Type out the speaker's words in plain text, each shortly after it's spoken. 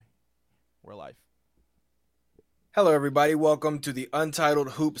We're live. Hello, everybody. Welcome to the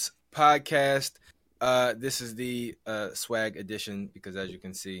Untitled Hoops podcast. This is the swag edition because, as you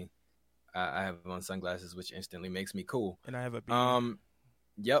can see, I have on sunglasses, which instantly makes me cool. And I have a beanie.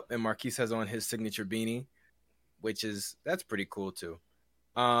 Yep. And Marquise has on his signature beanie, that's pretty cool too.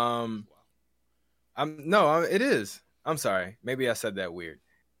 It is. I'm sorry. Maybe I said that weird.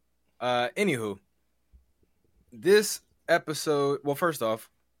 Anywho, this episode. Well, first off,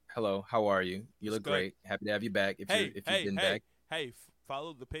 hello. How are you? You look great. Happy to have you back. If you've been back.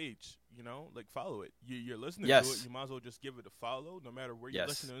 Follow the page. Follow it. You're listening Yes. to it. You might as well just give it a follow, no matter where you're Yes.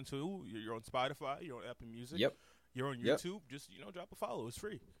 listening to. You're on Spotify. You're on Apple Music. Yep. You're on YouTube. Just drop a follow. It's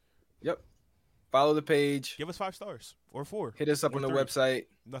free. Yep. Follow the page. Give us 5 stars or 4. Hit us up on the 3. website.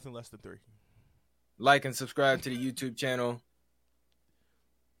 Nothing less than 3. Like and subscribe to the YouTube channel.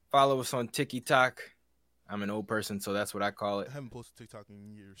 Follow us on TikTok. I'm an old person, so that's what I call it. I haven't posted TikTok in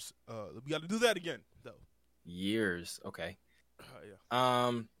years. We got to do that again, though. Years. Okay.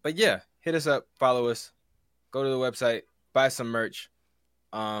 Yeah. But yeah, hit us up. Follow us. Go to the website. Buy some merch.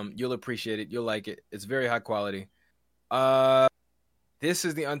 You'll appreciate it. You'll like it. It's very high quality. This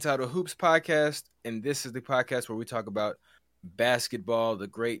is the Untitled Hoops podcast, and this is the podcast where we talk about basketball, the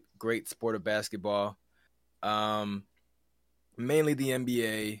great, great sport of basketball. Mainly the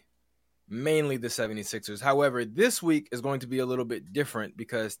NBA, mainly the 76ers. However, this week is going to be a little bit different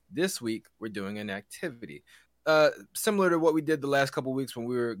because this week we're doing an activity. Similar to what we did the last couple weeks when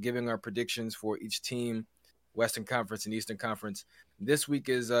we were giving our predictions for each team, Western Conference and Eastern Conference. This week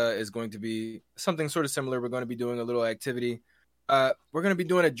is going to be something sort of similar. We're going to be doing a little activity. We're going to be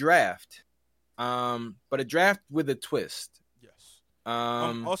doing a draft, but a draft with a twist. Yes.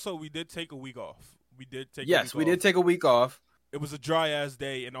 Also, we did take a week off. We did take a week off. It was a dry-ass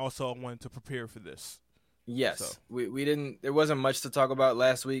day, and also I wanted to prepare for this. Yes. So. We didn't – there wasn't much to talk about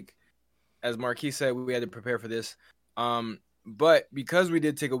last week. As Marquis said, we had to prepare for this. But because we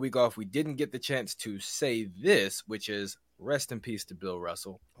did take a week off, we didn't get the chance to say this, which is rest in peace to Bill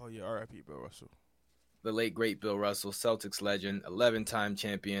Russell. Oh, yeah, R.I.P. Bill Russell. The late, great Bill Russell, Celtics legend, 11-time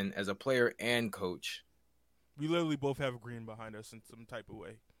champion as a player and coach. We literally both have green behind us in some type of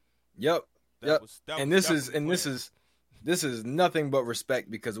way. Yep. This is nothing but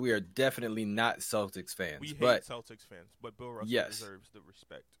respect because we are definitely not Celtics fans. We hate Celtics fans, but Bill Russell deserves the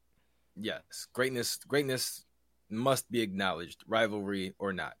respect. Yes. Greatness must be acknowledged, rivalry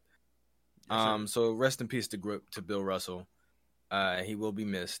or not. Yes, so rest in peace to Bill Russell. He will be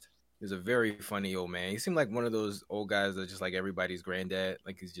missed. He's a very funny old man. He seemed like one of those old guys that's just like everybody's granddad.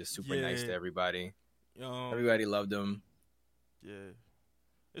 Like he's just super nice to everybody. Everybody loved him. Yeah.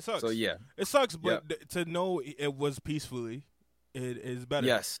 It sucks. So, yeah. It sucks, but to know it was peacefully, it is better.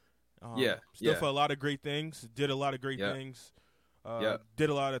 Yes. Still for a lot of great things. Did a lot of great things. Did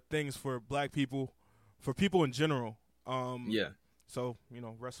a lot of things for black people, for people in general. So,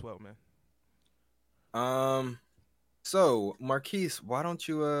 rest well, man. So, Marquise, why don't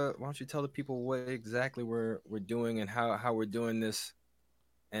you tell the people what exactly we're doing and how we're doing this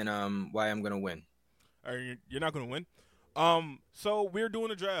and why I'm going to win. You're not going to win? So we're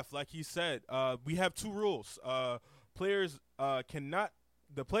doing a draft, like he said. We have 2 rules. The players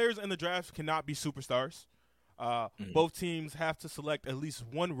in the draft cannot be superstars. Both teams have to select at least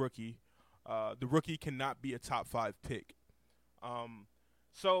one rookie. The rookie cannot be a top 5 pick.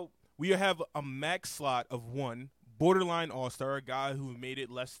 So we have a max slot of 1 borderline all-star, a guy who made it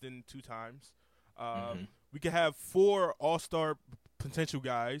less than 2 times. We could have 4 all-star potential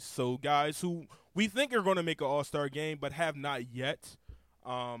guys, so guys who we think are going to make an all-star game but have not yet.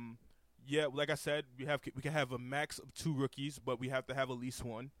 Like I said, we can have a max of 2 rookies, but we have to have at least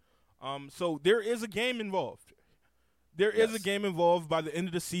 1. So there is a game involved. There is a game involved. By the end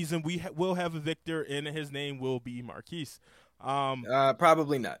of the season, we will have a victor, and his name will be Marquise.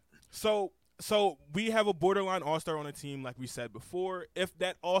 Probably not. So we have a borderline all-star on a team, like we said before. If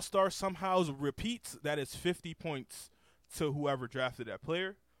that all-star somehow repeats, that is 50 points to whoever drafted that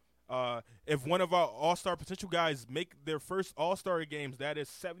player. If one of our all-star potential guys make their first all-star games, that is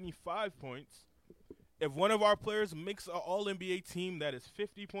 75 points. If one of our players makes an all-NBA team, that is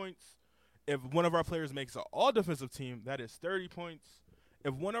 50 points. If one of our players makes an all-defensive team, that is 30 points.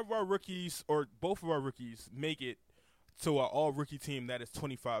 If one of our rookies or both of our rookies make it to an all-rookie team, that is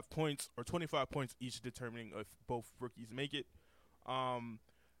 25 points, or 25 points each, determining if both rookies make it.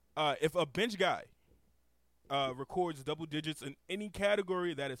 If a bench guy records double digits in any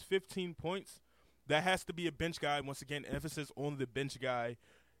category, that is 15 points. That has to be a bench guy. Once again, emphasis on the bench guy.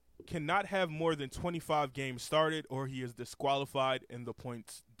 Cannot have more than 25 games started, or he is disqualified and the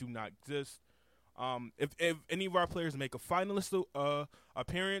points do not exist. If any of our players make a finalist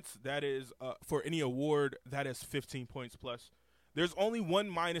appearance, that is for any award, that is 15 points plus. There's only one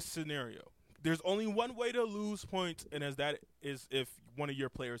minus scenario. There's only one way to lose points, and as that is if one of your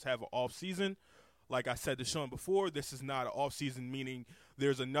players have an off season. Like I said to Sean before, this is not an off season, meaning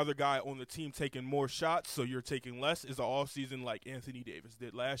there's another guy on the team taking more shots, so you're taking less. It's an off season like Anthony Davis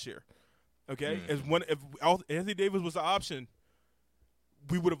did last year. Okay, if Anthony Davis was the option,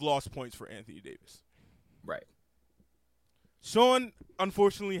 we would have lost points for Anthony Davis. Right. Sean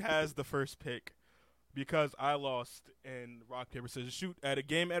unfortunately has the first pick because I lost in rock paper scissors shoot at a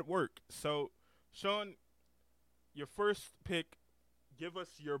game at work. So, Sean, your first pick, give us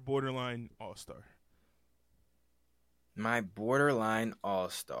your borderline all-star. My borderline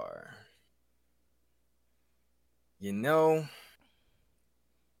all-star. You know,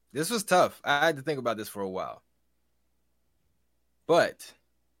 this was tough. I had to think about this for a while. But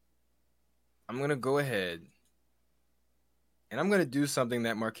I'm going to go ahead and I'm going to do something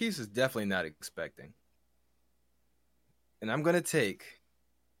that Marquise is definitely not expecting. And I'm going to take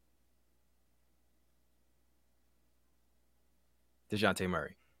DeJounte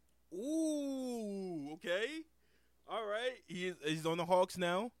Murray. Ooh, okay. All right. He's on the Hawks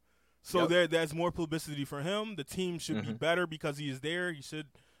now. So there's more publicity for him. The team should be better because he is there. He should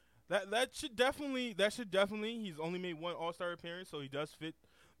that should definitely he's only made one All-Star appearance, so he does fit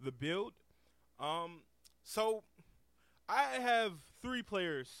the build. So I have three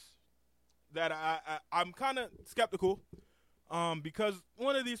players that I'm kind of skeptical because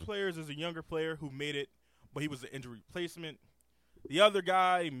one of these players is a younger player who made it, but he was an injury replacement. The other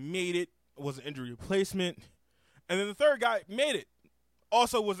guy made it, was an injury replacement. And then the third guy made it,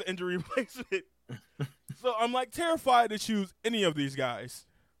 also was an injury replacement. So I'm like terrified to choose any of these guys.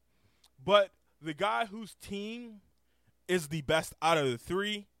 But the guy whose team is the best out of the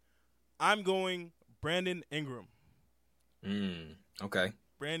three, I'm going Brandon Ingram. Okay.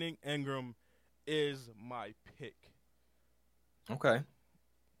 Brandon Ingram is my pick. Okay.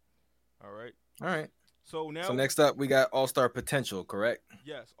 All right. All right. So next up, we got All-Star potential, correct?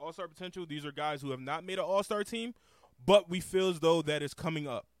 Yes, All-Star potential. These are guys who have not made an All-Star team, but we feel as though that is coming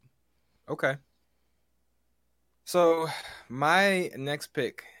up. Okay. So my next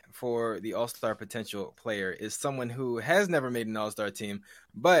pick for the All-Star potential player is someone who has never made an All-Star team,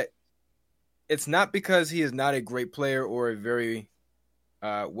 but it's not because he is not a great player or a very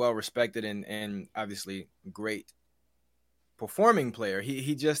well-respected and obviously great performing player.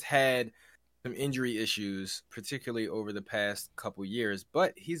 He just had some injury issues, particularly over the past couple years,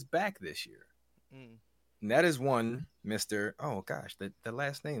 but he's back this year. And that is one Mr. Oh, gosh, the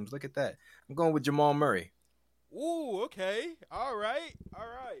last names. Look at that. I'm going with Jamal Murray. Ooh, okay. All right.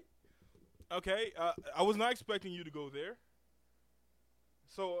 Okay, I was not expecting you to go there.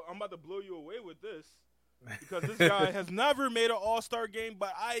 So I'm about to blow you away with this because this guy has never made an All-Star game,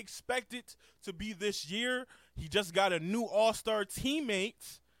 but I expect it to be this year. He just got a new All-Star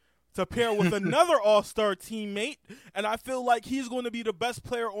teammate to pair with another All-Star teammate, and I feel like he's going to be the best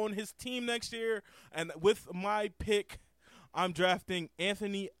player on his team next year. And with my pick, I'm drafting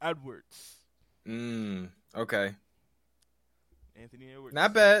Anthony Edwards. Okay. Anthony Edwards.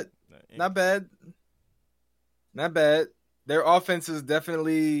 Not bad. Their offense is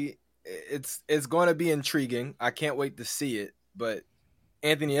definitely it's going to be intriguing. I can't wait to see it, but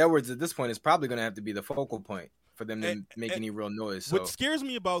Anthony Edwards at this point is probably going to have to be the focal point for them to make any real noise. So. What scares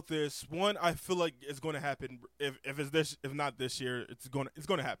me about this, one, I feel like it's going to happen. If not this year, it's going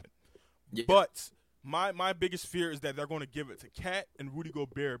to happen. Yeah. But my biggest fear is that they're going to give it to Cat and Rudy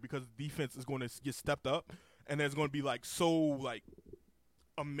Gobert because the defense is going to get stepped up, and it's going to be so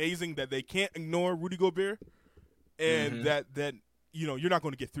amazing that they can't ignore Rudy Gobert, and that you're not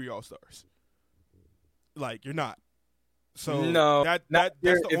going to get 3 All-Stars. Like, you're not. So no, that's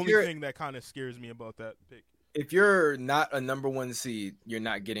the only thing that kind of scares me about that pick. If you're not a number 1 seed, you're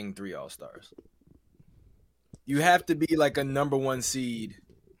not getting 3 All-Stars. You have to be like a number 1 seed,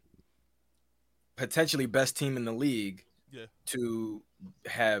 potentially best team in the league, to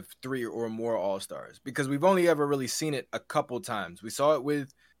have 3 or more All-Stars. Because we've only ever really seen it a couple times. We saw it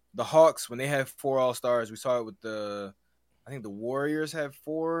with the Hawks when they have 4 All-Stars. We saw it with the Warriors have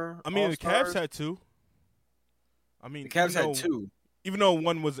 4 All-Stars. The Cavs had 2. The Cavs had 2. Even though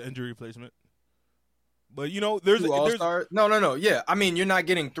one was an injury replacement. But, there's 2 All-Stars. No. Yeah. I mean, you're not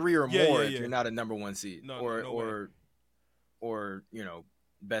getting 3 or more if you're not a number 1 seed or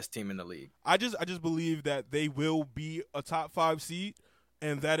best team in the league. I just believe that they will be a top 5 seed,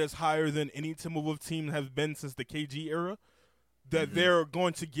 and that is higher than any Timberwolves team has been since the KG era. That they're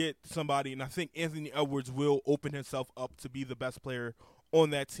going to get somebody, and I think Anthony Edwards will open himself up to be the best player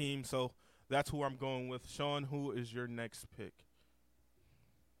on that team. So That's who I'm going with. Sean, who is your next pick?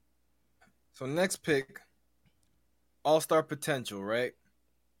 So next pick, all-star potential, right?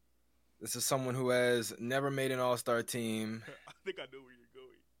 This is someone who has never made an all-star team. I think I know where you're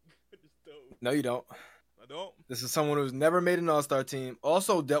going. I just don't. No, you don't. I don't. This is someone who's never made an all-star team,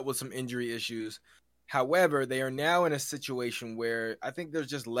 also dealt with some injury issues. However, they are now in a situation where I think there's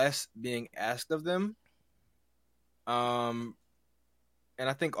just less being asked of them. And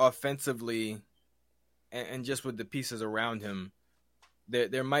I think offensively and just with the pieces around him,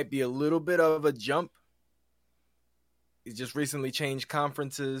 there might be a little bit of a jump. He's just recently changed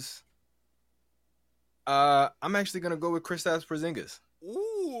conferences. I'm actually going to go with Kristaps Porzingis.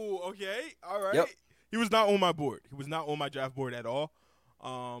 Ooh, okay. All right. Yep. He was not on my board. He was not on my draft board at all.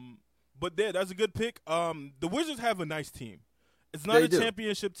 But yeah, that's a good pick. The Wizards have a nice team. It's not They a do.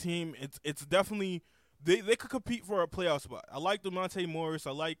 championship team. It's definitely they could compete for a playoff spot. I like the Monte Morris.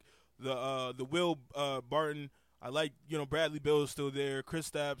 I like the Will Barton. I like Bradley Beal is still there.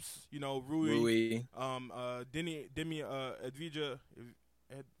 Kristaps, Rui. Demi Advija.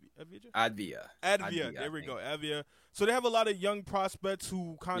 Advia. There we go. Advia. So they have a lot of young prospects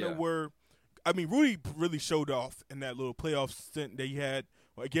who kind of were. I mean, Rudy really showed off in that little playoff stint that he had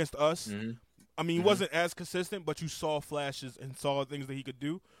against us. Mm-hmm. I mean, he wasn't as consistent, but you saw flashes and saw things that he could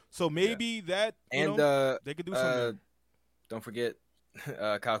do. So maybe that they could do something. Don't forget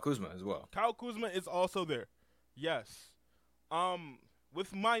Kyle Kuzma as well. Kyle Kuzma is also there. Yes.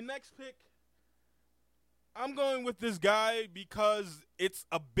 With my next pick, I'm going with this guy because it's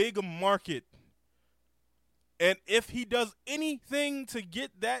a big market. And if he does anything to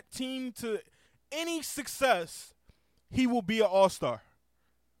get that team to any success, he will be an all-star.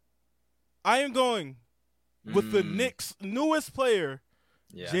 I am going with the Knicks' newest player,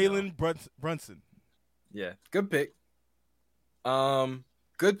 Jalen Brunson. Yeah, good pick.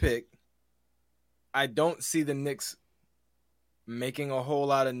 Good pick. I don't see the Knicks making a whole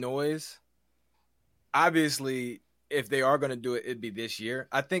lot of noise. Obviously, if they are going to do it, it'd be this year.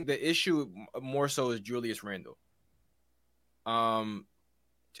 I think the issue more so is Julius Randle.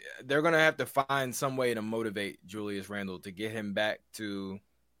 They're going to have to find some way to motivate Julius Randle to get him back to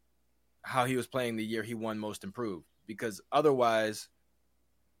how he was playing the year he won Most Improved. Because otherwise,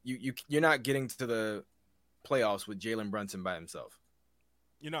 you're not getting to the playoffs with Jalen Brunson by himself.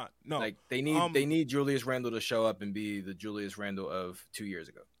 You're not. No. Like they need Julius Randle to show up and be the Julius Randle of 2 years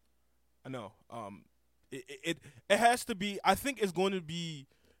ago. I know. It has to be. I think it's going to be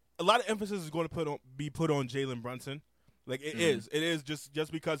a lot of emphasis is going to be put on Jalen Brunson. Like it is. It is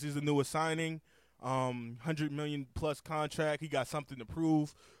just because he's the newest signing, $100 million plus contract. He got something to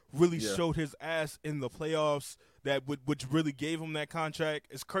prove. Really showed his ass in the playoffs. Which really gave him that contract.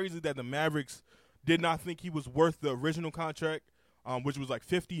 It's crazy that the Mavericks did not think he was worth the original contract, which was like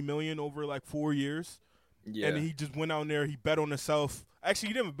 $50 million over like 4 years. Yeah. And he just went out there. He bet on himself. Actually,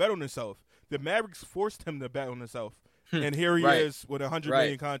 he didn't bet on himself. The Mavericks forced him to bet on himself. And here he is with a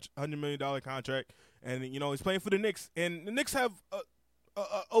 $100 million contract. And, he's playing for the Knicks. And the Knicks have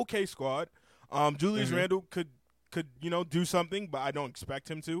a okay squad. Julius Randle could do something, but I don't expect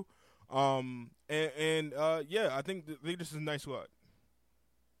him to. I think this is a nice squad.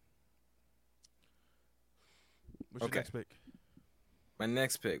 What's your next pick? My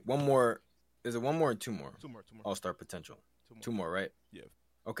next pick. One more. Is it one more or two more? Two more. All-star potential. Two more, right? Yeah.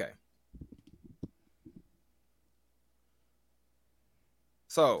 Okay.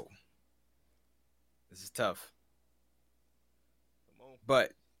 So, this is tough.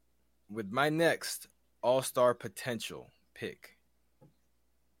 But with my next all-star potential pick,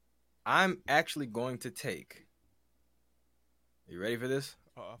 I'm actually going to take. Are you ready for this?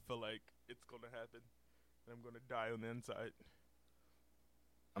 I feel like it's going to happen. And I'm going to die on the inside.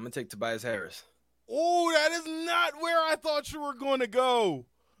 I'm going to take Tobias Harris. Oh, that is not where I thought you were going to go.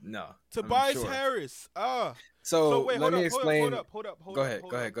 No. Tobias Harris. So wait, let me explain. Hold up. Go ahead.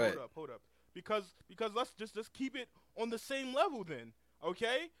 Hold up. Because let's just keep it on the same level then.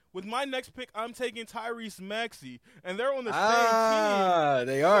 Okay? With my next pick, I'm taking Tyrese Maxey, and they're on the same team.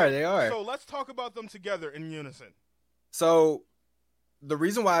 They are. So let's talk about them together in unison. So the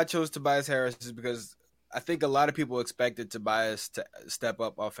reason why I chose Tobias Harris is because I think a lot of people expected Tobias to step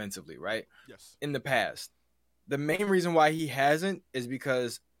up offensively, right? Yes. In the past. The main reason why he hasn't is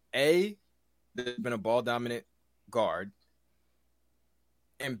because, A, there's been a ball-dominant guard,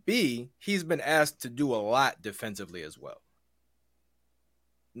 and B, he's been asked to do a lot defensively as well.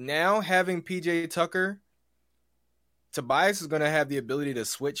 Now having PJ Tucker, Tobias is going to have the ability to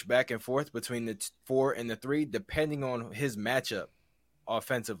switch back and forth between the 4 and the 3 depending on his matchup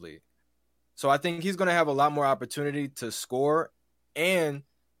offensively. So I think he's going to have a lot more opportunity to score, and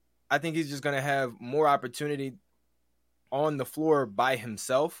I think he's just going to have more opportunity on the floor by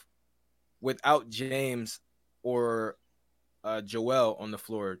himself without James or Joel on the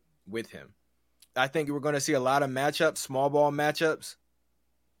floor with him. I think we're going to see a lot of matchups, small ball matchups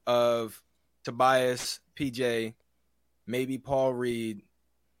of Tobias, PJ, maybe Paul Reed,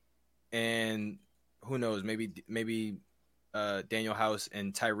 and who knows, maybe Daniel House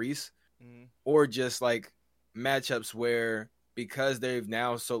and Tyrese, or just like matchups where because they've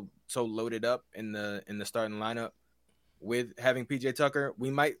now so loaded up in the starting lineup with having PJ Tucker, we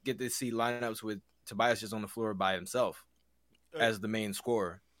might get to see lineups with Tobias just on the floor by himself as the main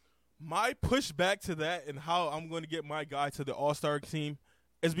scorer. My pushback to that and how I'm going to get my guy to the All-Star team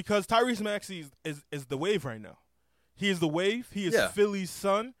is because Tyrese Maxey is the wave right now. He is the wave. He is Philly's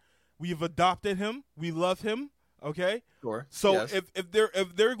son. We've adopted him. We love him. Okay? Sure. So yes. if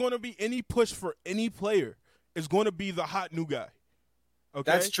there going to be any push for any player, it's going to be the hot new guy.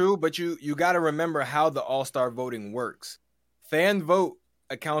 Okay? That's true, but you got to remember how the All-Star voting works. Fan vote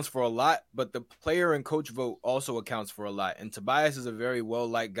accounts for a lot, but the player and coach vote also accounts for a lot. And Tobias is a very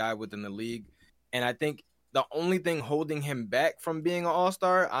well-liked guy within the league. And I think the only thing holding him back from being an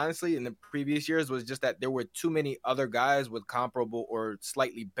all-star, honestly, in the previous years was just that there were too many other guys with comparable or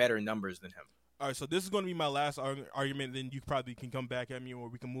slightly better numbers than him. All right, so this is going to be my last argument, then you probably can come back at me or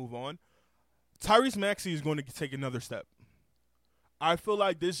we can move on. Tyrese Maxey is going to take another step. I feel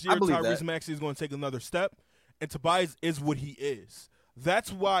like this year Tyrese Maxey is going to take another step, and Tobias is what he is.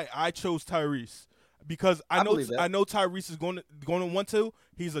 That's why I chose Tyrese, because I know Tyrese is going to want to.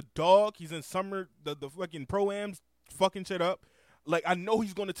 He's a dog. He's in summer the fucking pro-ams fucking shit up. Like, I know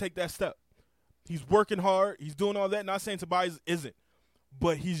he's going to take that step. He's working hard. He's doing all that. Not saying Tobias isn't,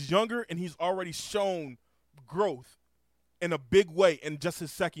 but he's younger and he's already shown growth in a big way in just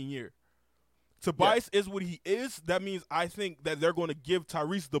his second year. Tobias is what he is. That means I think that they're going to give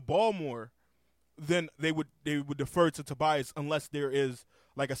Tyrese the ball more then they would defer to Tobias unless there is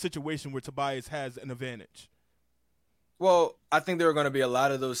like a situation where Tobias has an advantage. Well, I think there are going to be a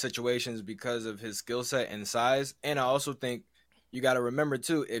lot of those situations because of his skill set and size. And I also think you got to remember,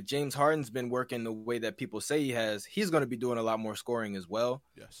 too, if James Harden's been working the way that people say he has, he's going to be doing a lot more scoring as well.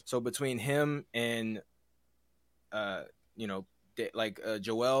 Yes. So between him and, Joel,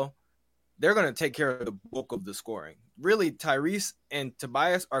 they're going to take care of the bulk of the scoring. Really, Tyrese and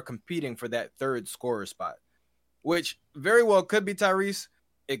Tobias are competing for that third scorer spot, which very well could be Tyrese.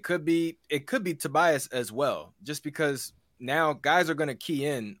 It could be Tobias as well, just because now guys are going to key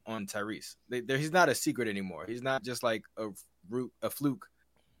in on Tyrese. He's not a secret anymore. He's not just like a fluke,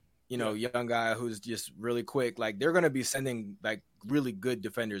 young guy who's just really quick. Like, they're going to be sending like really good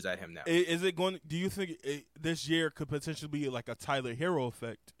defenders at him now. Do you think this year could potentially be like a Tyler Hero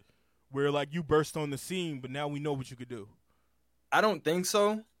effect? Where, like, you burst on the scene, but now we know what you could do. I don't think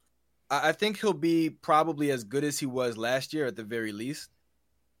so. I think he'll be probably as good as he was last year at the very least.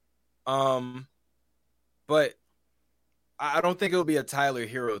 But I don't think it'll be a Tyler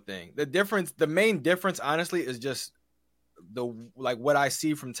Hero thing. The main difference, honestly, is just what I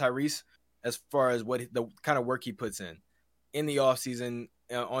see from Tyrese as far as the kind of work he puts in the offseason,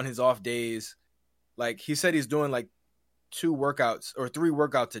 on his off days. Like, he said he's doing, like, 2 workouts or 3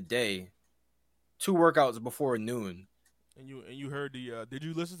 workouts a day, 2 workouts before noon. And you heard did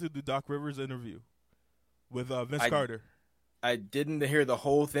you listen to the Doc Rivers interview with Vince Carter? I didn't hear the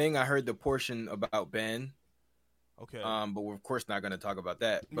whole thing. I heard the portion about Ben. Okay. But we're of course not going to talk about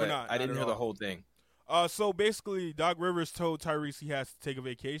that. But I didn't hear the whole thing. So basically, Doc Rivers told Tyrese he has to take a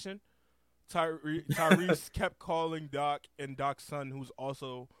vacation. Tyrese kept calling Doc and Doc's son, who's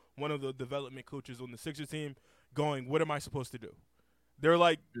also one of the development coaches on the Sixers team, going, what am I supposed to do? They're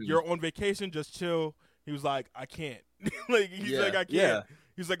like, you're on vacation, just chill. He was like, I can't. I can't. Yeah.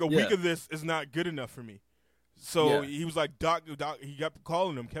 He's like, a week of this is not good enough for me. So he was like, Doc, he kept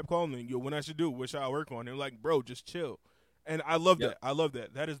calling him, yo, what I should do? What should I work on? They're like, bro, just chill. And I love that. I love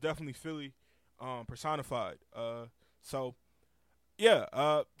that. That is definitely Philly personified. Sean,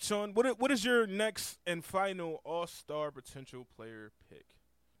 what is your next and final All-Star potential player pick?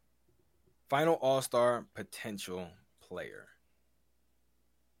 Final All-Star potential player.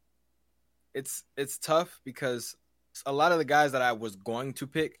 It's tough because a lot of the guys that I was going to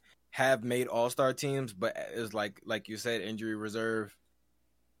pick have made All-Star teams, but it's like you said, injury reserve,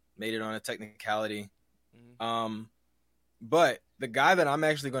 made it on a technicality. Mm-hmm. But the guy that I'm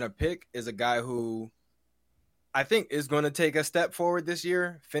actually going to pick is a guy who I think is going to take a step forward this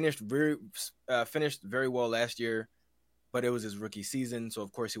year. Finished very well last year. But it was his rookie season, so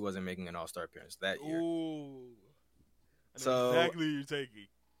of course he wasn't making an All-Star appearance that year. Ooh. I know exactly who you're taking.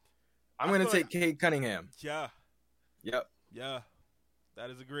 I'm going to take Cade Cunningham. Yeah. Yep. Yeah. That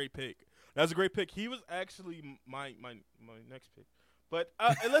is a great pick. That's a great pick. He was actually my next pick. But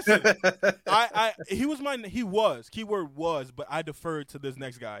listen, he was keyword was, but I deferred to this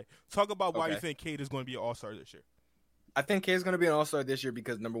next guy. Talk about why you think Cade is going to be an all-star this year. I think Cade's going to be an all-star this year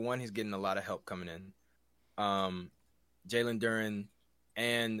because number one, he's getting a lot of help coming in. Jalen Duren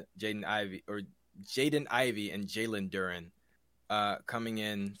and Jaden Ivey and Jalen Duren coming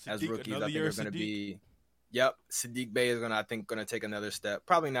in as rookies. I think are going to be. Yep, Saddiq Bey is going to take another step.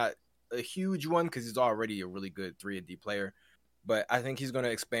 Probably not a huge one because he's already a really good 3-and-D player, but I think he's going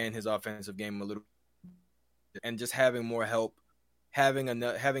to expand his offensive game a little, and just having more help, having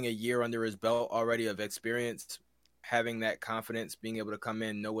a year under his belt already of experience, having that confidence, being able to come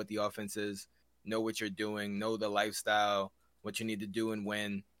in, know what the offense is, know what you're doing, know the lifestyle, what you need to do and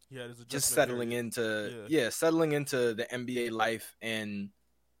when. Yeah, just settling into the NBA life and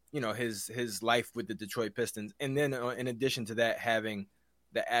his life with the Detroit Pistons, and then in addition to that, having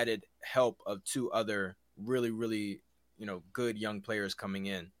the added help of two other really, really good young players coming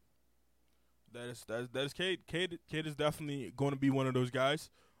in. That is Cade. Cade is definitely going to be one of those guys.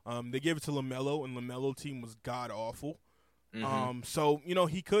 They gave it to LaMelo, and LaMelo team was god awful. Mm-hmm. So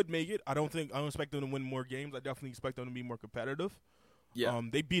he could make it. I don't expect them to win more games. I definitely expect them to be more competitive. Yeah.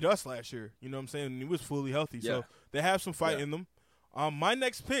 They beat us last year. You know what I'm saying? He was fully healthy, so they have some fight in them. My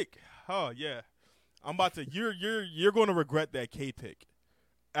next pick. Oh yeah, I'm about to. You're going to regret that Cade pick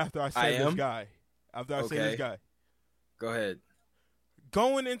after I say this guy. After I say this guy. Go ahead.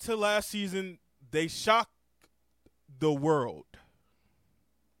 Going into last season, they shocked the world.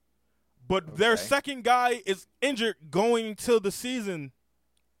 But their second guy is injured going into the season.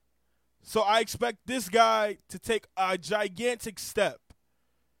 So I expect this guy to take a gigantic step.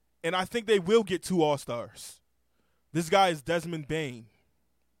 And I think they will get 2 All-Stars. This guy is Desmond Bane.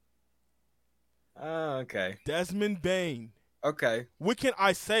 Okay. Desmond Bane. Okay. What can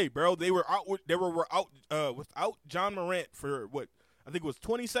I say, bro? They were out without John Morant for what? I think it was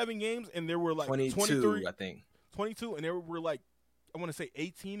 27 games, and there were like 23, I think. 22, and there were like, I want to say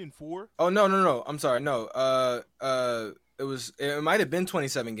 18-4. Oh no! I'm sorry, no. It might have been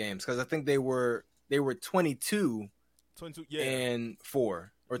 27 games because I think they were 22 and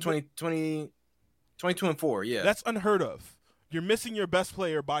 4 or 22 and 4. Yeah, that's unheard of. You're missing your best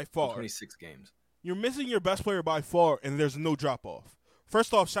player by far. 26 games. You're missing your best player by far, and there's no drop off.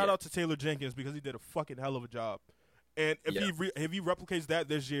 First off, shout out to Taylor Jenkins because he did a fucking hell of a job. And if he replicates that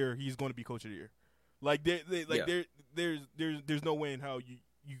this year, he's going to be coach of the year. Like there's no way in how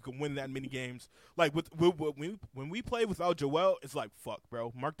you can win that many games. Like when we play without Joel, it's like fuck,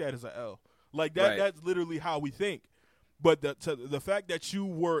 bro. Mark that as an L. Like that. Right. That's literally how we think. But the fact that you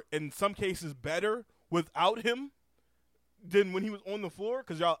were in some cases better without him than when he was on the floor,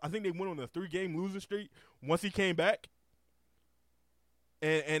 because I think they went on a 3-game losing streak once he came back.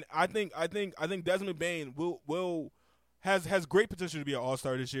 And I think Desmond Bane has great potential to be an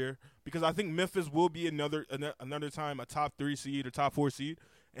All-Star this year, because I think Memphis will be another time a top 3 seed or top 4 seed,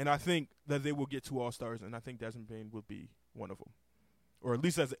 and I think that they will get 2 All-Stars, and I think Desmond Bane will be one of them, or at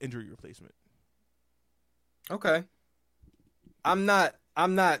least as an injury replacement. Okay. I'm not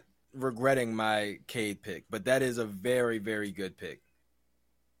regretting my Cade pick, but that is a very, very good pick.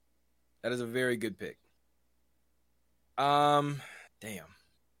 That is a very good pick. Damn.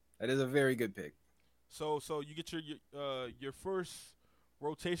 That is a very good pick. So you get your first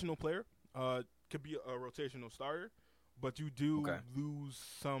rotational player. Could be a rotational starter, but you do lose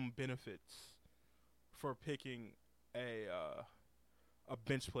some benefits for picking a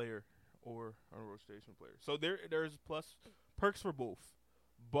bench player or a rotational player. So there's perks for both,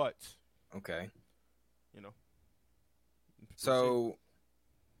 but So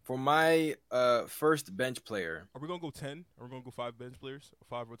for my first bench player, are we gonna go 10? Are we gonna go 5 bench players,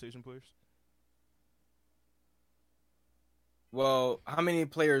 5 rotation players? Well, how many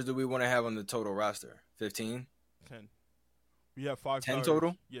players do we want to have on the total roster? 15? 10. We have 5 10 starters.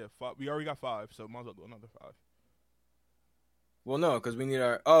 Total? Yeah, 5. We already got 5, so might as well do another 5. Well, no, because we need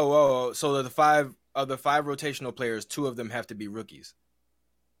our. Oh, so the 5 of the 5 rotational players, 2 of them have to be rookies,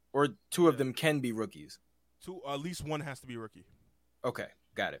 or 2 of them can be rookies. 2, at least 1 has to be a rookie. Okay,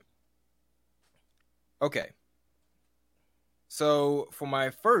 got it. Okay. So for my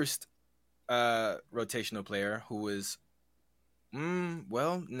first rotational player, who is,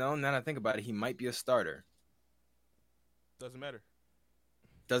 well, no, now that I think about it, he might be a starter. Doesn't matter.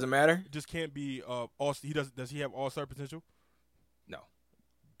 Doesn't matter? It just can't be does he have all-star potential? No.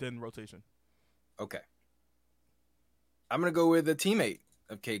 Then rotation. Okay. I'm going to go with a teammate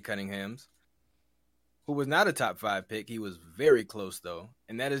of Cade Cunningham's, who was not a top 5 pick. He was very close, though,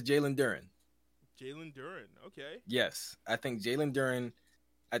 and that is Jalen Duren. Jalen Duren. Okay. Yes, I think Jalen Duren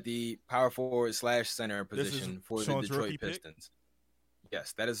at the power forward / center This is position for the Sean's rookie Detroit pick? Pistons.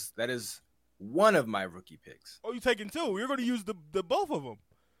 Yes, that is one of my rookie picks. Oh, you taking two? You're going to use the both of them.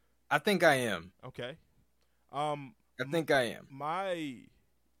 I think I am. Okay. I think I am.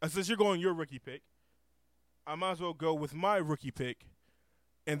 Since you're going your rookie pick, I might as well go with my rookie pick,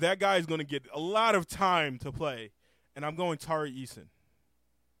 and that guy is going to get a lot of time to play, and I'm going Tari Eason.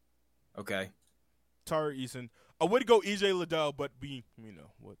 Okay. Tari Eason. I would go EJ Liddell, but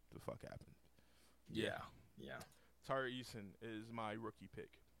what the fuck happened? Yeah. Tari Eason is my rookie pick.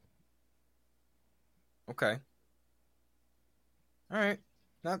 Okay. All right.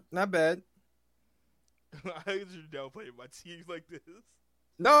 Not bad. I should downplay my teams like this.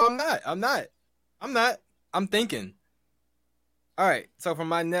 No, I'm not. I'm thinking. All right. So for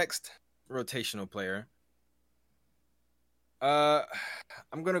my next rotational player,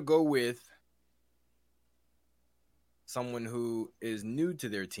 I'm gonna go with someone who is new to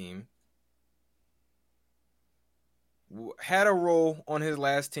their team, had a role on his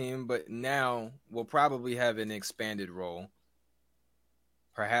last team, but now will probably have an expanded role.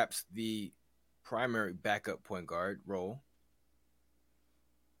 Perhaps the primary backup point guard role.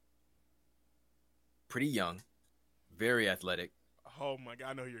 Pretty young, very athletic. Oh my god,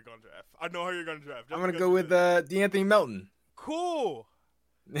 I know who you're going to draft. I know who you're going to draft. I'm going to go with DeAnthony Melton. Cool.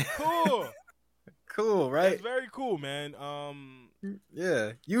 Cool, right? That's very cool, man.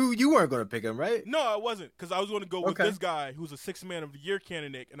 Yeah. You weren't going to pick him, right? No, I wasn't, because I was going to go with this guy who's a Sixth Man of the Year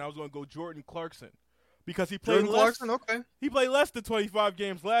candidate, and I was going to go Jordan Clarkson, because he played He played less than 25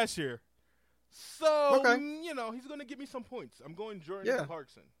 games last year, so he's going to give me some points. I'm going Jordan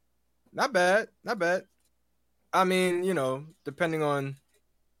Clarkson. Not bad. I mean, depending on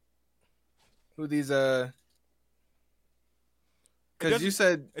who these because you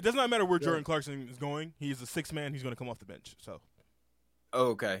said it does not matter where Jordan Clarkson is going. He's a sixth man. He's going to come off the bench. So.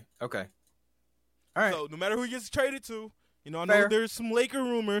 Oh, okay. All right. So no matter who he gets traded to, I know there's some Laker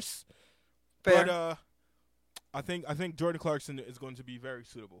rumors, but I think Jordan Clarkson is going to be very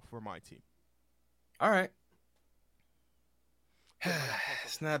suitable for my team. All right.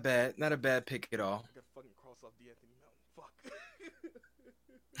 It's not bad. Not a bad pick at all. I got fucking cross off DeAnthony Melton.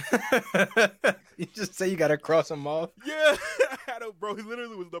 Fuck. You just say you got to cross him off? Yeah. Bro, he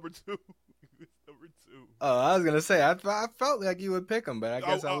literally was number 2. Oh, I was going to say, I felt like you would pick him, but I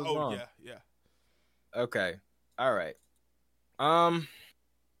guess I was wrong. Yeah. Okay. All right.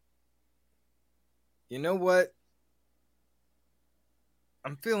 You know what?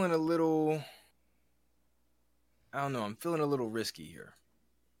 I'm feeling a little risky here.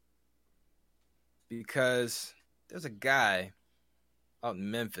 Because there's a guy out in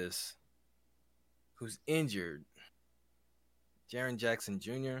Memphis who's injured. Jaren Jackson Jr.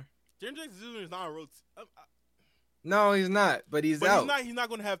 Jaren Jackson Jr. is not a road. No, he's not. But he's out. He's not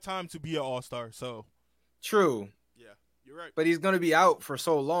going to have time to be an all-star. So true. Yeah, you're right. But he's going to be out for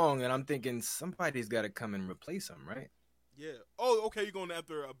so long, and I'm thinking somebody's got to come and replace him, right? Yeah. Oh, okay. You're going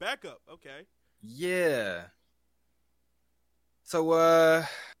after a backup. Okay. Yeah. So, You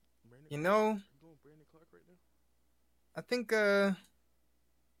going Brandon Clark right now? I think,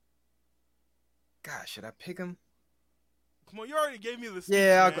 gosh, should I pick him? Come on, you already gave me the.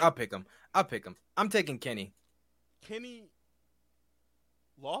 Yeah, I'll pick him. I'm taking Kenny. Kenny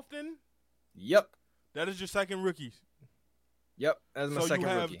Lofton? Yep. That is your second rookie. Yep, that's my second rookie.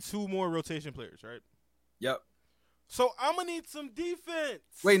 So you have 2 more rotation players, right? Yep. So I'm gonna need some defense.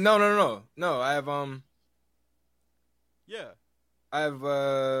 Wait, no. I have Yeah. I have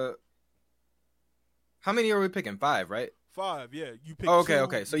how many are we picking? 5, right? 5, yeah. You pick.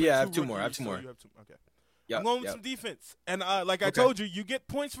 Okay. So yeah, I have 2 more. You have 2. Okay. Yep, I'm going with some defense, and I told you, you get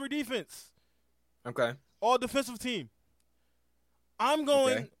points for defense. Okay. All defensive team. I'm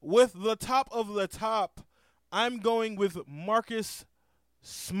going with the top of the top. I'm going with Marcus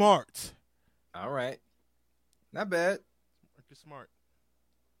Smart. All right. Not bad. Marcus Smart.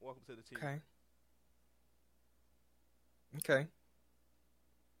 Welcome to the team. Okay.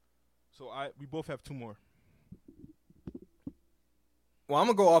 So we both have 2 more. Well, I'm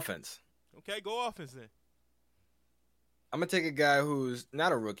going to go offense. Okay, go offense then. I'm going to take a guy who's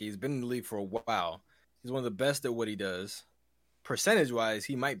not a rookie. He's been in the league for a while. He's one of the best at what he does. Percentage-wise,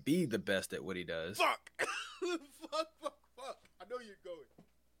 he might be the best at what he does. Fuck. Fuck. I know you're going.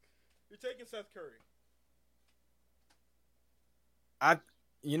 You're taking Seth Curry.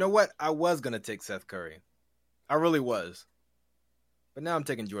 You know what? I was going to take Seth Curry. I really was. But now I'm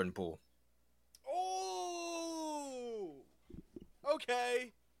taking Jordan Poole. Oh!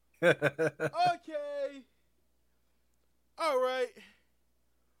 Okay. All right.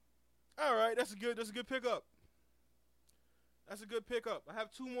 All right, that's a good pickup. That's a good pickup. I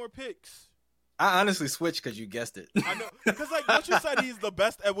have 2 more picks. I honestly switched because you guessed it. I know, because like once you said he's the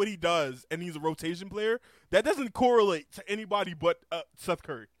best at what he does and he's a rotation player, that doesn't correlate to anybody but Seth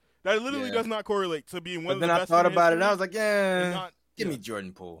Curry. That literally does not correlate to being one of the best. But then I thought about it and I was like, give me yeah.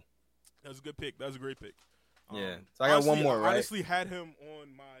 Jordan Poole. That was a good pick. That was a great pick. Yeah. So I got one more, right? I honestly had him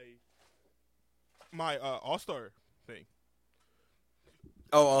on my All-Star thing.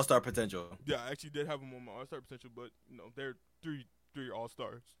 Oh, All-Star potential. Yeah, I actually did have him on my All-Star potential, but you know, they're three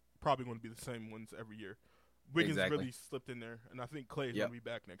All-Stars. Probably going to be the same ones every year. Wiggins really slipped in there, and I think Clay's going to be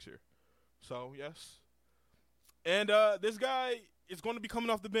back next year. So, yes. And this guy is going to be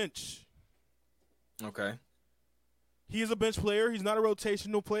coming off the bench. Okay. He is a bench player. He's not a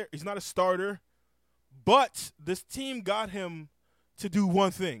rotational player. He's not a starter. But this team got him to do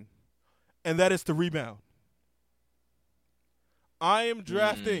one thing, and that is to rebound. I am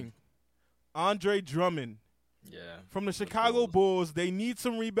drafting Andre Drummond. Yeah. From the Chicago Bulls. They need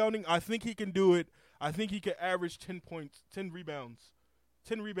some rebounding. I think he can do it. I think he can average 10 points, 10 rebounds.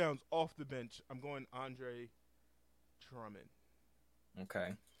 10 rebounds off the bench. I'm going Andre Drummond.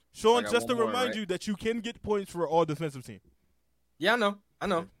 Okay. Sean, just to remind you that you can get points for all defensive team. Yeah, I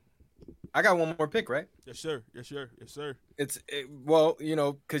know. I got one more pick, right? Yes, sir. Well, you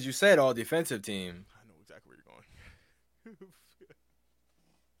know, because you said all defensive team. I know exactly where you're going.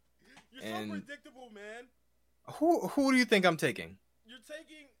 You're so predictable, man. Who do you think I'm taking? You're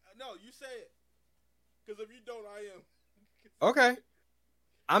taking you say it. Because if you don't, I am. Okay.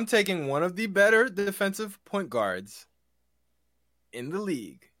 I'm taking one of the better defensive point guards in the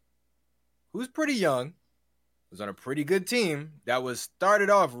league, who's pretty young, was on a pretty good team that was started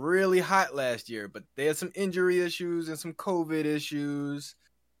off really hot last year, but they had some injury issues and some COVID issues.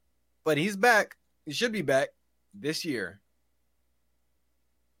 But he's back. He should be back this year.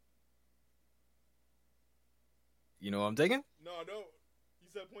 You know what I'm taking? No, I don't. You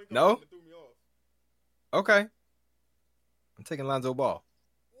said point guard. No? It threw me off. Okay. I'm taking Lonzo Ball.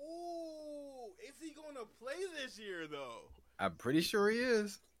 Ooh, is he going to play this year, though? I'm pretty sure he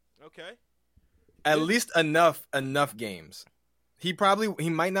is. Okay. At least enough games. He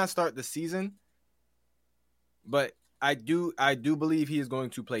might not start the season, but I do believe he is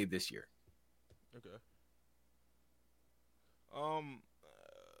going to play this year. Okay.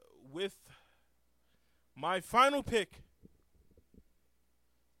 With my final pick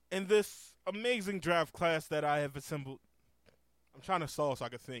in this amazing draft class that I have assembled, I'm trying to stall so I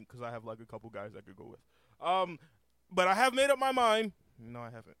can think because I have like a couple guys I could go with. But I have made up my mind. No,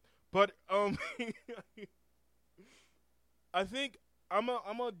 I haven't. But I think I'm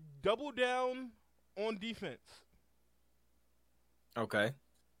a double down on defense. Okay.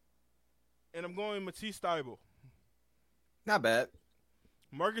 And I'm going Matisse Thybulle. Not bad.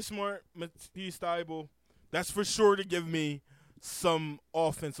 Marcus Smart, Matisse Thybulle. That's for sure to give me some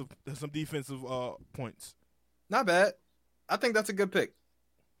defensive points. Not bad. I think that's a good pick.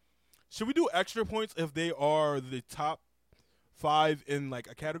 Should we do extra points if they are the top 5 in like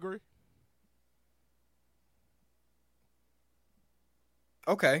a category?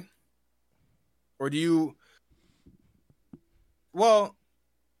 Okay. Or do you? Well,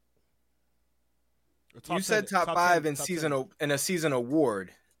 you said top 5 in a season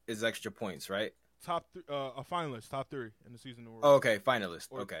award is extra points, right? A finalist, top 3 in the season award. Oh, okay,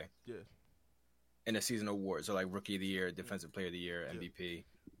 finalist. Okay. Yeah. In a season award, so like Rookie of the Year, Defensive Player of the Year, MVP.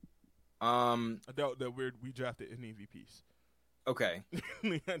 I doubt that we drafted any VPs. Okay.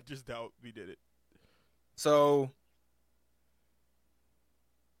 I just doubt we did it. So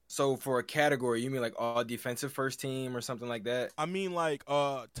for a category, you mean like all defensive first team or something like that? I mean like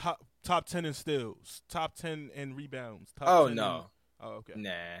top 10 in steals, top 10 in rebounds. Oh no. Okay.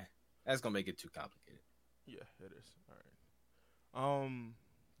 Nah, that's gonna make it too complicated. Yeah, it is. All right.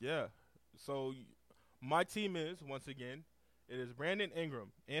 Yeah. So my team is once again. It is Brandon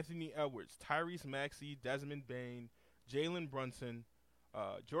Ingram, Anthony Edwards, Tyrese Maxey, Desmond Bane, Jalen Brunson,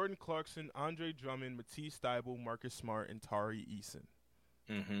 Jordan Clarkson, Andre Drummond, Matisse Thybulle, Marcus Smart, and Tari Eason.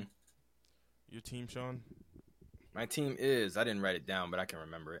 Mm-hmm. Your team, Sean? My team is, I didn't write it down, but I can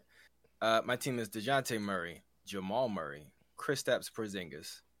remember it. My team is DeJounte Murray, Jamal Murray, Kristaps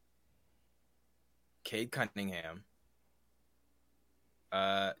Porzingis, Cade Cunningham,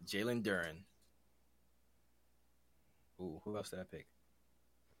 Jalen Duren. Ooh, who else did I pick?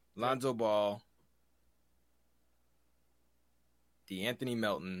 Lonzo Ball, DeAnthony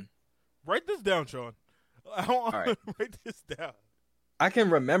Melton. Write this down, Sean. All right. Write this down. I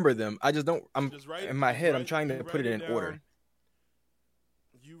can remember them. I just don't. In my head. I'm trying to put it in down. order.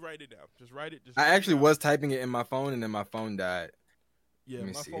 You write it down. Just write it. I actually was typing it in my phone, and then my phone died. Yeah, Let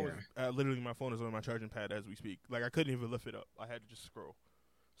me my see phone here. is literally my phone is on my charging pad as we speak. Like I couldn't even lift it up. I had to just scroll.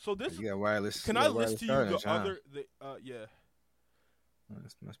 So this You got wireless. can You I got list wireless to you the chargers, huh? other the yeah. Oh,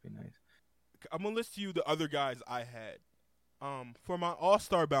 this must be nice. I'm gonna list to you the other guys I had. For my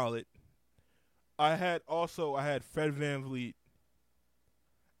All-Star ballot, I had Fred VanVleet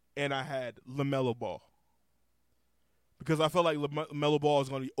and I had LaMelo Ball. Because I felt like LaMelo Ball is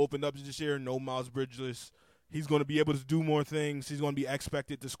going to be opened up this year. No Miles Bridges. He's going to be able to do more things. He's going to be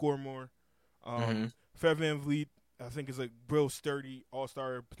expected to score more. Fred VanVleet, I think, is a real sturdy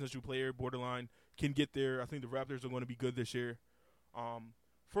all-star potential player, borderline, can get there. I think the Raptors are going to be good this year.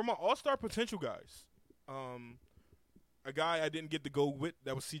 For my all-star potential guys, a guy I didn't get to go with,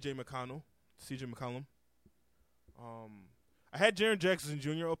 that was CJ McCollum. I had Jaren Jackson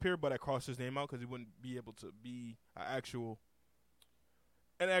Jr. up here, but I crossed his name out because he wouldn't be able to be a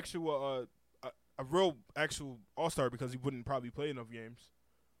real all-star because he wouldn't probably play enough games.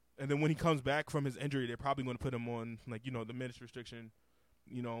 And then when he comes back from his injury, they're probably going to put him on the minutes restriction,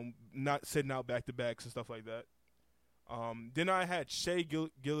 not sitting out back-to-backs and stuff like that. Then I had Shea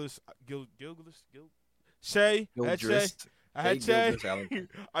Gilgeous. Shea. I had Shea.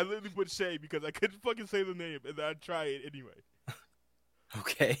 I literally put Shea because I couldn't fucking say the name, and then I'd try it anyway.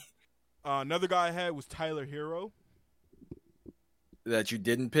 Okay. Another guy I had was Tyler Hero. That you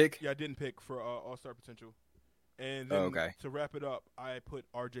didn't pick? Yeah, I didn't pick for all-star potential. And then to wrap it up, I put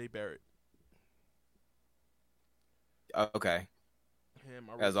R.J. Barrett. Okay.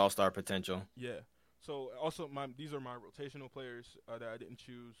 As all-star potential. Yeah. So also these are my rotational players that I didn't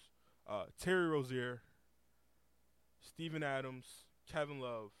choose. Terry Rozier, Steven Adams, Kevin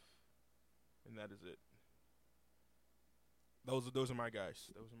Love, and that is it. Those are my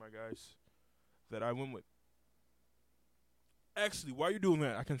guys. Those are my guys that I went with. Actually, while you're doing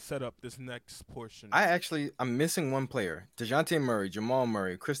that, I can set up this next portion. I'm missing one player. DeJounte Murray, Jamal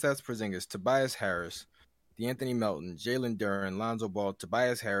Murray, Kristaps Porzingis, Tobias Harris, DeAnthony Melton, Jalen Duren, Lonzo Ball,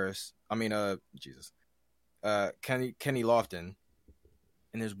 Tobias Harris. Kenny Lofton.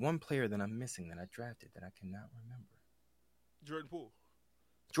 And there's one player that I'm missing that I drafted that I cannot remember. Jordan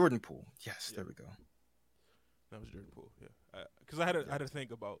Poole. Yes, yeah. There we go. That was Jordan Poole, yeah. Because I had to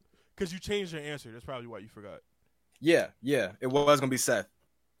think about – because you changed your answer. That's probably why you forgot. Yeah. It was going to be Seth,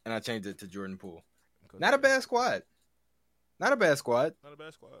 and I changed it to Jordan Poole. Not a bad squad. I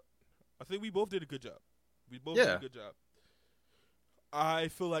think we both did a good job. I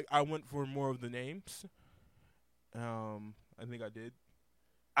feel like I went for more of the names. I think I did.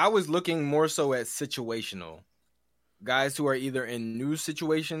 I was looking more so at situational. Guys who are either in new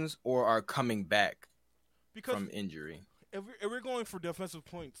situations or are coming back from injury. If we're going for defensive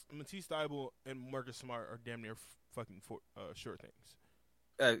points, Matisse Thybulle and Marcus Smart are damn near fucking sure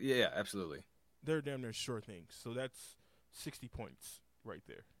things. Yeah, absolutely. They're damn near sure things. So that's 60 points right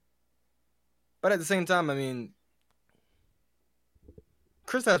there. But at the same time, I mean,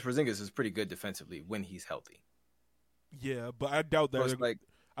 Kristaps Porzingis is pretty good defensively when he's healthy. Yeah, but I doubt that.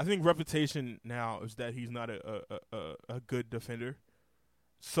 I think reputation now is that he's not a good defender.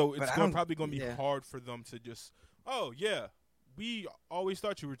 So it's probably going to be hard for them to just, oh, yeah, we always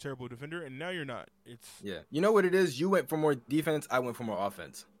thought you were a terrible defender, and now you're not. Yeah. You know what it is? You went for more defense. I went for more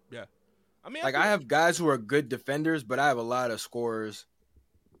offense. Yeah. I mean, I have guys who are good defenders, but I have a lot of scorers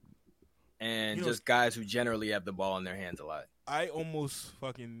and just guys who generally have the ball in their hands a lot. I almost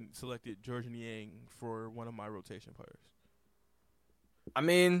fucking selected George Niang for one of my rotation players. I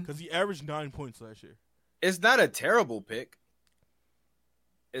mean, because he averaged 9 points last year. It's not a terrible pick.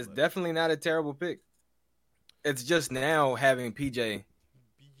 It's definitely not a terrible pick. It's just now having PJ.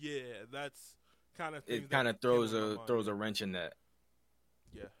 Yeah, that's kind of. It kind of throws a wrench in that.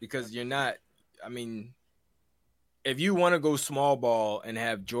 Yeah, because you're not. I mean, if you want to go small ball and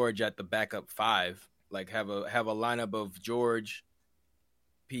have George at the backup five, like have a lineup of George,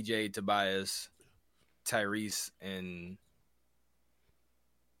 PJ, Tobias, Tyrese, and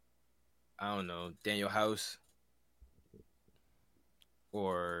I don't know, Daniel House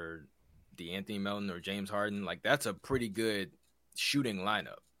or DeAnthony Melton or James Harden, like that's a pretty good shooting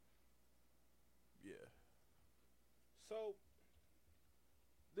lineup. Yeah. So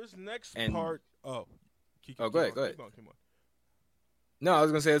this next part. Oh, go ahead. Go ahead. Keep on. No, I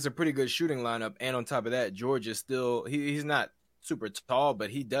was gonna say it's a pretty good shooting lineup, and on top of that, George is still he's not super tall, but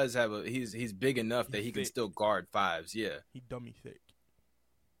he does have he's big enough that he can still guard fives. Yeah, he dummy thick.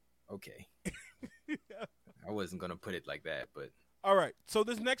 Okay. I wasn't gonna put it like that, but all right. So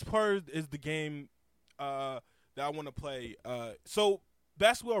this next part is the game that I want to play. So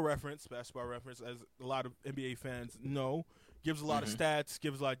basketball reference, as a lot of NBA fans know, gives a lot of stats,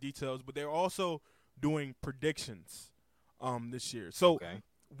 gives a lot of details, but they're also doing predictions. this year. So Okay.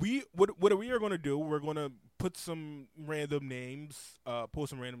 what we are going to do, we're going to put some random names, pull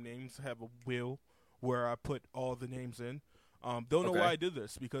some random names, have a wheel where I put all the names in. Don't know Okay. why I did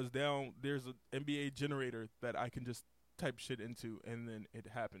this because now there's an NBA generator that I can just type shit into and then it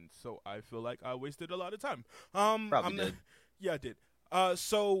happens. So I feel like I wasted a lot of time. Probably did. Yeah, I did.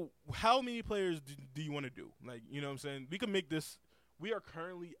 So how many players do you want to do? Like, you know what I'm saying? We can make this. We are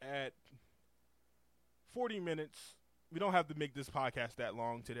currently at 40 minutes. We don't have to make this podcast that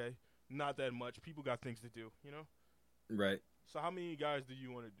long today. Not that much. People got things to do, you know? Right. So how many guys do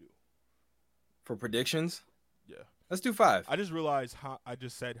you want to do? For predictions, Yeah. let's do 5. I just realized I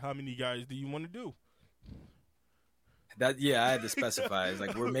just said how many guys do you want to do? I had to specify. It's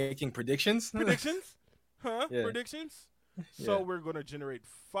like we're making predictions. Predictions? Huh? Yeah. Predictions? So Yeah. we're going to generate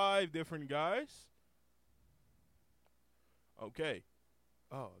 5 different guys. Okay.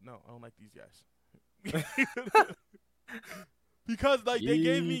 Oh, no. I don't like these guys. Because, like, they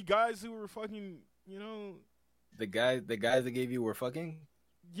gave me guys who were fucking, you know. The guys that gave you were fucking.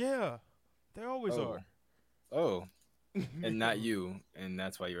 Yeah. They always are. Oh, and not you, and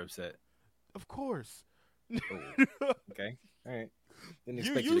that's why you're upset. Of course. Oh. Okay. All right. Didn't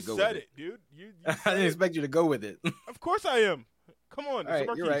expect you, you to go said with it, dude. You I said didn't it. expect you to go with it. Of course I am. Come on. All It's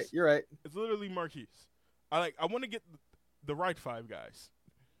right, Marquise. you're right. It's literally Marquise. I want to get the right 5 guys.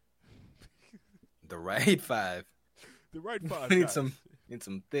 The right 5. The right 5 We need guys. need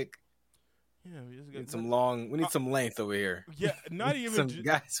some thick. Yeah, we just We got need some long. We need some length over here. Yeah, not even some ju-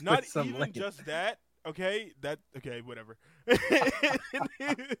 guys with not some even length. just that. Okay, whatever.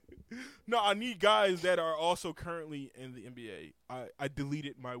 No, I need guys that are also currently in the NBA. I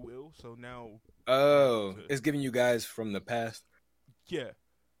deleted my will, so now Oh, it's giving you guys from the past. yeah.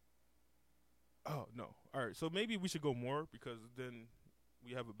 Oh no. All right, so maybe we should go more because then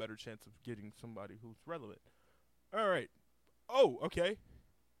we have a better chance of getting somebody who's relevant. All right. Oh, okay.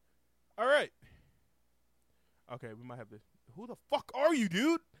 All right. Okay, we might have to. Who the fuck are you,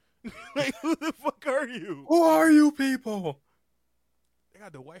 dude? Like, who the fuck are you? Who are you people? They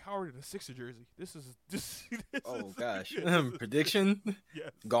got the White Howard in the Sixer jersey. This is. Oh is- gosh. this is- Prediction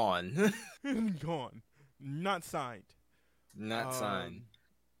Yes. gone. Gone. Not signed. Not signed.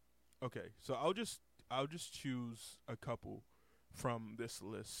 Okay, so I'll just choose a couple from this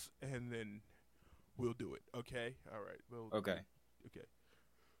list, and then we'll do it. Okay. All right. Okay. Okay.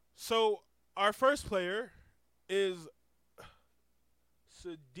 So our first player is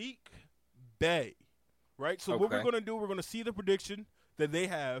Sadiq Bey, right? So what we're Okay. going to do, we're going to see the prediction that they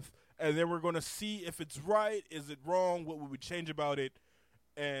have, and then we're going to see if it's right, is it wrong, what would we change about it,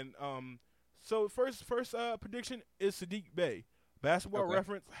 and so first prediction is Sadiq Bey. Basketball Okay.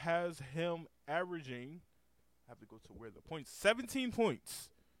 Reference has him averaging. I have to go to where the points. 17 points.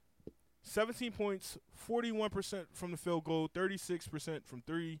 17 points, 41% from the field goal, 36% from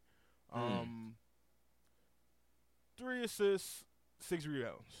 3. 3 assists, 6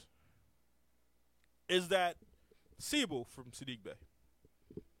 rebounds. Is that seeable from Sadiq Bey?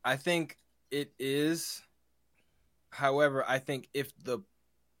 I think it is. However, I think the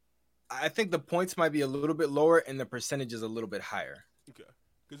points might be a little bit lower and the percentage is a little bit higher. Okay.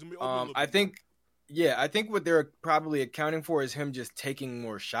 I think what they're probably accounting for is him just taking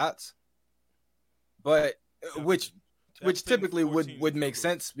more shots. But which typically would make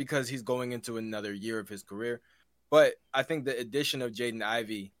sense because he's going into another year of his career. But I think the addition of Jaden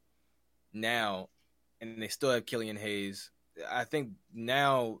Ivey now, and they still have Killian Hayes, I think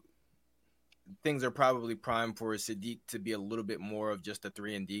now things are probably primed for Sadiq to be a little bit more of just a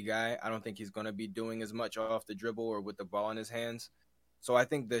 3-and-D guy. I don't think he's going to be doing as much off the dribble or with the ball in his hands. So I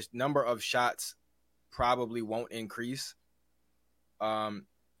think the number of shots probably won't increase.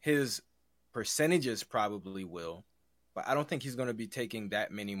 His percentages probably will, but I don't think he's going to be taking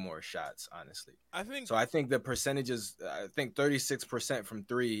that many more shots, honestly. I think the percentages, I think 36% from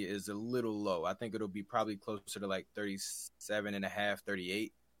 3 is a little low. I think it'll be probably closer to like 37.5,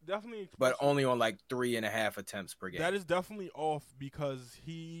 38. definitely, But only on like 3.5 attempts per game. that is definitely off because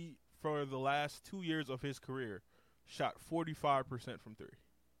he, for the last 2 years of his career, shot 45% from 3.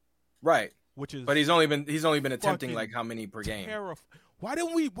 Right. Which is But he's only been attempting fucking like how many per game? Why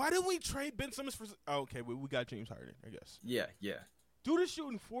didn't we trade Ben Simmons for? Oh, okay, we got James Harden, I guess. Yeah. Dude is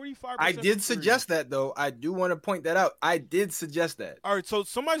shooting 45%. I did from suggest that though. I do want to point that out. I did suggest that. All right, so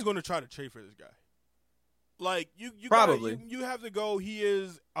somebody's going to try to trade for this guy. Like you Probably. you have to go. He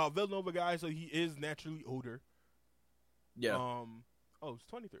is a Villanova guy, so he is naturally older. Yeah. He's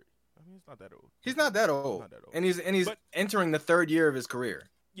 23. I mean, it's not that old. He's not that old. Not that old. And he's But- entering the 3rd year of his career.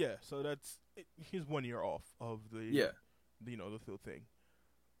 Yeah, so he's 1 year off of the the field thing.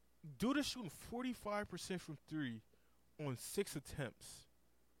 Dude is shooting 45% from 3 on 6 attempts,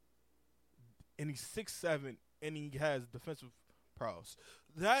 and he's 6'7", and he has defensive prowess.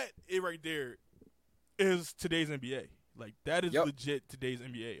 That right there is today's NBA. Like, that is legit today's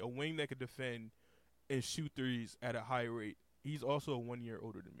NBA. A wing that could defend and shoot threes at a high rate. He's also 1 year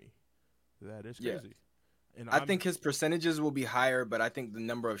older than me. That is crazy. And I think his percentages will be higher, but I think the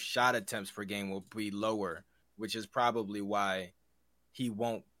number of shot attempts per game will be lower, which is probably why he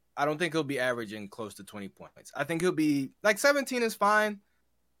won't. I don't think he'll be averaging close to 20 points. I think he'll be like 17 is fine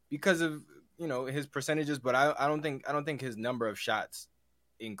because of, you know, his percentages, but I don't think his number of shots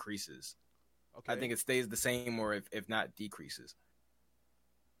increases. Okay. I think it stays the same, or if not decreases.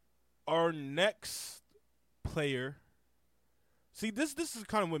 Our next player. See, this is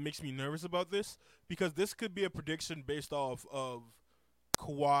kind of what makes me nervous about this, because this could be a prediction based off of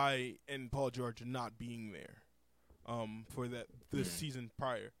Kawhi and Paul George not being there for this season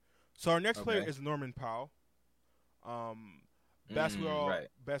prior. So our next player is Norman Powell.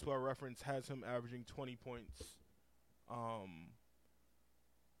 Basketball Reference has him averaging 20 points,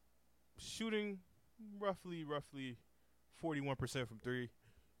 shooting roughly 41% from three,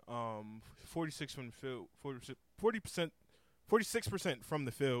 46 from the field, 46% from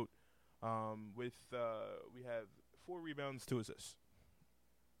the field. We have 4 rebounds, 2 assists.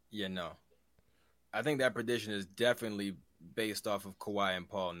 Yeah, no, I think that prediction is definitely based off of Kawhi and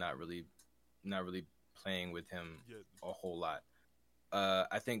Paul not really playing with him a whole lot.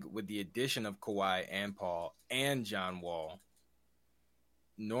 I think with the addition of Kawhi and Paul and John Wall,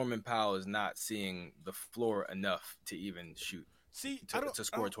 Norman Powell is not seeing the floor enough to even shoot. To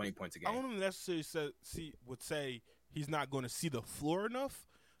score 20 points a game. I wouldn't necessarily say he's not going to see the floor enough.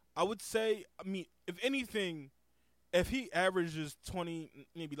 I would say, I mean, if anything, if he averages 20,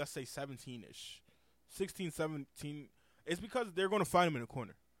 maybe let's say 17-ish, 16, 17, it's because they're going to find him in the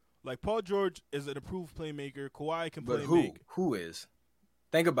corner. Like, Paul George is an approved playmaker. Kawhi can play make. Who is?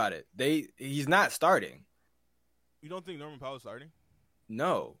 Think about it. He's not starting. You don't think Norman Powell is starting?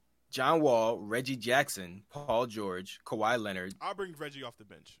 No. John Wall, Reggie Jackson, Paul George, Kawhi Leonard. I'll bring Reggie off the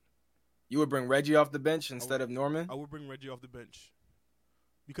bench. You would bring Reggie off the bench instead of Norman? I would bring Reggie off the bench.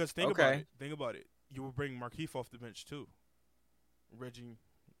 Because think about it. You would bring Markieff off the bench too. Reggie,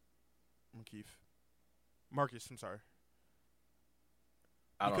 Marcus, I'm sorry.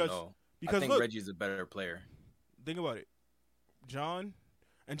 I don't know. I think Reggie's a better player. Think about it. John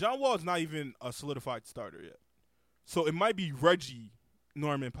Wall is not even a solidified starter yet. So it might be Reggie,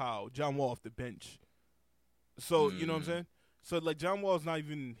 Norman Powell, John Wall off the bench. So, you know what I'm saying? So, like, John Wall is not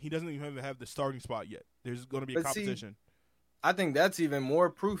even – he doesn't even have the starting spot yet. There's going to be a competition. I think that's even more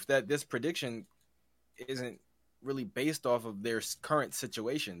proof that this prediction isn't really based off of their current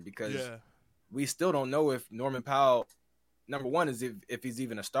situation, because we still don't know if Norman Powell, number one, is if he's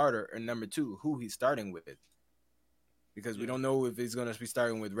even a starter, and number two, who he's starting with. Because we don't know if he's going to be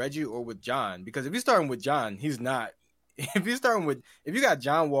starting with Reggie or with John. Because if he's starting with John, he's not. If you got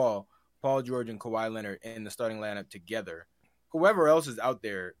John Wall, Paul George, and Kawhi Leonard in the starting lineup together, whoever else is out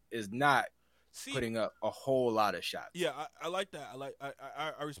there is not putting up a whole lot of shots. Yeah, I like that.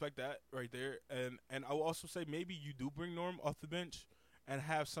 I respect that right there. And I will also say maybe you do bring Norm off the bench and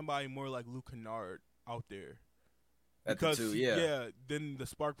have somebody more like Luke Kennard out there. Because then the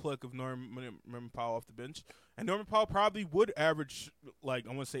spark plug of Norman Powell off the bench, and Norman Powell probably would average, like,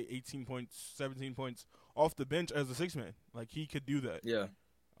 I want to say 18 points, 17 points off the bench as a 6-man. Like, he could do that. Yeah.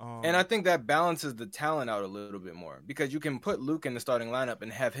 And I think that balances the talent out a little bit more, because you can put Luke in the starting lineup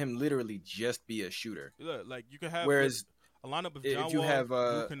and have him literally just be a shooter. Yeah, like, you can have a lineup of John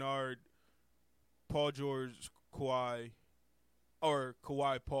Wall, Luke Kennard, Paul George, Kawhi, or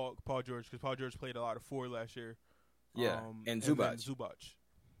Kawhi, Paul George, because Paul George played a lot of 4 last year. Yeah, and Zubac.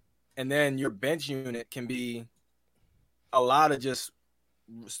 And then your bench unit can be a lot of just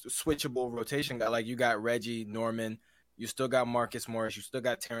switchable rotation guy. Like, you got Reggie, Norman, you still got Marcus Morris, you still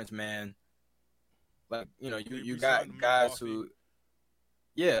got Terrence Mann. Like, you know, you got guys who,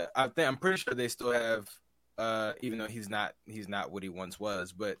 I'm pretty sure they still have, even though he's not what he once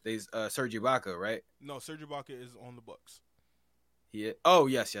was, but there's Serge Ibaka, right? No, Serge Ibaka is on the Bucks. Yes.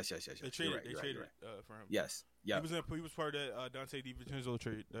 They traded for him. Yes. Yeah. He was part of that Dante DiVincenzo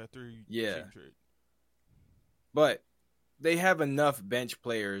trade, that 3 trade. But they have enough bench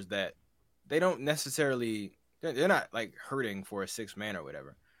players that they don't necessarily – they're not, like, hurting for a 6-man or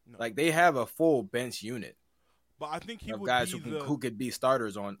whatever. No. Like, they have a full bench unit. But I think he would guys who could be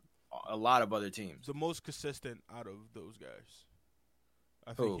starters on a lot of other teams. The most consistent out of those guys.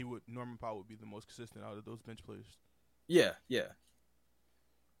 I think Norman Powell would be the most consistent out of those bench players. Yeah.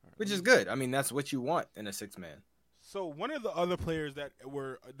 Which is good. I mean, that's what you want in a 6-man. So one of the other players that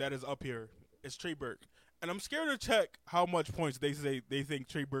is up here is Trey Burke. And I'm scared to check how much points they think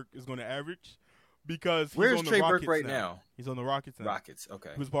Trey Burke is going to average because Where's he's on the Trey Rockets Burke right now? He's on the Rockets now. Rockets,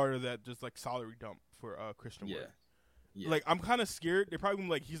 okay. He was part of that just like salary dump for Christian Wood. Yeah. Like I'm kind of scared. They're probably gonna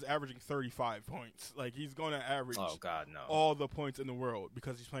be like he's averaging 35 points. Like he's going to average all the points in the world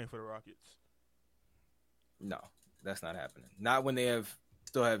because he's playing for the Rockets. No, that's not happening. Not when they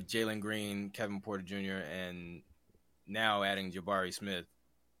still have Jalen Green, Kevin Porter Jr., and now adding Jabari Smith.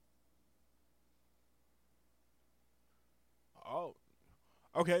 Oh,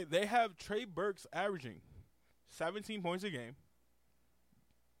 okay. They have Trey Burks averaging 17 points a game.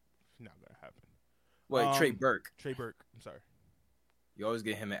 Not gonna happen. Wait, Trey Burke. Trey Burke. I'm sorry. You always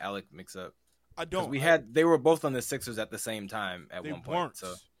get him and Alec mixed up. I don't. They were both on the Sixers at the same time at one point.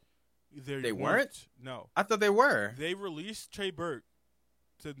 So they weren't? No. I thought they were. They released Trey Burke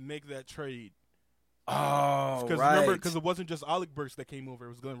to make that trade. Oh, right. Remember, because it wasn't just Alec Burks that came over. It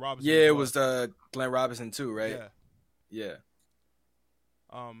was Glenn Robinson. Yeah, it was Glenn Robinson too, right? Yeah.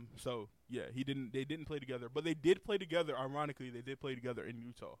 So yeah, they didn't play together, but they did play together. Ironically, they did play together in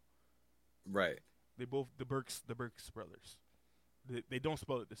Utah. Right. They both the Burks brothers. They don't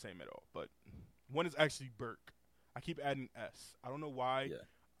spell it the same at all, but one is actually Burke. I keep adding S. I don't know why. Yeah.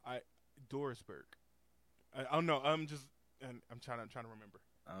 Doris Burke. I don't know. I'm trying to remember.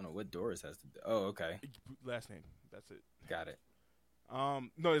 I don't know what Doris has to do. Oh, okay. Last name. That's it. Got it.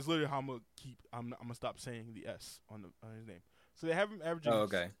 No, it's literally how I'm gonna stop saying the S on his name. So they have him averaging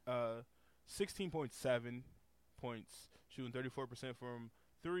 16.7 points, shooting 34% from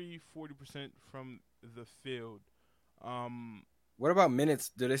 3, 40% from the field. What about minutes?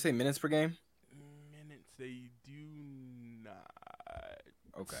 Do they say minutes per game? Minutes, they do not.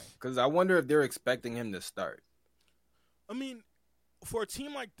 Okay, because I wonder if they're expecting him to start. I mean, for a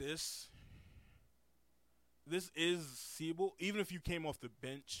team like this is seeable, even if you came off the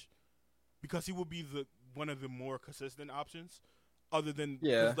bench, because he will be one of the more consistent options. Other than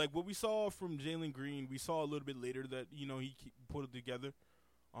like what we saw from Jalen Green, we saw a little bit later that he put it together.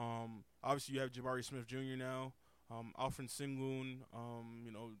 Obviously you have Jabari Smith Jr. now, Alfred Sengun,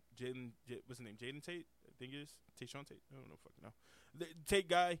 Jaden, what's his name? Jaden Tate, I think it is Tayshaun Tate. I don't know, fucking know. The Tate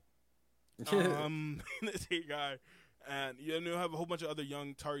guy, the Tate guy, and you have a whole bunch of other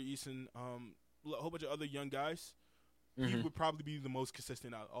young Tari Eason, a whole bunch of other young guys. Mm-hmm. He would probably be the most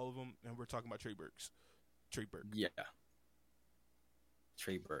consistent out of all of them, and we're talking about Trey Burke. Yeah.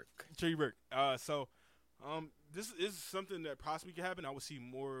 Trey Burke. So this is something that possibly could happen. I would see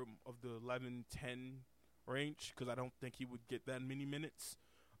more of the 11-10 range because I don't think he would get that many minutes.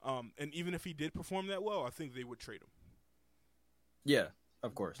 And even if he did perform that well, I think they would trade him. Yeah,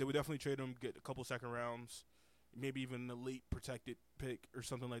 of course. They would definitely trade him, get a couple second rounds, maybe even a late protected pick or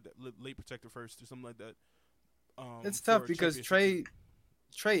something like that, late protected first or something like that. It's tough because Trey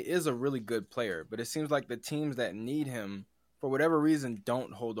is a really good player, but it seems like the teams that need him, for whatever reason,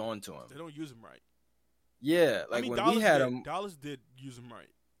 don't hold on to him. They don't use him right. Yeah, like when we had him, Dallas did use him right.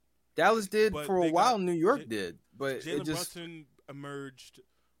 Dallas did for a while. New York did, but Jalen Brunson emerged.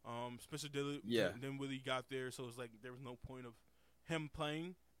 Spencer then Willie got there, so it's like there was no point of him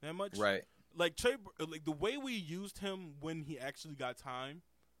playing that much. Right. Like the way we used him when he actually got time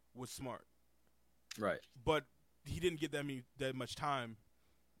was smart. Right. But he didn't get that much time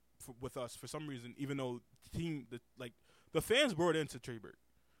with us for some reason, even though the fans brought into Trey Burke.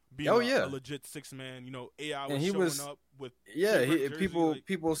 Being a legit 6-man, AI was showing up with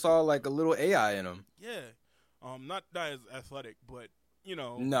people saw like a little AI in him. Yeah, not as athletic, but in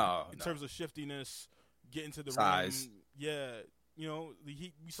terms of shiftiness, getting to the size. rim,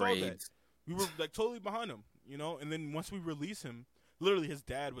 we saw that. We were like totally behind him, and then once we release him, literally his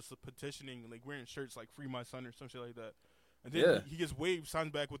dad was petitioning, like wearing shirts like "Free My Son" or some shit like that, and then he gets waived,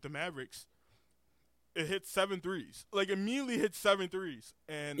 signs back with the Mavericks. It hit 7 threes. Like, immediately hit 7 threes.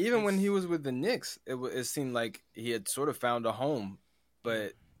 And even when he was with the Knicks, it seemed like he had sort of found a home,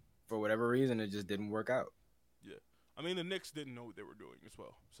 but for whatever reason, it just didn't work out. Yeah. I mean, the Knicks didn't know what they were doing as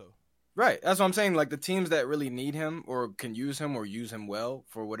well. So right. That's what I'm saying. Like, the teams that really need him or can use him or use him well,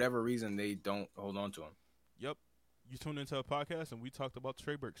 for whatever reason, they don't hold on to him. Yep. You tuned into a podcast, and we talked about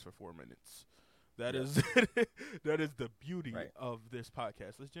Trey Burks for 4 minutes. That is the beauty of this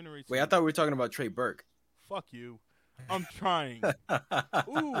podcast. Let's generate. Wait, I thought we were talking about Trey Burke. Fuck you. I'm trying.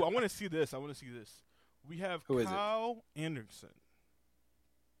 Ooh, I want to see this. We have Kyle Anderson.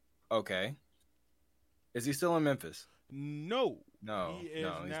 Okay. Is he still in Memphis? No. He's He is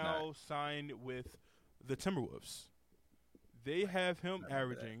not. now signed with the Timberwolves. They have him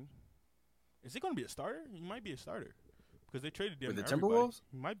averaging. Is he going to be a starter? He might be a starter. Because they traded him with the Timberwolves?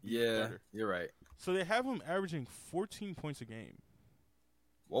 He might be a starter. You're right. So they have him averaging 14 points a game.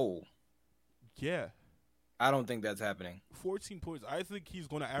 Whoa. Yeah. I don't think that's happening. 14 points. I think he's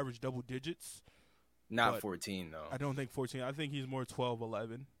going to average double digits. Not 14 though. I don't think 14. I think he's more 12,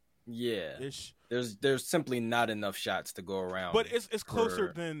 11. Yeah. Ish. There's simply not enough shots to go around. But it's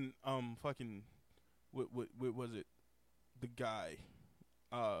closer than fucking what was it? The guy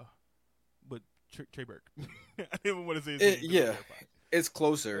but Trey Burke. I didn't even want to say his name. Yeah. It's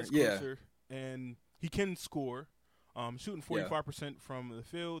closer. It's closer. And he can score. Shooting 45% from the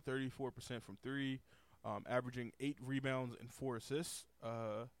field, 34% from three, averaging 8 rebounds and 4 assists.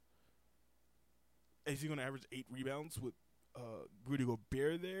 Is he going to average 8 rebounds with Rudy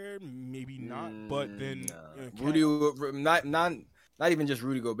Gobert there? Maybe not. But then Rudy, not even just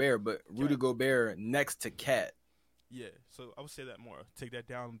Rudy Gobert, but Rudy Gobert next to Cat. Yeah, so I would say that more. Take that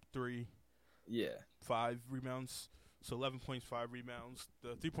down 3. Yeah. 5 rebounds. So 11 points, 5 rebounds.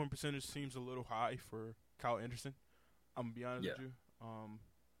 The 3-point percentage seems a little high for Kyle Anderson. I'm going to be honest with you.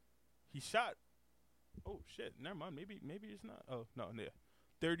 He shot. Oh, shit. Never mind. Maybe it's not. Oh, no. Yeah.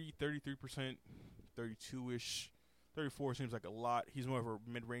 30, 33%, 32-ish. 34 seems like a lot. He's more of a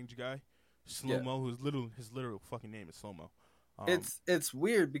mid-range guy. Slow-mo, his literal fucking name is Slow-mo. It's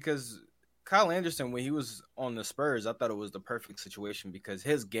weird because Kyle Anderson, when he was on the Spurs, I thought it was the perfect situation because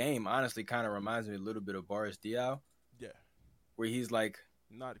his game honestly kind of reminds me a little bit of Boris Diaw. Yeah. Where he's like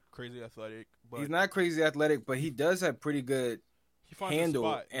not crazy athletic. But he's not crazy athletic, but he does have pretty good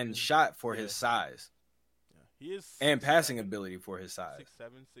handle and shot for his size. Yeah. He is and passing ability for his size.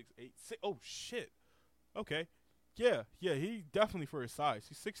 6'7", 6'8". Oh shit. Okay. Yeah, he definitely for his size.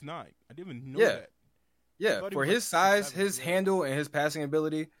 He's 6'9". I didn't even know that. Yeah, for his size, his handle and his passing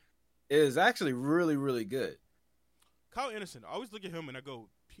ability is actually really, really good. Kyle Anderson, I always look at him and I go,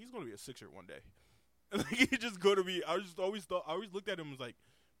 he's going to be a Sixer one day. Like he's just going to be. I always looked at him and was like,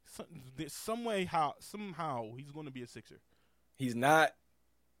 somehow he's going to be a Sixer. He's not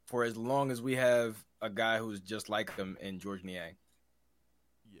for as long as we have a guy who's just like him in George Niang.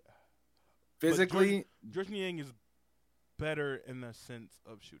 Yeah. Physically, George Niang is better in the sense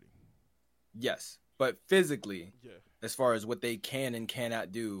of shooting. Yes, but physically, as far as what they can and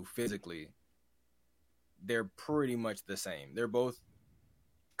cannot do physically, they're pretty much the same. They're both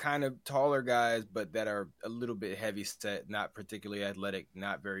kind of taller guys, but that are a little bit heavy set, not particularly athletic,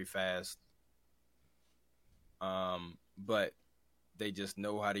 not very fast. But they just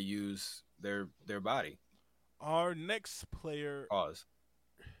know how to use their body. Our next player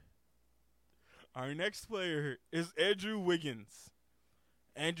is Andrew Wiggins.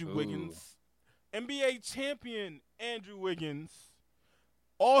 Wiggins. NBA champion Andrew Wiggins.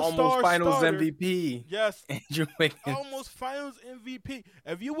 All-star almost finals starter. MVP. Yes. Andrew Wiggins. Almost finals MVP.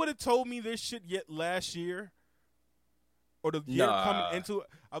 If you would have told me this shit yet last year or the year coming into it,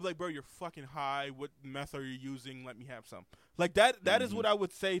 I'd be like, bro, you're fucking high. What meth are you using? Let me have some. Like that is what I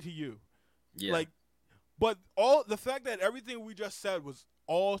would say to you. Yeah. Like, but all the fact that everything we just said was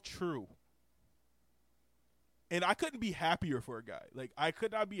all true. And I couldn't be happier for a guy. Like, I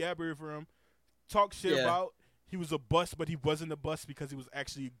could not be happier for him. Talk shit about he was a bust, but he wasn't a bust because he was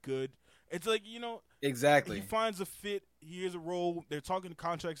actually good. It's like, exactly. He finds a fit. He has a role. They're talking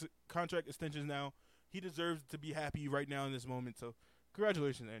contract extensions now. He deserves to be happy right now in this moment. So,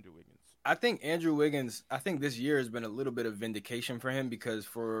 congratulations, Andrew Wiggins. I think Andrew Wiggins, this year has been a little bit of vindication for him because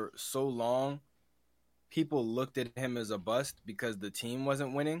for so long, people looked at him as a bust because the team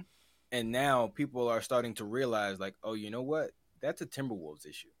wasn't winning. And now people are starting to realize, like, oh, you know what? That's a Timberwolves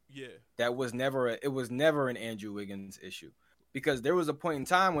issue. Yeah. It was never an Andrew Wiggins issue. Because there was a point in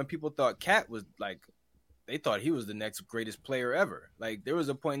time when people thought Cat was, like, they thought he was the next greatest player ever. Like, there was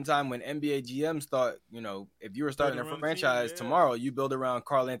a point in time when NBA GMs thought, if you were starting a franchise tomorrow, you build around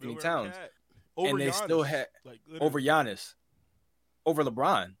Karl Anthony Towns. And they Giannis. still had over Giannis, over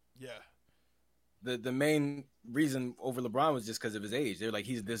LeBron. Yeah. The main reason over LeBron was just because of his age. They're like,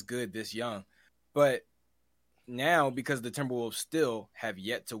 he's this good, this young. But now, because the Timberwolves still have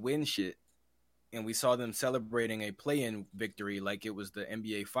yet to win shit, and we saw them celebrating a play-in victory like it was the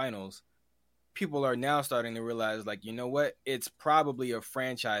NBA Finals, people are now starting to realize, like, you know what? It's probably a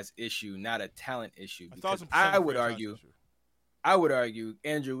franchise issue, not a talent issue. Because I would argue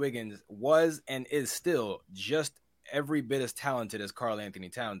Andrew Wiggins was and is still just every bit as talented as Karl Anthony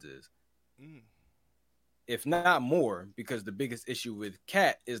Towns is. If not more, because the biggest issue with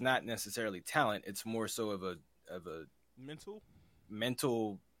Cat is not necessarily talent; it's more so of a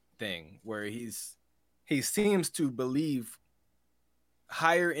mental thing where he seems to believe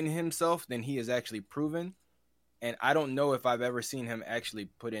higher in himself than he has actually proven, and I don't know if I've ever seen him actually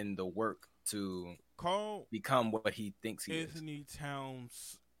put in the work to become what he thinks he is. Anthony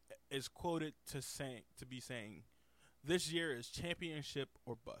Towns is quoted to be saying, "This year is championship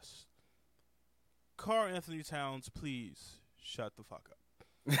or bust." Karl Anthony Towns, please shut the fuck up.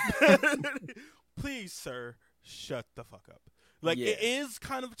 Please, sir, shut the fuck up. Like, Yeah. it is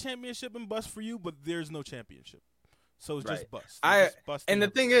kind of a championship and bust for you, but there's no championship. So it's just bust. And the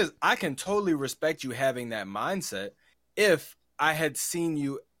thing is, I can totally respect you having that mindset if I had seen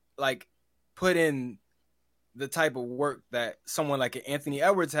you like put in the type of work that someone like Anthony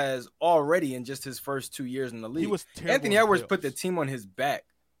Edwards has already in just his first 2 years in the league. He was terrible. Anthony Edwards put the team on his back.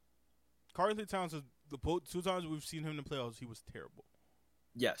 Karl Anthony Towns, the 2 times we've seen him in the playoffs, he was terrible.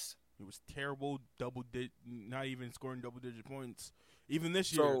 Yes. He was terrible, not even scoring double-digit points. Even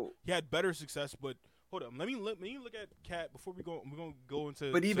this year, he had better success, but hold on. Let me look at Cat before we go. We're gonna go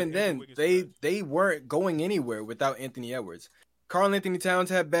into. But even then, they weren't going anywhere without Anthony Edwards. Karl Anthony Towns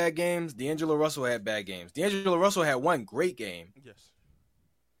had bad games. D'Angelo Russell had bad games. D'Angelo Russell had one great game. Yes.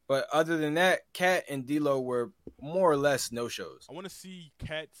 But other than that, Cat and D'Lo were more or less no-shows. I want to see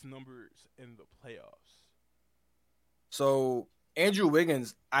Cat's numbers in the playoffs. So Andrew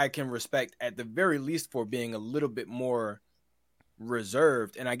Wiggins, I can respect at the very least for being a little bit more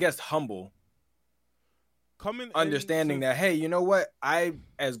reserved and I guess humble. Understanding that, hey, you know what?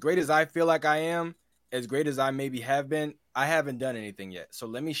 As great as I feel like I am, as great as I maybe have been, I haven't done anything yet. So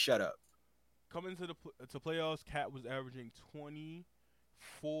let me shut up. Coming to the playoffs, Cat was averaging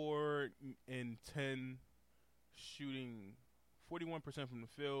 24 and 10, shooting 41% from the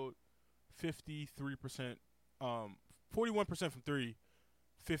field, 53%, 41% from three,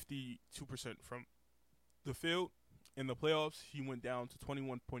 52% from the field. In the playoffs, he went down to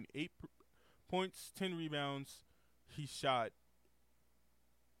 21.8 points, 10 rebounds. He shot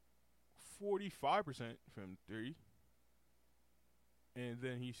 45% from three, and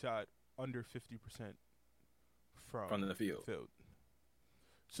then he shot under 50% from the field.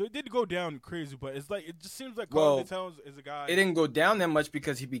 So it did go down crazy, but it's like it just seems like Karl Anthony Towns is a guy. It didn't go down that much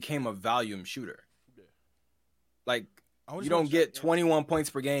because he became a volume shooter. Yeah. Like you don't get 21 points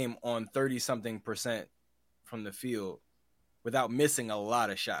per game on 30-something% from the field without missing a lot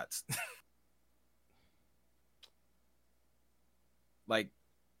of shots. Like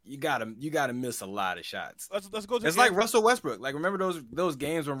you gotta miss a lot of shots. Let's go. It's like Russell Westbrook. Like remember those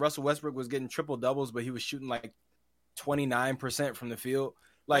games when Russell Westbrook was getting triple doubles, but he was shooting like 29% from the field.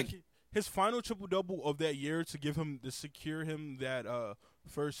 Like his final triple double of that year to secure him that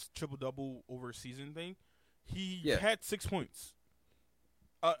first triple double over a season thing. He had 6 points.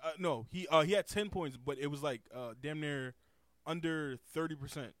 No, he had 10 points, but it was like damn near under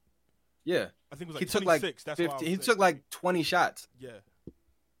 30%. Yeah, I think it was like he took 26. Like 50, he took like 20 shots. Yeah.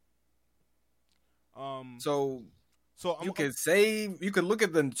 So you could look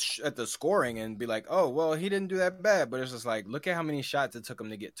at the scoring and be like, oh well, he didn't do that bad, but it's just like look at how many shots it took him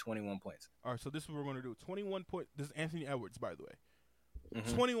to get 21 points. All right, so this is what we're gonna do. 21 points. This is Anthony Edwards, by the way.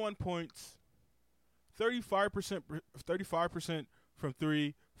 21 points, 35% from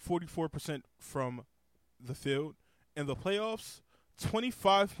three, 44% from the field. In the playoffs,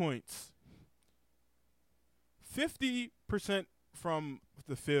 25 points, 50% from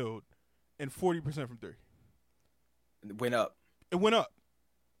the field, and 40% from three. It went up.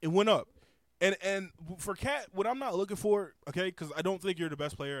 And for Cat, what I'm not looking for, okay, because I don't think you're the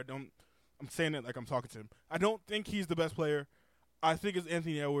best player. I'm saying it like I'm talking to him. I don't think he's the best player. I think it's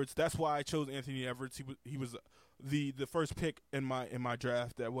Anthony Edwards. That's why I chose Anthony Edwards. He was the first pick in my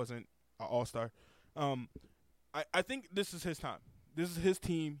draft that wasn't an all-star. I think this is his time. This is his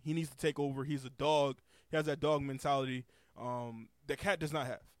team. He needs to take over. He's a dog. He has that dog mentality that Cat does not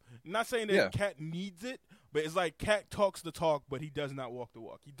have. I'm not saying that Cat needs it, but it's like Cat talks the talk, but he does not walk the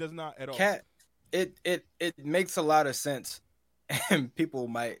walk. He does not at all. Cat, it makes a lot of sense, and people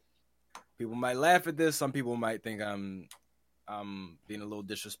might laugh at this. Some people might think I'm being a little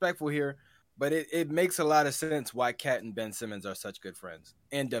disrespectful here, but it makes a lot of sense why Cat and Ben Simmons are such good friends,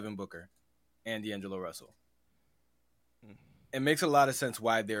 and Devin Booker, and D'Angelo Russell. It makes a lot of sense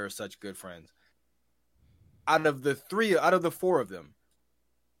why they're such good friends. Out of the four of them,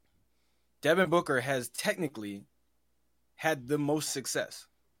 Devin Booker has technically had the most success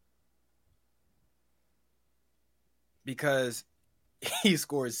because he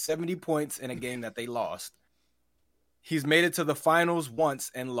scores 70 points in a game that they lost. He's made it to the finals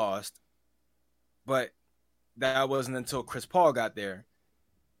once and lost, but that wasn't until Chris Paul got there.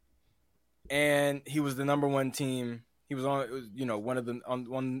 And he was the number one team. He was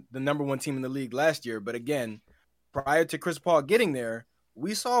on the number one team in the league last year. But again, prior to Chris Paul getting there,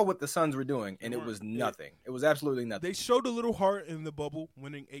 we saw what the Suns were doing, and it was nothing. It was absolutely nothing. They showed a little heart in the bubble,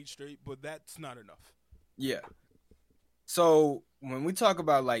 winning 8 straight, but that's not enough. Yeah. So when we talk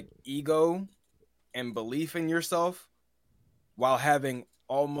about like ego and belief in yourself, while having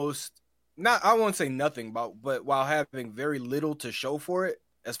almost I won't say nothing but while having very little to show for it,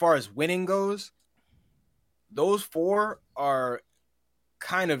 as far as winning goes, those four are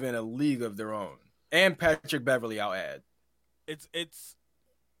kind of in a league of their own. And Patrick Beverly, I'll add. It's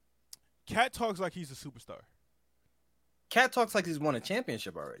Cat talks like he's a superstar. Cat talks like he's won a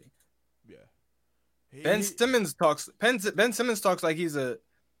championship already. Yeah. Ben Simmons talks like he's a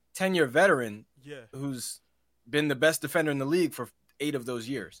 10-year veteran. Yeah. Who's been the best defender in the league for 8 of those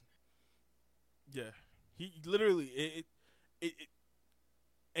years. Yeah. He literally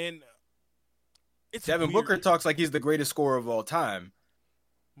and it's Devin weird. Booker talks like he's the greatest scorer of all time.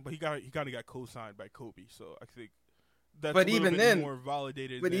 But he kind of got co-signed by Kobe, so I think that's but a little even bit then, more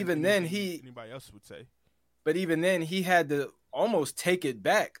validated. But than even then, anybody else would say. But even then, he had to almost take it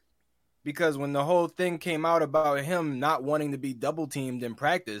back because when the whole thing came out about him not wanting to be double teamed in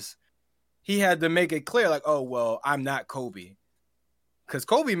practice, he had to make it clear, like, "Oh well, I'm not Kobe," because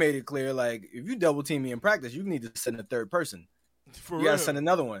Kobe made it clear, like, if you double team me in practice, you need to send a third person. You gotta send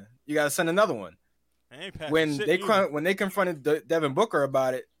another one. When they confronted Devin Booker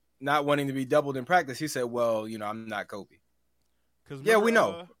about it, not wanting to be doubled in practice, he said, "Well, I'm not Kobe." Yeah, we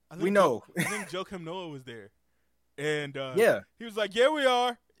know. We know. I think Joakim Noah was there, and yeah, he was like, "Yeah, we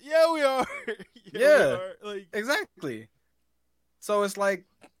are. Yeah, we are. yeah, we are." Like exactly. So it's like,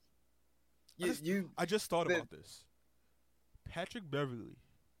 I just thought about this. Patrick Beverly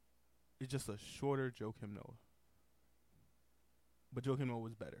is just a shorter Joakim Noah, but Joakim Noah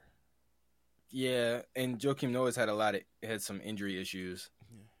was better. Yeah, and Joakim Noah's had some injury issues.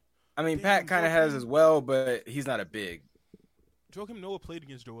 Yeah. I mean, Pat kind of has as well, but he's not a big. Joakim Noah played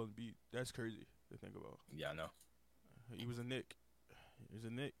against Joel Embiid. That's crazy to think about. Yeah, I know. He was a Knick.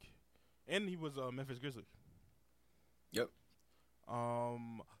 And he was a Memphis Grizzly. Yep.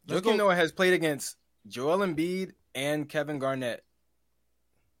 Joakim Noah has played against Joel Embiid and Kevin Garnett,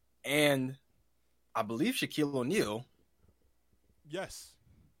 and I believe Shaquille O'Neal. Yes.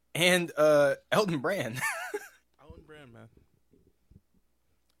 And Elton Brand. Elton Brand,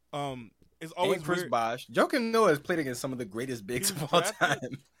 man. It's always and Chris weird. Bosh. Joakim Noah has played against some of the greatest bigs of all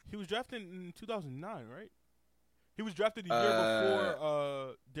time. He was drafted in 2009, right? He was drafted the year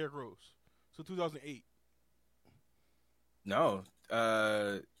before Derrick Rose. So 2008. No.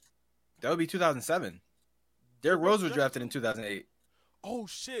 That would be 2007. Derrick Rose was drafted in 2008. Oh,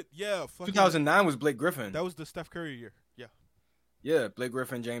 shit. Yeah. 2009 was Blake Griffin. That was the Steph Curry year. Yeah. Yeah, Blake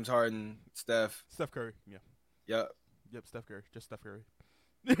Griffin, James Harden, Steph. Steph Curry, yeah. Yep, Steph Curry. Just Steph Curry.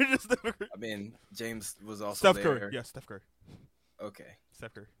 Just Steph Curry. I mean, James was also Steph there. Curry. Yeah, Steph Curry. Okay.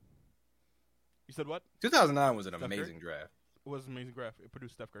 Steph Curry. You said what? 2009 was an amazing draft. It was an amazing draft. It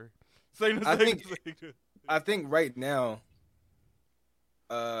produced Steph Curry. I think right now,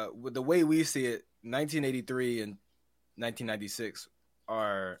 with the way we see it, 1983 and 1996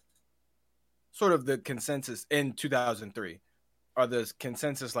 are sort of the consensus in 2003 are the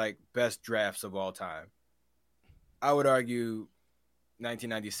consensus like best drafts of all time. I would argue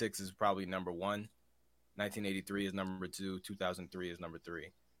 1996 is probably number 1. 1983 is number 2. 2003 is number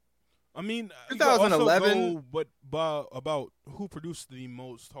 3. I mean, 2011. About who produced the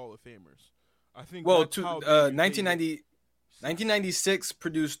most Hall of Famers. I think. Well, 1996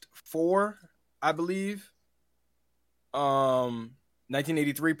 produced 4, I believe.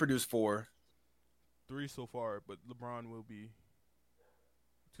 1983 produced 4. 3 so far, but LeBron will be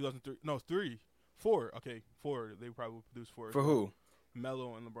 2003. No, 3, 4. Okay, 4. They probably will produce 4. For who?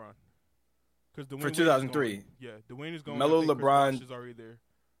 Melo and LeBron. For 2003. Yeah, Dwayne is going. Melo, LeBron is already there.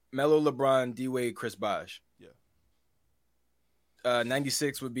 Melo, LeBron, D-Wade, Chris Bosh. Yeah.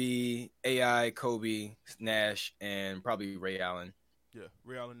 96 would be AI, Kobe, Nash, and probably Ray Allen. Yeah,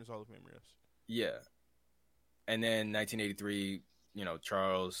 Ray Allen is Hall of Famer, yes. Yeah. And then 1983,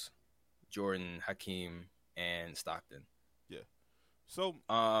 Charles, Jordan, Hakeem, and Stockton. Yeah. So,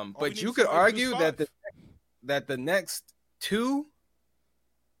 but you could argue that the next 2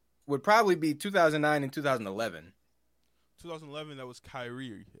 would probably be 2009 and 2011. 2011, that was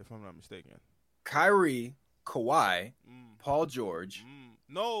Kyrie, if I'm not mistaken. Kyrie, Kawhi, Paul George.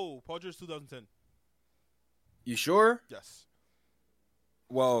 No, Paul George 2010. You sure? Yes.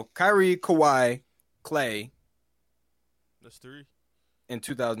 Well, Kyrie, Kawhi, Clay. That's 3. In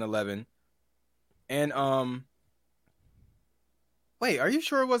 2011. And wait, are you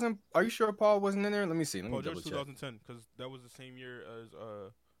sure Paul wasn't in there? Let me see. Let me double check. Paul George 2010 cuz that was the same year as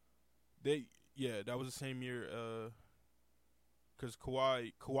that was the same year cuz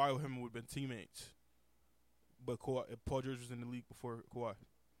Kawhi and him would have been teammates. But Paul George was in the league before Kawhi.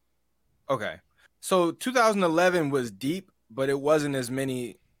 Okay. So 2011 was deep, but it wasn't as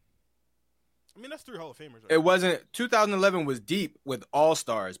many I mean, that's 3 Hall of Famers. Right? It wasn't. 2011 was deep with all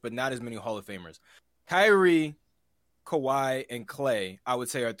stars, but not as many Hall of Famers. Kyrie, Kawhi, and Clay, I would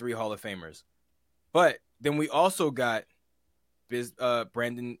say, are 3 Hall of Famers. But then we also got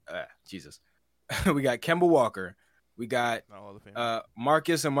Brandon. Jesus, we got Kemba Walker. We got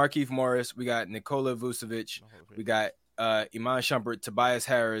Marcus and Markieff Morris. We got Nikola Vucevic. We got Iman Shumpert, Tobias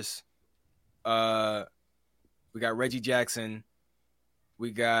Harris. We got Reggie Jackson.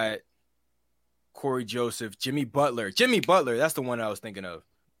 We got Corey Joseph, Jimmy Butler. Jimmy Butler, that's the one I was thinking of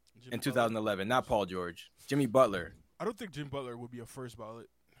in 2011, not Paul George. Jimmy Butler. I don't think Jimmy Butler would be a first ballot.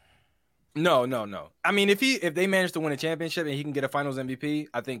 No. I mean, if they manage to win a championship and he can get a Finals MVP,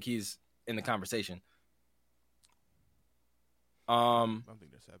 I think he's in the conversation. I don't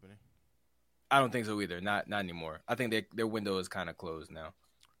think that's happening. I don't think so either. Not anymore. I think their window is kind of closed now.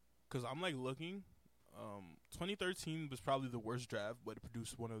 Because I'm like looking. 2013 was probably the worst draft, but it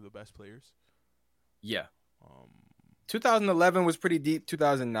produced one of the best players. Yeah. 2011 was pretty deep.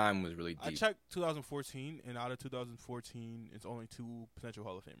 2009 was really deep. I checked 2014, and out of 2014, it's only 2 potential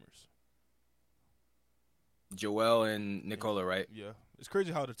Hall of Famers. Joel and Nikola, right? Yeah. It's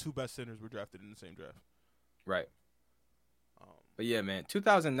crazy how the 2 best centers were drafted in the same draft. Right. But yeah, man,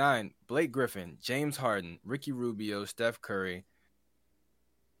 2009, Blake Griffin, James Harden, Ricky Rubio, Steph Curry,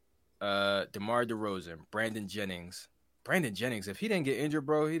 DeMar DeRozan, Brandon Jennings. Brandon Jennings, if he didn't get injured,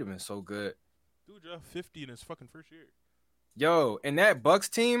 bro, he'd have been so good. Dude dropped 50 in his fucking first year. Yo, and that Bucks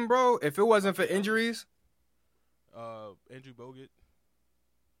team, bro, if it wasn't for injuries. Andrew Bogut.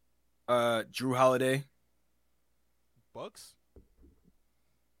 Drew Holiday. Bucks?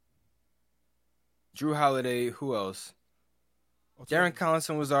 Drew Holiday, who else? Darren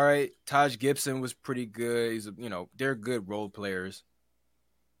Collison was all right. Taj Gibson was pretty good. They're good role players.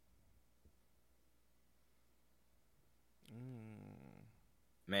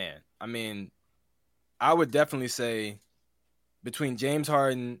 Man, I mean, I would definitely say between James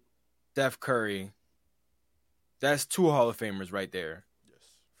Harden, Steph Curry, that's 2 Hall of Famers right there. Yes,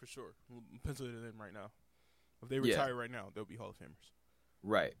 for sure. We'll pencil it in right now. If they retire right now, they'll be Hall of Famers.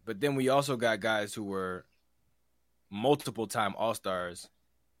 Right. But then we also got guys who were multiple-time All-Stars.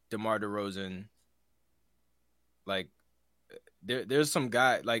 DeMar DeRozan. Like, there's some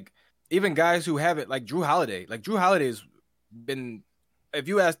guy, like, even guys who haven't, like Drew Holiday. Like, Drew Holiday's been, if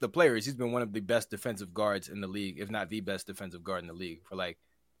you ask the players, he's been one of the best defensive guards in the league, if not the best defensive guard in the league for, like,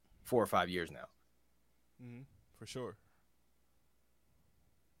 4 or 5 years now. Mm-hmm. For sure.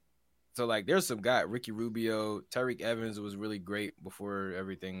 So, like, there's some guy, Ricky Rubio, Tyreke Evans was really great before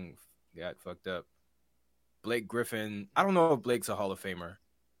everything got fucked up. Blake Griffin, I don't know if Blake's a Hall of Famer.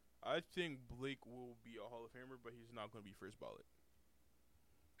 I think Blake will be a Hall of Famer, but he's not going to be first ballot.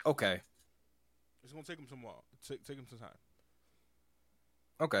 Okay. It's going to take him some while. Take him some time.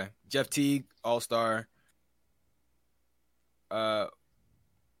 Okay. Jeff Teague, All-Star.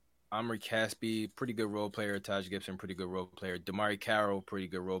 Omri Caspi, pretty good role player. Taj Gibson, pretty good role player. Damari Carroll, pretty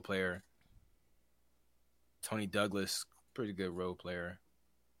good role player. Tony Douglas, pretty good role player.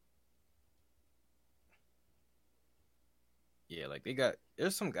 Yeah, like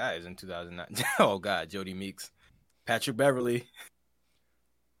there's some guys in 2009. Oh, God, Jody Meeks. Patrick Beverly.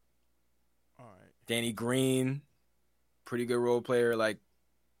 All right. Danny Green, pretty good role player. Like,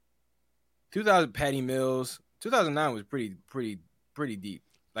 2000, Patty Mills. 2009 was pretty deep.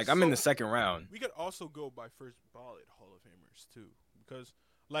 Like, I'm in the second round. We could also go by first ballot Hall of Famers, too. Because,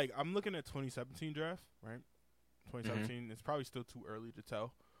 like, I'm looking at 2017 draft, right? 2017, It's probably still too early to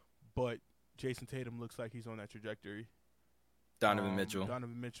tell. But Jason Tatum looks like he's on that trajectory. Donovan Mitchell.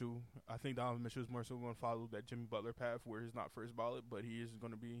 I think Donovan Mitchell is more so going to follow that Jimmy Butler path where he's not first ballot, but he is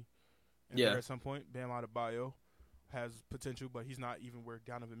going to be in there at some point. Bam Adebayo has potential, but he's not even where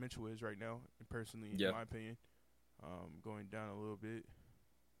Donovan Mitchell is right now, personally, in my opinion. Going down a little bit.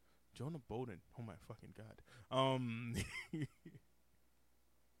 Jonah Bolden. Oh, my fucking God.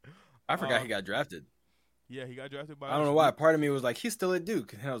 I forgot he got drafted. Yeah, he got drafted by... I don't know why. Part of me was like, he's still at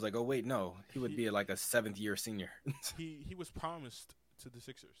Duke. And I was like, oh, wait, no. He would be like a 7th-year senior. he was promised to the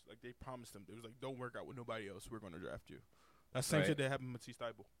Sixers. Like, they promised him. It was like, don't work out with nobody else. We're going to draft you. That's the same shit that happened with Matisse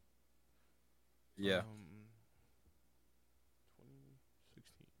Thybulle. Yeah.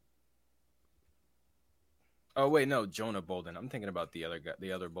 2016. Oh, wait, no. Jonah Bolden. I'm thinking about the other guy,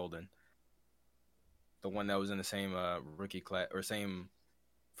 the other Bolden. The one that was in the same rookie class or same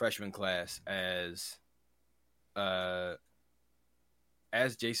freshman class as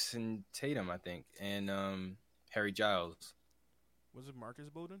Jason Tatum, I think, and Harry Giles. Was it Marcus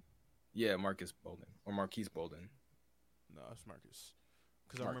Bolden? Yeah, Marcus Bolden or Marquise Bolden. No, it's Marcus.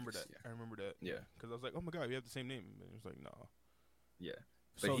 Because I remember that. Yeah. I remember that. Yeah. Because I was like, oh my God, we have the same name. And it was like, no. Yeah,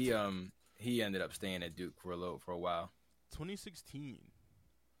 but he ended up staying at Duke for a while. 2016.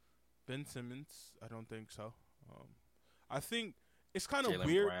 Ben Simmons, I don't think so. I think it's kind of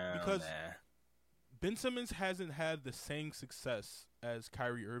weird Brown, because Ben Simmons hasn't had the same success as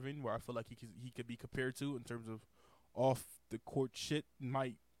Kyrie Irving, where I feel like he could be compared to in terms of off the court shit.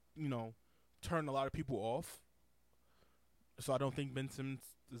 Might turn a lot of people off. So I don't think Ben Simmons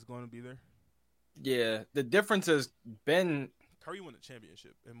is going to be there. Yeah, the difference is Kyrie won the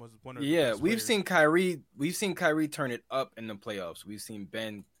championship and was one of the best we've players. seen Kyrie turn it up in the playoffs. We've seen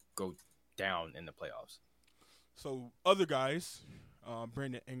Ben go down in the playoffs. So other guys,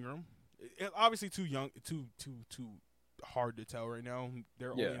 Brandon Ingram, obviously too young, too hard to tell right now.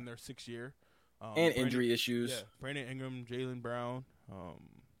 They're only in their 6th year, and injury issues. Yeah, Brandon Ingram, Jaylen Brown,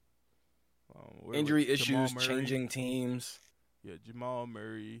 injury issues, changing teams. Yeah, Jamal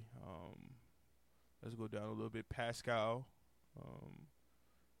Murray. Let's go down a little bit. Pascal,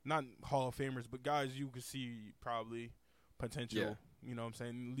 not Hall of Famers, but guys you could see probably potential. Yeah. You know what I'm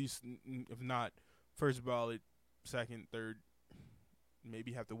saying? At least, if not first ballot, second, third,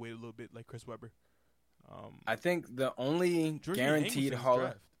 maybe have to wait a little bit like Chris Webber. I think the only George guaranteed Hall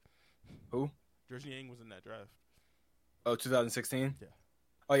of who? George Niang was in that draft. Oh, 2016? Yeah.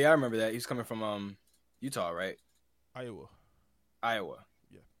 Oh, yeah, I remember that. He's coming from Utah, right? Iowa.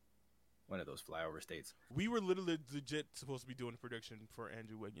 Yeah. One of those flyover states. We were literally legit supposed to be doing a prediction for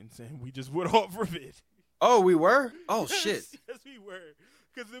Andrew Wiggins, and we just went off of it. Oh, we were? Oh, yes, shit. Yes, we were.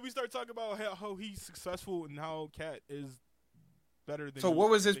 Because then we start talking about how he's successful and how Cat is better than. So what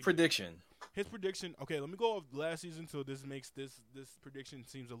was his prediction? His prediction. Okay, let me go off last season so this makes this prediction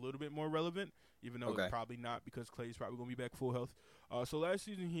seems a little bit more relevant, even though it's probably not because Clay's probably gonna be back full health. So last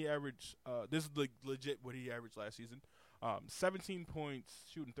season he averaged. This is legit what he averaged last season. 17 points,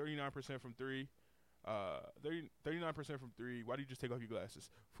 shooting 39% from three. 39% from three. Why do you just take off your glasses?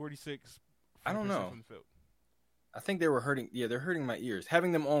 46. I don't know. From the field. I think they were hurting. Yeah, they're hurting my ears.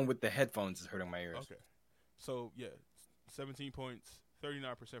 Having them on with the headphones is hurting my ears. Okay. So, yeah, 17 points,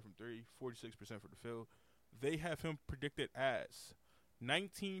 39% from three, 46% from the field. They have him predicted as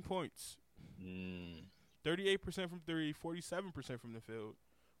 19 points, 38% from three, 47% from the field,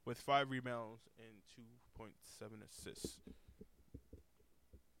 with 5 rebounds and 2.7 assists.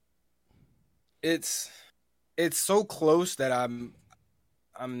 It's so close that I'm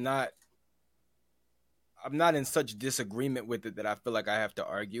not in such disagreement with it that I feel like I have to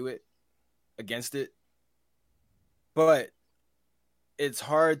argue it against it. But it's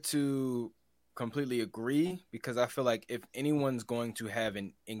hard to completely agree because I feel like if anyone's going to have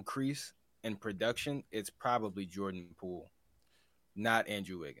an increase in production, it's probably Jordan Poole, not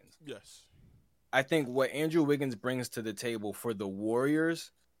Andrew Wiggins. Yes. I think what Andrew Wiggins brings to the table for the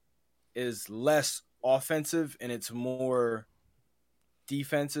Warriors is less offensive and it's more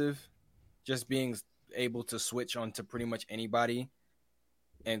defensive, just being able to switch onto pretty much anybody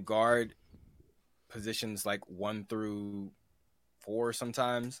and guard positions like 1 through 4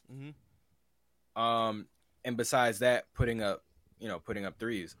 sometimes. Mm-hmm. And besides that, putting up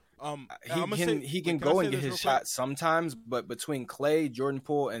threes. He can go and get his shot sometimes, but between Clay, Jordan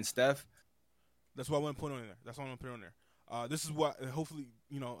Poole, and Steph, that's what I want to put on there. This is what hopefully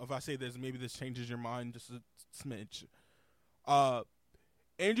if I say this, maybe this changes your mind just a smidge.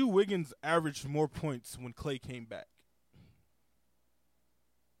 Andrew Wiggins averaged more points when Clay came back.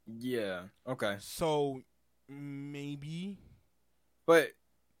 Yeah. Okay. So maybe. But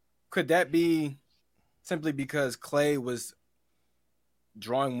could that be simply because Clay was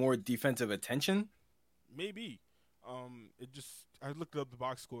drawing more defensive attention? Maybe. I looked up the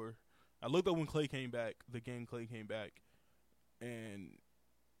box score. I looked up when Clay came back, the game Clay came back, and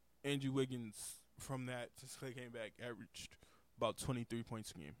Andrew Wiggins from that since Clay came back averaged about 23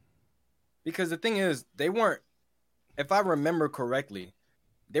 points a game. Because the thing is, they weren't, if I remember correctly,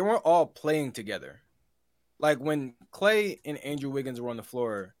 they weren't all playing together. Like when Clay and Andrew Wiggins were on the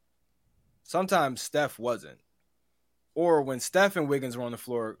floor, sometimes Steph wasn't. Or when Steph and Wiggins were on the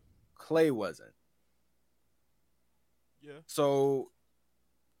floor, Clay wasn't. Yeah. So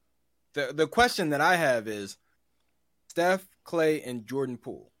the question that I have is Steph, Clay, and Jordan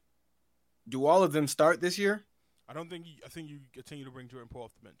Poole. Do all of them start this year? I think you continue to bring Jordan Poole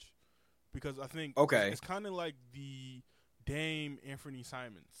off the bench because I think it's kind of like the Dame Anthony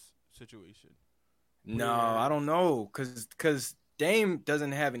Simons situation. No, I don't know because Dame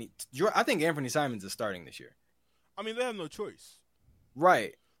doesn't have any. I think Anthony Simons is starting this year. I mean, they have no choice,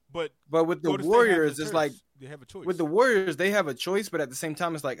 right? But with the Warriors, it's like they have a choice. With the Warriors, they have a choice, but at the same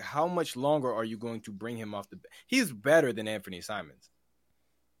time, it's like how much longer are you going to bring him off the bench? He's better than Anthony Simons.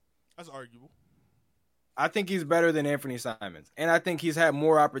 That's arguable. I think he's better than Anthony Simons, and I think he's had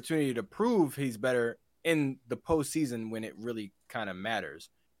more opportunity to prove he's better in the postseason when it really kind of matters.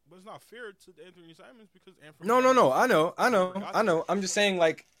 But it's not fair to Anthony Simons because Anthony. No. I Simons know. I'm just saying,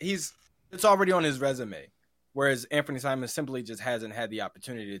 like, it's already on his resume, whereas Anthony Simons simply just hasn't had the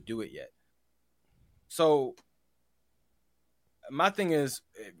opportunity to do it yet. So, my thing is,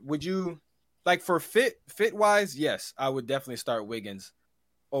 would you like for fit wise? Yes, I would definitely start Wiggins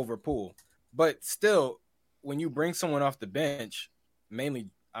over Poole, but still, when you bring someone off the bench, mainly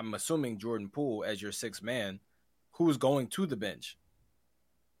I'm assuming Jordan Poole as your sixth man, who's going to the bench?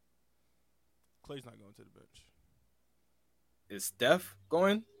 Clay's not going to the bench. Is Steph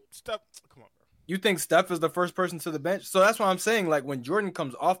going? Steph, come on, bro. You think Steph is the first person to the bench? So that's why I'm saying, like, when Jordan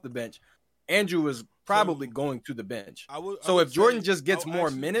comes off the bench, Andrew is probably going to the bench. So if Jordan just gets more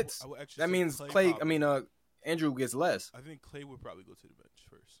minutes, that means Andrew gets less. I think Clay would probably go to the bench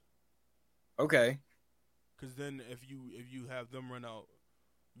first. Okay. Because then if you have them run out,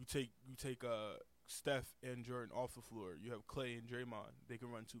 you take Steph and Jordan off the floor. You have Clay and Draymond. They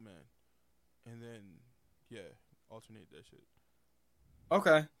can run 2-man, and then alternate that shit.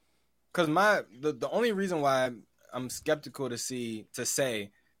 Okay. Because the only reason why I'm skeptical to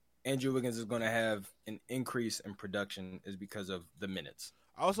say Andrew Wiggins is going to have an increase in production is because of the minutes.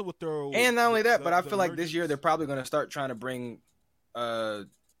 I also would throw, and not only that, but I feel like this year they're probably going to start trying to bring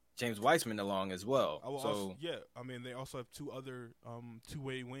James Wiseman along as well. I mean, they also have two other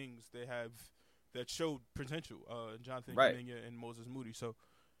two-way wings they have that showed potential, Jonathan Kuminga and Moses Moody. So,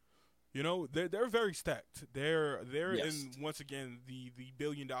 you know, they're very stacked. They're yes. in, once again, the $1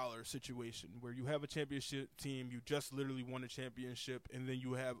 billion situation where you have a championship team, you just literally won a championship, and then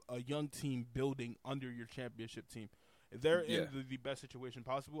you have a young team building under your championship team. They're in the best situation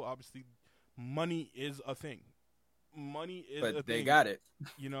possible. Obviously, money is a thing. Money is a thing. But they got it.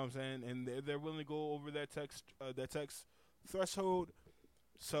 You know what I'm saying? And they're willing to go over that tax threshold.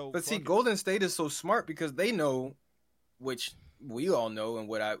 So, but see, Golden State is so smart because they know, which we all know, and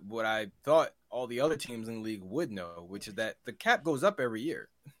what I thought all the other teams in the league would know, which is that the cap goes up every year.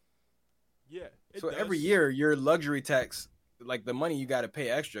 Yeah. So every year, your luxury tax, like the money you got to pay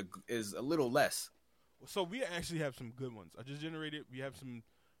extra, is a little less. So we actually have some good ones. I just generated. We have some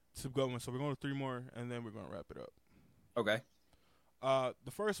good ones. So we're going to 3 more, and then we're going to wrap it up. Okay.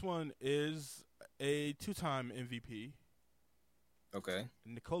 The first one is a 2-time MVP. Okay.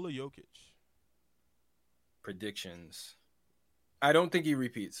 Nikola Jokic. Predictions. I don't think he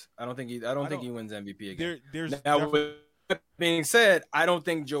repeats. I don't think he wins MVP again. With that being said, I don't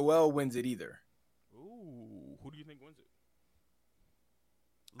think Joel wins it either. Ooh, who do you think wins it?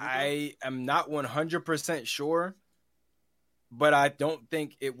 Luka? I am not 100% sure, but I don't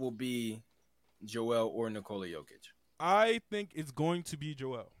think it will be Joel or Nikola Jokic. I think it's going to be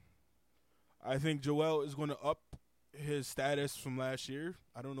Joel. I think Joel is going to up his status from last year.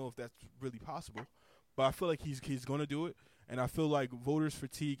 I don't know if that's really possible, but I feel like he's going to do it. And I feel like voters'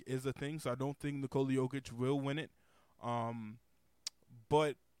 fatigue is a thing, so I don't think Nikola Jokic will win it.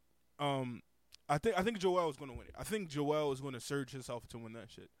 But I think Joel is going to win it. I think Joel is going to surge himself to win that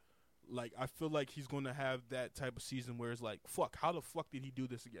shit. Like, I feel like he's going to have that type of season where it's like, fuck, how the fuck did he do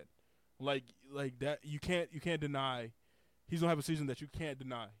this again? Like that, you can't deny. He's going to have a season that you can't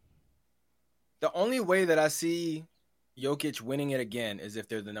deny. The only way that I see Jokic winning it again is if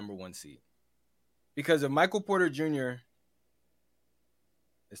they're the number 1 seed. Because if Michael Porter Jr.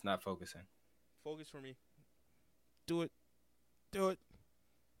 It's not focusing. Focus for me. Do it. It's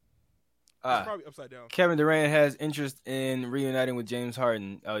probably upside down. Kevin Durant has interest in reuniting with James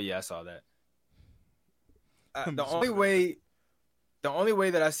Harden. Oh yeah, I saw that. The only way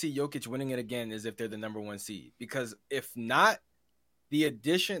that I see Jokic winning it again is if they're the number 1 seed. Because if not, the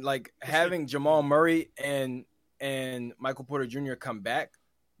addition, like having Jamal Murray and Michael Porter Jr. come back,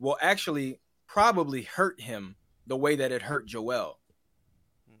 will actually probably hurt him the way that it hurt Joel.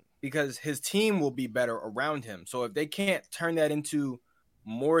 Because his team will be better around him. So if they can't turn that into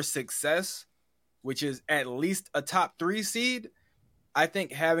more success, which is at least a top 3 seed, I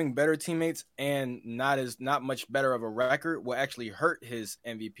think having better teammates and not much better of a record will actually hurt his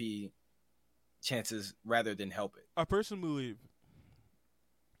MVP chances rather than help it. I personally believe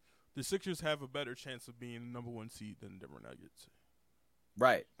the Sixers have a better chance of being the number 1 seed than the Denver Nuggets.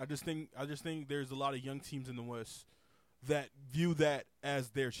 Right. I just think there's a lot of young teams in the West that view that as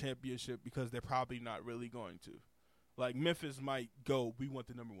their championship because they're probably not really going to. Like Memphis might go, we want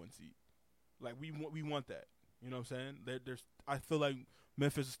the number 1 seed. Like we want that. You know what I'm saying? I feel like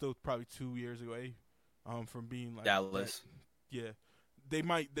Memphis is still probably 2 years away from being like Dallas. That. Yeah. They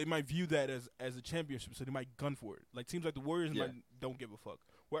might view that as a championship, so they might gun for it. Like teams like the Warriors don't give a fuck.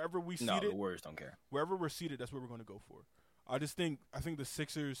 wherever we No, seated, the Warriors don't care. wherever we're seated, that's where we're going to go for. I think the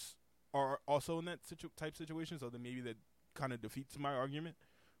Sixers are also in that type situation, so then maybe that kind of defeats my argument.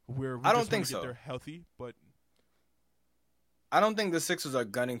 Where we I don't just think wanna get so. They're healthy, but I don't think the Sixers are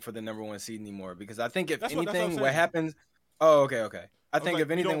gunning for the number 1 seed anymore because I think if That's what I'm anything, what saying. happens. Oh, okay. I was think like, if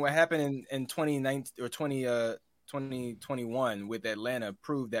we anything, don't- what happened in 2019 or 2021 with Atlanta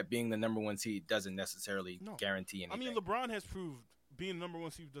proved that being the number 1 seed doesn't necessarily No. guarantee anything. I mean, LeBron has proved being number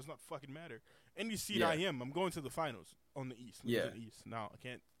 1 seed does not fucking matter. Any seed Yeah. I am, I'm going to the finals on the East. Yeah. The East. Now I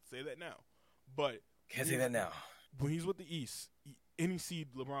can't say that now, but Can't say that now. when he's with the East, any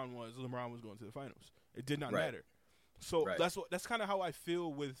seed LeBron was going to the finals. It did not Right. matter. So Right. that's kind of how I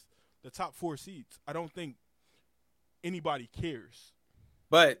feel with the top 4 seeds. I don't think anybody cares.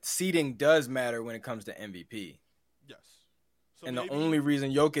 But seeding does matter when it comes to MVP. Yes. So And maybe- the only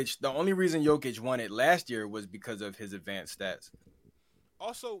reason Jokic won it last year was because of his advanced stats.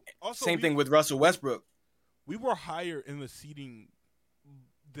 also Same thing with Russell Westbrook. we were higher in the seeding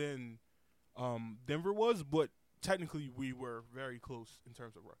than Denver was, but technically we were very close in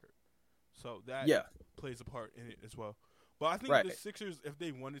terms of record. So that Yeah. plays a part in it as well. But I think Right. the Sixers, if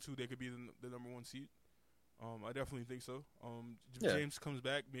they wanted to, they could be the number 1 seed. I definitely think so. If Yeah. James comes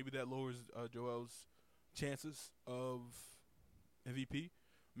back, maybe that lowers Joel's chances of MVP.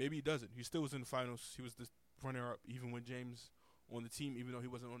 Maybe he doesn't. He still was in the finals. He was the runner-up even with James on the team, even though he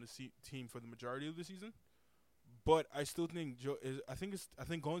wasn't on the team for the majority of the season. But I still think I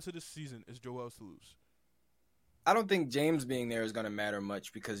think going to this season is Joel's to lose. I don't think James being there is going to matter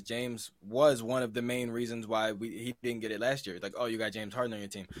much because James was one of the main reasons why he didn't get it last year. Like, oh, you got James Harden on your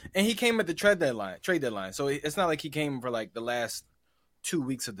team. And he came at the trade deadline. So it's not like he came for like the last 2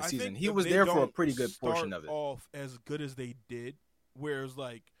 weeks of the I season. think He if was they there for a don't pretty good portion start of it. off as good as they did, where it's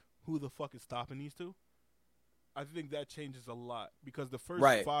like, who the fuck is stopping these two? I think that changes a lot because the first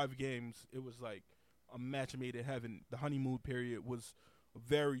Right. 5 games, it was like a match made in heaven. The honeymoon period was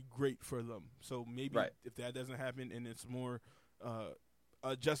very great for them. So maybe Right. if that doesn't happen and it's more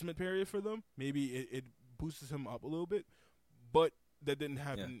adjustment period for them, maybe it boosts him up a little bit. But that didn't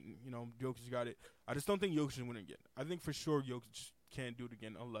happen. You know, Jokic got it. I just don't think Jokic can win again. I think for sure Jokic can't do it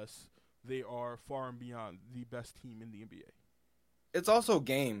again unless they are far and beyond the best team in the NBA. It's also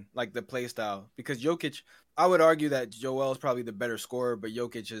game, like the play style, because Jokic, I would argue that Joel is probably the better scorer, but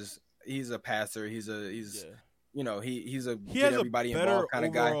Jokic he's a passer. He's you know, he's a He get has a everybody better involved kind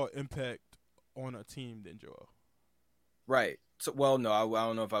of guy. overall impact on a team than Joel. Right. So, well, no, I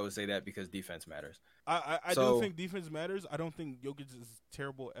don't know if I would say that because defense matters. I So- do think defense matters. I don't think Jokic is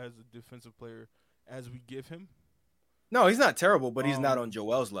terrible as a defensive player as we give him. No, he's not terrible, but he's not Um, on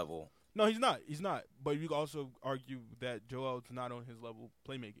Joel's level. No, he's not. He's not. But you could also argue that Joel's not on his level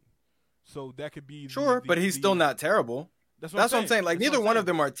playmaking. So that could be Sure, but he's still not terrible. That's That's what I'm saying. Like, That's what neither I'm one of saying.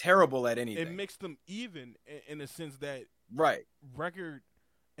 them are terrible at It anything. makes them even in a sense that Right. record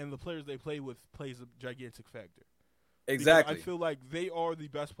and the players they play with plays a gigantic factor. Exactly. Because I feel like they are the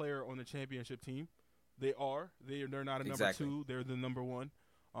best player on the championship team. They are. They're not a number Exactly. 2. They're the number 1.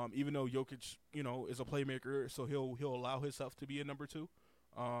 Even though Jokic, you know, is a playmaker, so he'll allow himself to be a number 2.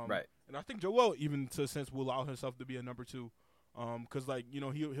 Right. And I think Joel, even to a sense, will allow himself to be a number 2. Because like you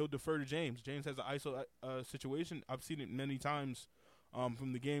know he'll defer to James. James has an ISO situation. I've seen it many times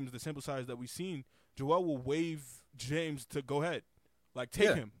from the games, the sample size that we've seen. Joel will wave James to go ahead, like take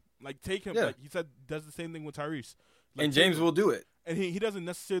Yeah. him, take him. Yeah. Like he said, does the same thing with Tyrese. Like, And take James him. will do it. And he doesn't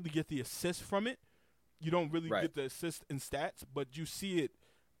necessarily get the assist from it. You don't really Right. get the assist in stats, but you see it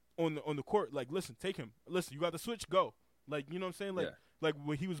on the court. Like, listen, take him. Listen, you got the switch, go. Like, you know what I'm saying? Like, Yeah. like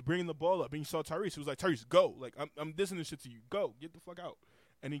when he was bringing the ball up and you saw Tyrese, he was like, Tyrese, go. Like, I'm dissing this shit to you. Go, get the fuck out.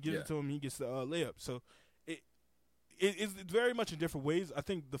 And he gives Yeah. it to him. He gets the layup. So it's very much in different ways. I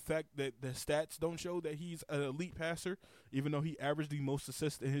think the fact that the stats don't show that he's an elite passer, even though he averaged the most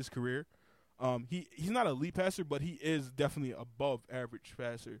assists in his career. He's not an elite passer, but he is definitely above average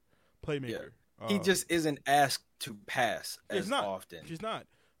passer, playmaker. He just isn't asked to pass he's as not. often. He's not.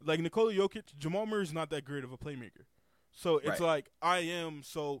 Like Nikola Jokic, Jamal Murray's not that great of a playmaker. So it's Right. like I am.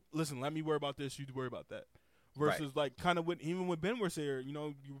 So listen, let me worry about this. You worry about that. Versus like kind of even when Ben was there, you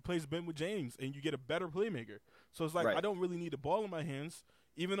know, you replace Ben with James and you get a better playmaker. So it's like Right. I don't really need the ball in my hands,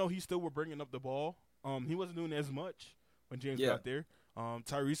 even though he still were bringing up the ball. He wasn't doing as much when James Yeah. got there.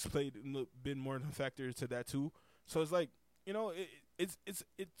 Tyrese played been more of a factor to that too. So it's like you know, it's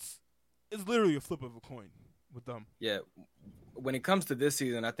literally a flip of a coin with them. Yeah. When it comes to this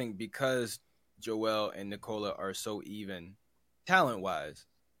season, I think because Joel and Nikola are so even talent-wise,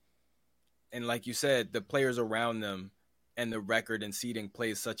 and like you said, the players around them and the record and seeding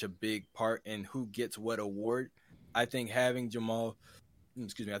plays such a big part in who gets what award. I think having Jamal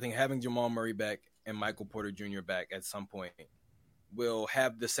excuse me, I think having Jamal Murray back and Michael Porter Jr. back at some point will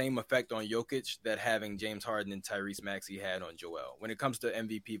have the same effect on Jokic that having James Harden and Tyrese Maxey had on Joel when it comes to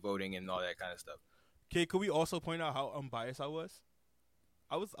MVP voting and all that kind of stuff. Okay, could we also point out how unbiased I was?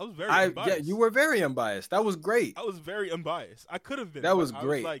 I was very unbiased. Yeah, you were very unbiased. That was great. I was very unbiased. I could have been. That was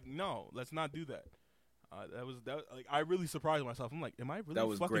great. I was like, no, let's not do that. Like I really surprised myself. I'm like, am I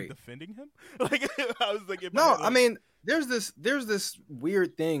really fucking defending him? Like I was like, no, I mean, there's this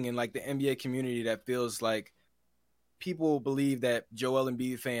weird thing in like the NBA community that feels like people believe that Joel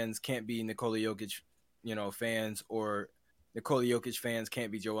Embiid fans can't be Nikola Jokic, fans, or Nikola Jokic fans can't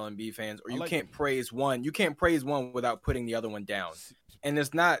be Joel Embiid fans, or you can't praise one. You can't praise one without putting the other one down. And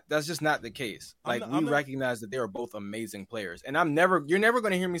that's just not the case. Like we recognize that they are both amazing players. And you're never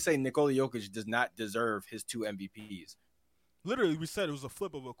going to hear me say Nikola Jokic does not deserve his 2 MVPs. Literally, we said it was a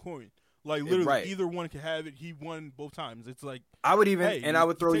flip of a coin. Like literally, either one could have it. He won both times. It's like I would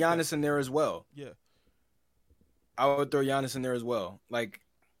throw Giannis in there as well. Yeah, I would throw Giannis in there as well. Like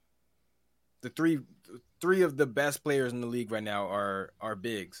the three of the best players in the league right now are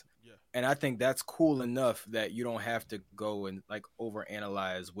bigs. Yeah. And I think that's cool enough that you don't have to go and like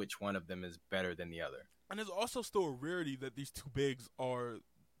overanalyze which one of them is better than the other. And there's also still a rarity that these two bigs are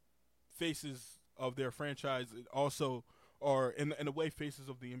faces of their franchise, and also are in a way faces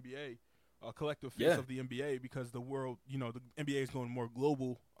of the NBA, collective face of the NBA, because the world, the NBA is going more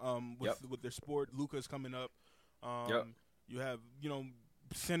global with their sport. Luka's coming up. You have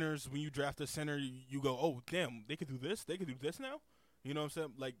centers. When you draft a center, you go, oh damn, they could do this. They could do this now. You know what I'm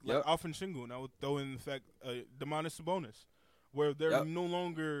saying? Like Alfred Sengun, I would throw in the fact Domantas Sabonis, where they're no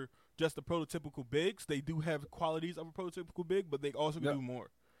longer just the prototypical bigs. They do have qualities of a prototypical big, but they also can do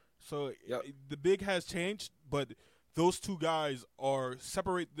more. So the big has changed, but those two guys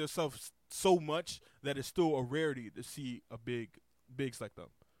separate themselves so much that it's still a rarity to see bigs like them.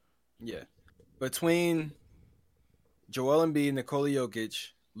 Yeah. Between Joel Embiid, Nikola Jokic,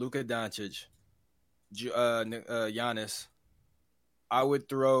 Luka Doncic, Giannis, I would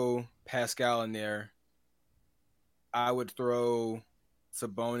throw Pascal in there. I would throw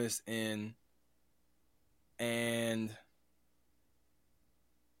Sabonis in. And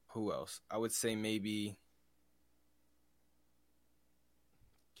who else? I would say maybe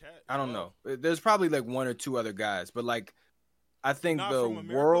I don't know. There's probably like one or two other guys, but like I think not the from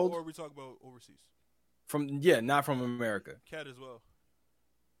America, world. Or are we talking about overseas? Not from America. Cat as well.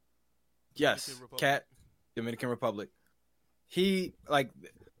 Yes, Cat, Dominican Republic. He like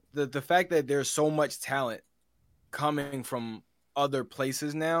the fact that there's so much talent coming from other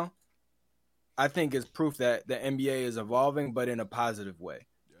places now, I think is proof that the NBA is evolving, but in a positive way.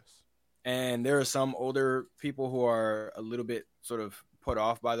 Yes. And there are some older people who are a little bit sort of put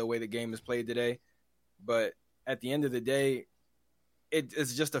off by the way the game is played today. But at the end of the day,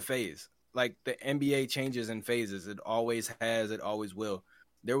 it's just a phase. Like the NBA changes in phases. It always has, it always will.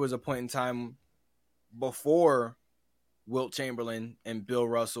 There was a point in time before Wilt Chamberlain and Bill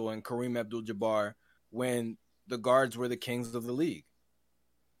Russell and Kareem Abdul-Jabbar when the guards were the kings of the league.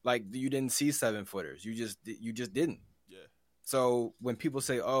 Like you didn't see 7-footers. You just didn't. Yeah. So when people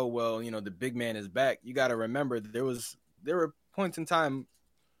say, "Oh, well, the big man is back," you got to remember that there were points in time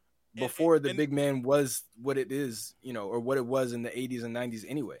before the big man was what it is, or what it was in the 80s and 90s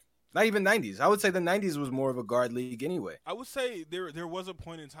anyway. Not even 90s. I would say the 90s was more of a guard league anyway. I would say there was a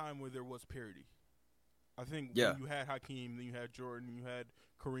point in time where there was parity. I think when you had Hakeem, then you had Jordan, you had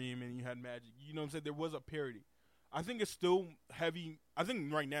Kareem, and you had Magic. You know what I'm saying? There was a parity. I think it's still heavy. I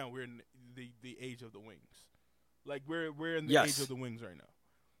think right now we're in the age of the wings. Like we're in the age of the wings right now.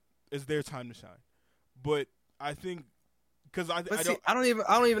 It's their time to shine. But I think because I don't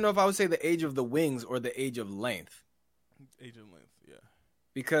even know if I would say the age of the wings or the age of length. Age of length, yeah.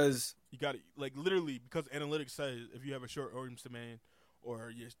 Because you got it, like literally because analytics says if you have a short arm span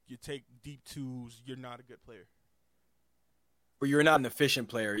or you take deep twos, you're not a good player. Or you're not an efficient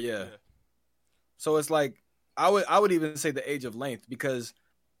player, yeah. So it's like I would even say the age of length because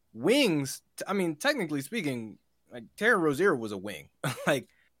wings. I mean, technically speaking, like Terry Rozier was a wing. Like,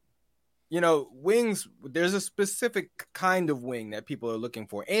 wings. There's a specific kind of wing that people are looking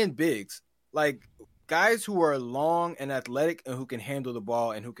for, and bigs, like guys who are long and athletic and who can handle the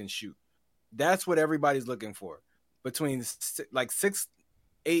ball and who can shoot. That's what everybody's looking for. Between like 6'8",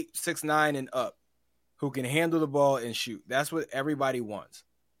 6'9", and up, who can handle the ball and shoot. That's what everybody wants.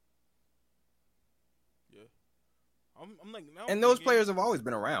 I'm like, now and those players have always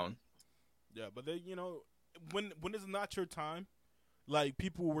been around. Yeah, but they, when it's not your time, like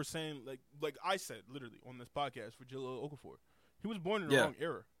people were saying, like I said literally on this podcast for Jahlil Okafor, he was born in the wrong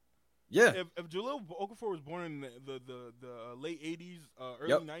era. Yeah. If Jahlil Okafor was born in the late 80s, early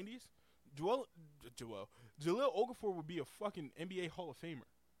Yep. 90s, Jahlil Okafor would be a fucking NBA Hall of Famer.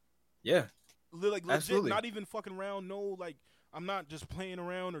 Yeah. Like legit, Absolutely. not even fucking around. No, like I'm not just playing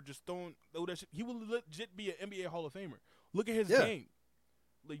around or just throwing that shit. He will legit be an NBA Hall of Famer. Look at his game.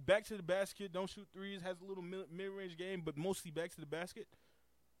 Like back to the basket, don't shoot threes, has a little mid-range game, but mostly back to the basket.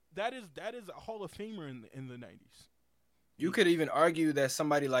 That is a Hall of Famer in the 90s. You could even argue that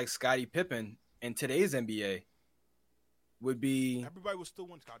somebody like Scottie Pippen in today's NBA would be Everybody would still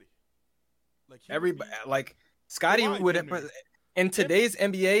want Scottie. Like everybody like Scottie would in today's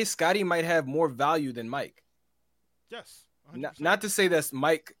NBA, Scottie might have more value than Mike. Yes. Not to say that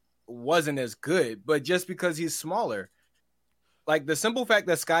Mike wasn't as good, but just because he's smaller. Like the simple fact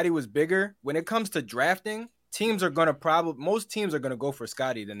that Scottie was bigger, when it comes to drafting, most teams are gonna go for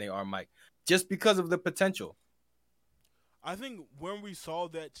Scottie than they are Mike, just because of the potential. I think when we saw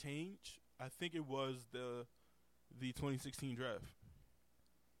that change, I think it was the 2016 draft.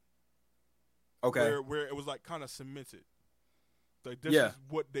 Okay. Where it was like kind of cemented. Like this is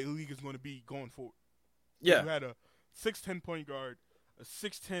what the league is going to be going forward. Yeah. You had a 6'10" point guard, a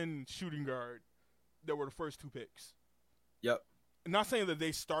 6'10" shooting guard that were the first two picks. Yep. I'm not saying that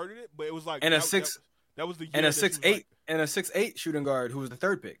they started it, but it was like that was the year and a that 6'8" and a 6'8" shooting guard who was the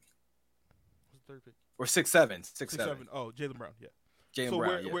third pick. Who's the third pick? Or 6'7". 6'7". Oh, Jaylen Brown, yeah. Jaylen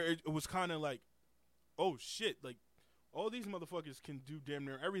Brown, where it was kind of like, oh shit, like all these motherfuckers can do damn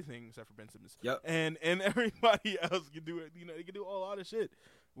near everything except for Ben Simmons. Yep. And everybody else can do it. You know, they can do a lot of shit.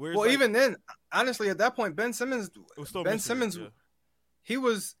 Well, like, even then, honestly, at that point, Ben Simmons,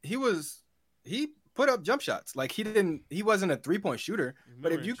 he put up jump shots. Like he wasn't a 3-point shooter.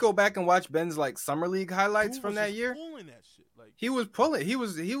 But if you go back and watch Ben's like summer league highlights from that year, that shit. Like, he was pulling. He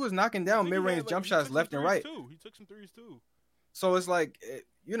was knocking down mid-range jump shots left and right. He took some threes too. So it's like,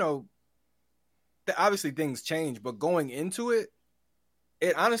 you know, obviously things change, but going into it,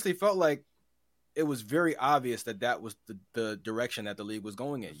 it honestly felt like it was very obvious that was the direction that the league was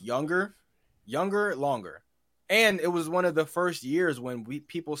going in. Younger, longer. And it was one of the first years when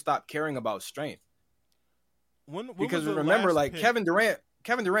people stopped caring about strength. Because remember, like pick? Kevin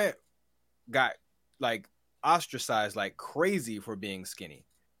Durant got like ostracized like crazy for being skinny.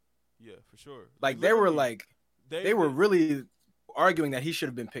 Yeah, for sure. Like they were really arguing that he should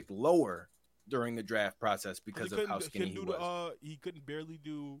have been picked lower during the draft process because of how skinny he was. He couldn't barely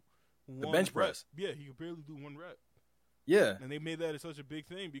do the bench press. Yeah, he could barely do one rep. Yeah. And they made that such a big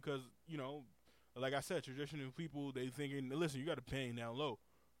thing because, you know, like I said, traditional people, they thinking, listen, you got to pay down low.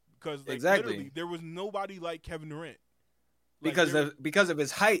 Because like, literally, there was nobody like Kevin Durant. Like, because of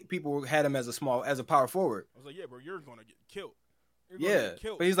his height, people had him as a power forward. I was like, yeah, bro, you're going to get killed.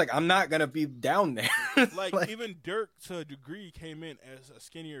 But he's like, I'm not going to be down there. like, even Dirk, to a degree, came in as a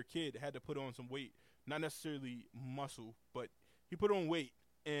skinnier kid, had to put on some weight. Not necessarily muscle, but he put on weight.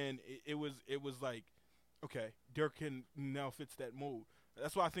 And it was like, okay, Dirk now fits that mold.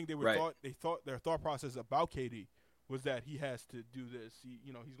 That's why I think they thought their thought process about KD was that he has to do this.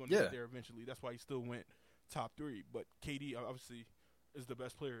 He's going to get there eventually. That's why he still went top 3. But KD obviously is the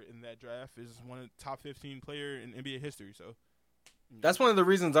best player in that draft. Is one of the top 15 player in NBA history. So that's one of the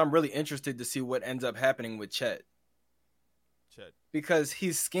reasons I'm really interested to see what ends up happening with Chet. Because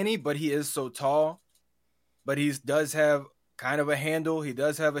he's skinny, but he is so tall. But he does have kind of a handle. He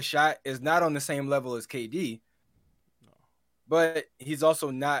does have a shot. Is not on the same level as KD. No. But he's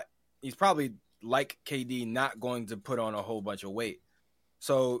also not. He's probably like KD, not going to put on a whole bunch of weight.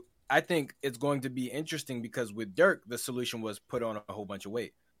 So I think it's going to be interesting because with Dirk, the solution was put on a whole bunch of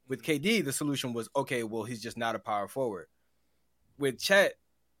weight. With KD, the solution was, okay, well, he's just not a power forward. With Chet,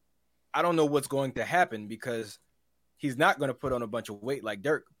 I don't know what's going to happen because he's not going to put on a bunch of weight like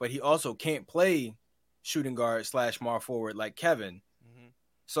Dirk, but he also can't play shooting guard / small forward like Kevin. Mm-hmm.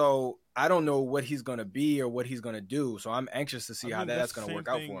 So I don't know what he's going to be or what he's going to do. So I'm anxious to see how that's going to work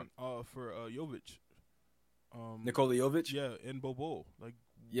out for him. For Jovic. Nikola Jovic? Yeah, and Bobo. Like,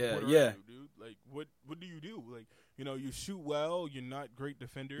 yeah. You, dude? Like, what do you do? Like, you know, you shoot well. You're not great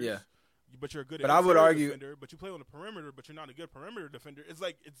defenders. Yeah. But you're a good I would argue, defender. But you play on the perimeter, but you're not a good perimeter defender. It's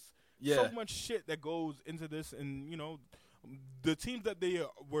like so much shit that goes into this. And, you know, the teams that they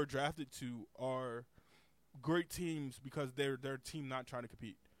were drafted to are great teams because they're a team not trying to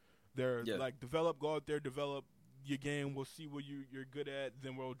compete. They're like, go out there, develop your game. We'll see what you're good at.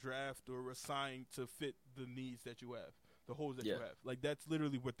 Then we'll draft or assign to fit the needs that you have, the holes that you have. Like, that's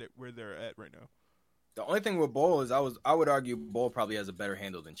literally where they're at right now. The only thing with Bol is I would argue Bol probably has a better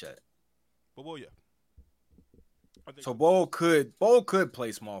handle than Chet. But well, yeah. So Bol could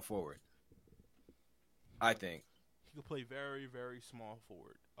play small forward. I think He could play very, very small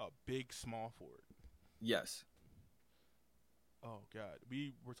forward. A big small forward. Yes. Oh God,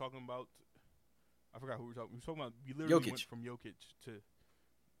 we were talking about. I forgot who we were talking. We were talking about. We literally went from Jokic to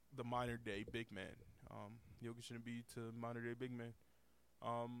the modern day big man. Jokic shouldn't be to modern day big man.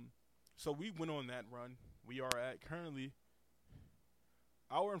 So we went on that run. We are at currently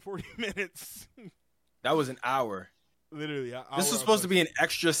hour and 40 minutes. That was an hour. Literally, this was supposed to be an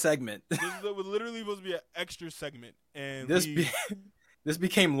extra segment. This was literally supposed to be an extra segment, and this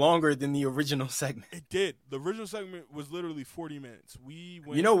became longer than the original segment. It did. The original segment was literally 40 minutes. We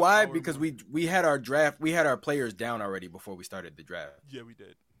went. You know why? Because we had our draft. We had our players down already before we started the draft. Yeah, we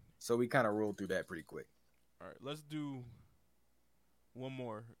did. So we kind of rolled through that pretty quick. All right, let's do one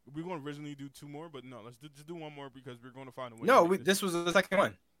more. We were going to originally do two more, but no, let's just do one more because we're going to find a way. No, this was the second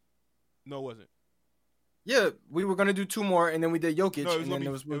one. No, it wasn't. Yeah, we were going to do two more, and then we did Jokic, no, and then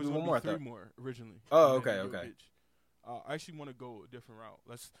there was one more. Three more originally. Oh, okay. I actually want to go a different route.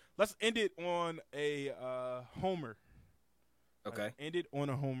 Let's end it on a homer. Okay. End it on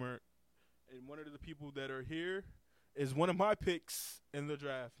a homer, and one of the people that are here is one of my picks in the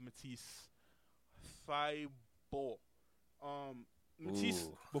draft, Matisse Thybulle. Matisse,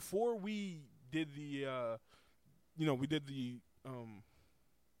 before we did the, what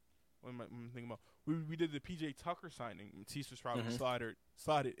am I thinking about? We did the PJ Tucker signing. Matisse was probably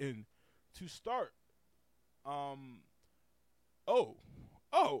slotted in to start. Oh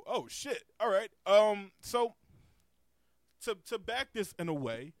shit. All right. So to back this in a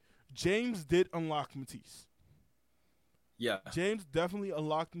way, James did unlock Matisse. Yeah. James definitely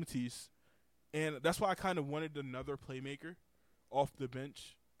unlocked Matisse, and that's why I kind of wanted another playmaker off the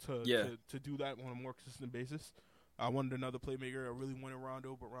bench to do that on a more consistent basis. I wanted another playmaker. I really wanted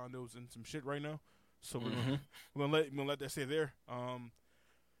Rondo, but Rondo's in some shit right now. So we're gonna let that stay there.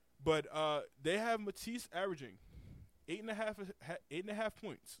 But they have Matisse averaging 8.5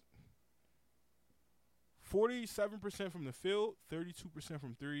 points, 47% from the field, 32%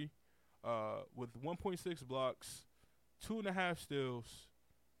 from three, with 1.6 blocks, 2.5 steals.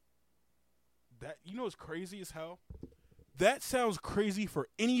 That is crazy as hell. That sounds crazy for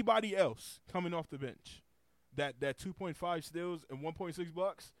anybody else coming off the bench. That 2.5 steals and 1.6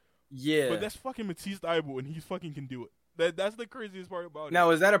 blocks. Yeah. But that's fucking Matisse Thybulle, and he fucking can do it. That's the craziest part about it. Now,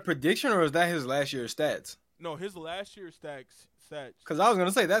 is that a prediction or is that his last year's stats? No, his last year's stats. Because I was going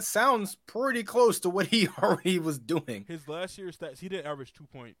to say, that sounds pretty close to what he already was doing. His last year's stats, he didn't average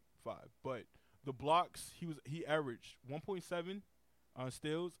 2.5, but the blocks, he averaged 1.7 on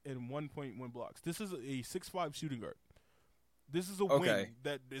steals and 1.1 blocks. This is a 6'5" shooting guard. This is a wing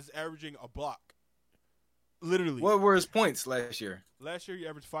that is averaging a block. Literally. What were his points last year? Last year, he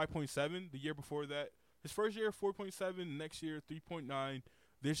averaged 5.7. The year before that, his first year, 4.7. Next year, 3.9.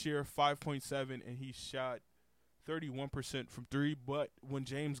 This year, 5.7. And he shot 31% from three. But when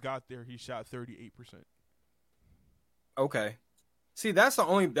James got there, he shot 38%. Okay. See, that's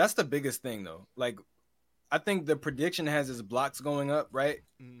the biggest thing, though. Like, I think the prediction has his blocks going up, right?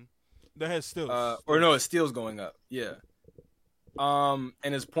 Mm-hmm. That has steals. His steals going up. Yeah. And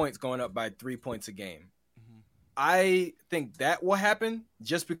his points going up by 3 points a game. I think that will happen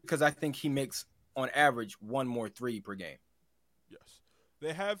just because I think he makes, on average, one more three per game. Yes.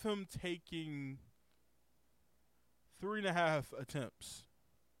 They have him taking 3.5 attempts.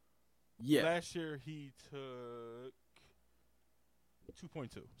 Yeah. Last year, he took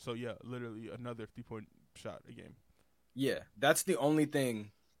 2.2. So, yeah, literally another 3-point shot a game. Yeah, that's the only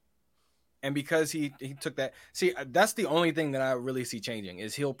thing. And because he took that. See, that's the only thing that I really see changing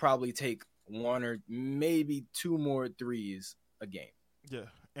is he'll probably take one or maybe two more threes a game. Yeah,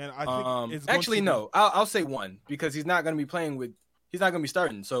 and I think it's actually no. I'll say one because he's not going to be playing with. He's not going to be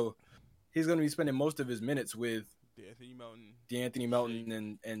starting, so he's going to be spending most of his minutes with D'Anthony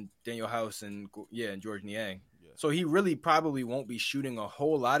Melton and Daniel House and George Niang. Yeah. So he really probably won't be shooting a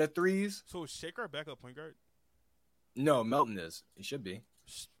whole lot of threes. So is Shaker a backup point guard? No, Melton is. He should be.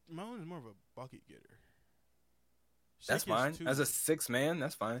 Melton is more of a bucket getter. That's fine. As a sixth man,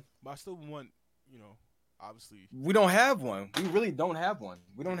 that's fine. But I still want, obviously. We don't have one. We really don't have one.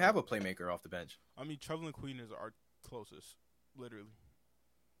 We don't have a playmaker off the bench. I mean, Trevelin Queen is our closest, literally.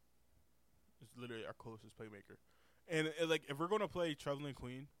 It's literally our closest playmaker. And, if we're going to play Trevelin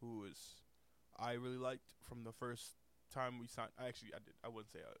Queen, I really liked from the first time we signed. Actually, I did. I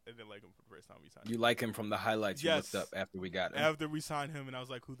wouldn't say I didn't like him from the first time we signed him. You like him from the highlights you looked up after we got him? After we signed him, and I was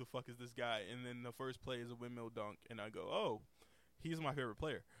like, who the fuck is this guy? And then the first play is a windmill dunk, and I go, oh, he's my favorite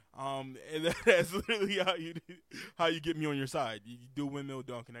player. And that's literally how you get me on your side. You do a windmill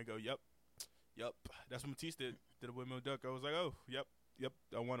dunk, and I go, yep. That's what Matisse did. Did a windmill dunk. I was like, oh, yep,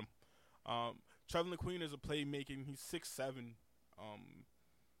 I want him. Trevin Queen is a playmaking. He's 6'7".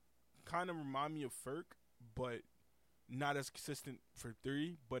 Kind of remind me of Ferk, but not as consistent for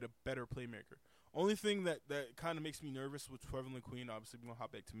three, but a better playmaker. Only thing that kind of makes me nervous with Trevin Queen, obviously we're going to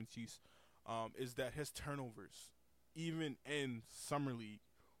hop back to Matisse, is that his turnovers, even in Summer League,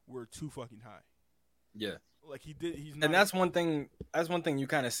 were too fucking high. Yeah. Like he's not. And that's one thing you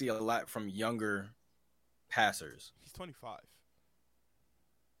kind of see a lot from younger passers. He's 25.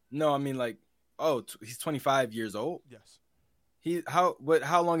 No, I mean like, he's 25 years old? Yes. How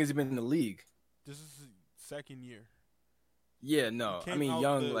long has he been in the league? This is his second year. Yeah, no. I mean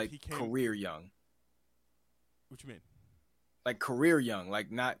young, career young. What you mean? Like career young,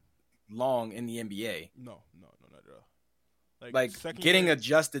 like not long in the NBA. No, not at all. Like getting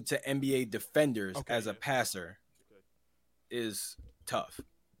adjusted to NBA defenders as a passer is tough.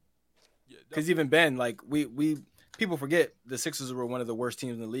 Yeah, because even Ben, like we people forget the Sixers were one of the worst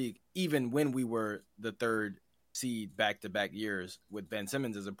teams in the league, even when we were the third seed back-to-back years with Ben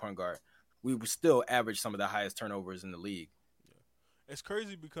Simmons as a point guard. We would still average some of the highest turnovers in the league. Yeah. It's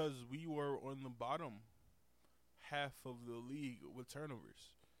crazy because we were on the bottom half of the league with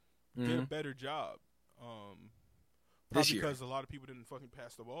turnovers. Did a better job. This year. Because a lot of people didn't fucking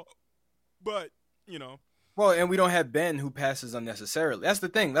pass the ball. But, you know. Well, and we don't have Ben who passes unnecessarily. That's the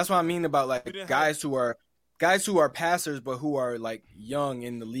thing. That's what I mean about like guys who are passers but who are like young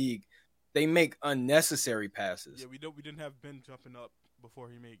in the league. They make unnecessary passes. Yeah, we didn't have Ben jumping up before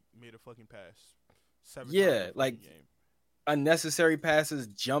he made a fucking pass. 7 times like game. Unnecessary passes,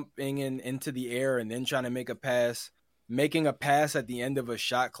 jumping into the air and then trying to make a pass, making a pass at the end of a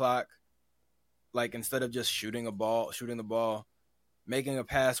shot clock, like instead of just shooting the ball, making a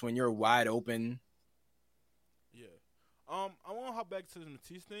pass when you're wide open. Yeah. I want to hop back to the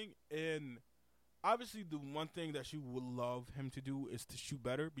Matisse thing, and obviously the one thing that you would love him to do is to shoot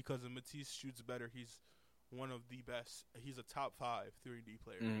better, because if Matisse shoots better, he's one of the best. He's a top 5 3D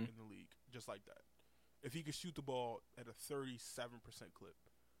player in the league, just like that. If he could shoot the ball at a 37% clip.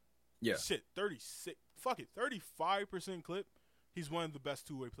 Yeah. Shit, 36. Fuck it, 35% clip. He's one of the best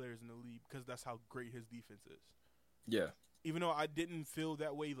two-way players in the league because that's how great his defense is. Yeah. Even though I didn't feel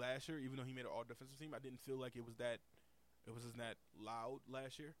that way last year, even though he made an all-defensive team, I didn't feel like it was that loud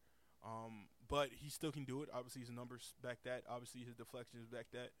last year. But he still can do it. Obviously, his numbers back that. Obviously, his deflections back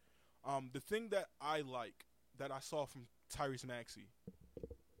that. The thing that I like, that I saw from Tyrese Maxey,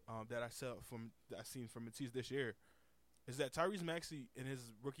 that I seen from Matisse this year, is that Tyrese Maxey in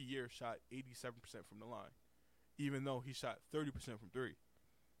his rookie year shot 87% from the line, even though he shot 30% from three.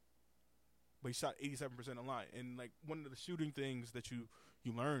 But he shot 87% on the line. And like one of the shooting things that you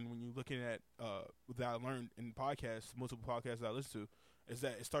learn when you're looking at that I learned in podcasts, multiple podcasts that I listen to, is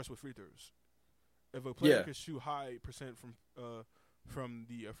that it starts with free throws. If a player can shoot high percent from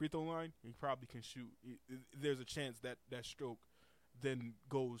the free throw line, he probably can shoot. There's a chance that stroke then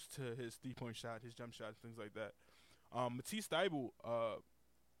goes to his 3-point shot, his jump shot, things like that. Matisse Thybulle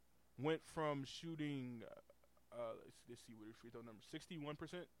went from shooting, let's see what his free throw number,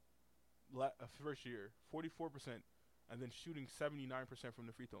 61% first year, 44%, and then shooting 79% from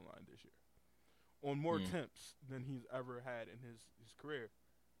the free throw line this year, on more attempts than he's ever had in his career.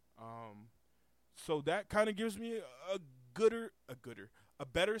 So that kind of gives me a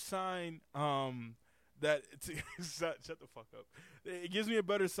better sign that shut the fuck up. It gives me a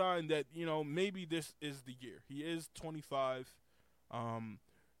better sign that, you know, maybe this is the year. He is 25.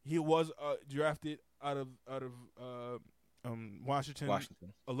 He was drafted out of Washington,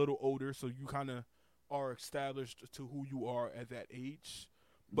 a little older, so you kind of are established to who you are at that age.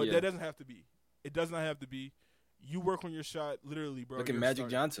 But that doesn't have to be. It does not have to be. You work on your shot, literally, bro. Look at Magic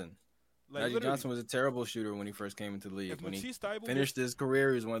Johnson. Magic Johnson was a terrible shooter when he first came into the league. When he finished his career,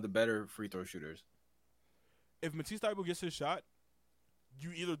 he was one of the better free throw shooters. If Matisse Thybulle gets his shot,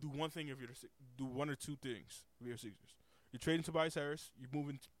 you either do one thing, do one or two things with your Sixers. You're trading Tobias Harris, you're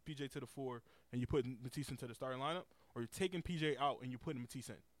moving PJ to the 4, and you're putting Matisse into the starting lineup, or you're taking PJ out and you're putting Matisse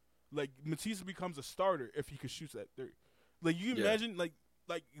in. Like, Matisse becomes a starter if he could shoot that 3. Like, you can imagine, like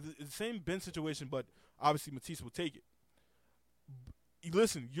the same Ben situation, but obviously Matisse will take it.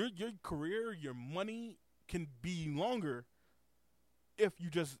 Listen, your career, your money can be longer if you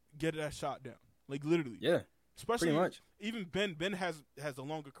just get that shot down. Like, literally. Yeah. Especially, pretty much. Even Ben has a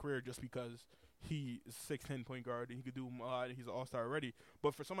longer career just because he is a 6'10" point guard and he could do a lot and he's an all-star already.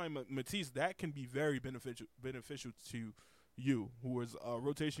 But for somebody like Matisse, that can be very beneficial to you, who is a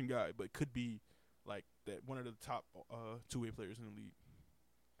rotation guy, but could be like that one of the top two-way players in the league.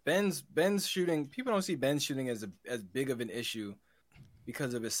 Ben's shooting. People don't see Ben's shooting as big of an issue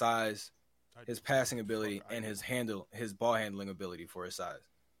because of his size, his passing ability, and his ball handling ability for his size.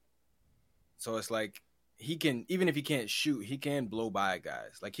 So it's like he can, even if he can't shoot, he can blow by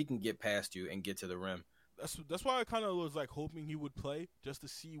guys. Like he can get past you and get to the rim. That's why I kind of was like hoping he would play just to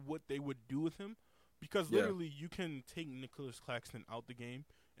see what they would do with him, because Yeah. literally you can take Nicholas Claxton out the game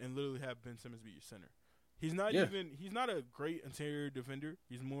and literally have Ben Simmons be your center. He's not he's not a great interior defender.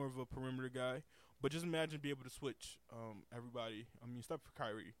 He's more of a perimeter guy. But just imagine being able to switch everybody. I mean, stuff for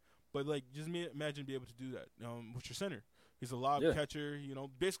Kyrie, but like just imagine being able to do that with your center. He's a lob catcher. You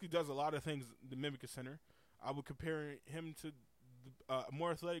know, basically does a lot of things to mimic a center. I would compare him to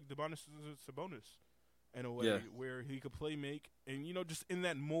more athletic Domantas Sabonis in a way where he could play make and just in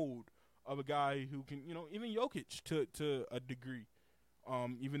that mode of a guy who can even Jokic to a degree.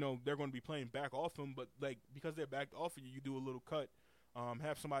 Even though they're going to be playing back off him, but like because they're backed off of you, you do a little cut,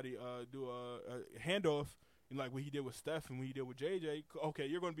 have somebody do a handoff, like what he did with Steph and what he did with JJ. Okay,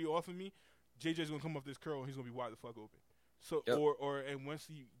 you're going to be off of me. JJ's going to come off this curl and he's going to be wide the fuck open. So and once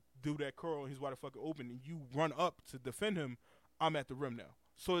he do that curl and he's wide the fuck open and you run up to defend him, I'm at the rim now.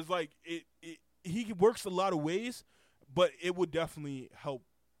 So it's like he works a lot of ways, but it would definitely help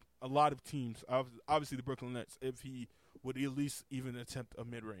a lot of teams. Obviously the Brooklyn Nets if he would at least even attempt a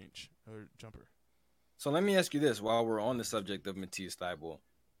mid-range or jumper. So let me ask you this while we're on the subject of Matisse Thybulle.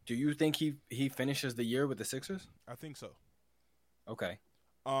 Do you think he finishes the year with the Sixers? I think so. Okay.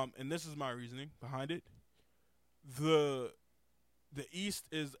 And this is my reasoning behind it. The East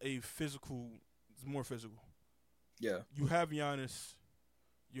is it's more physical. Yeah. You have Giannis.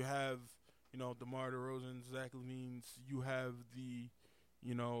 You have, DeMar DeRozan, Zach LaVine. You have the,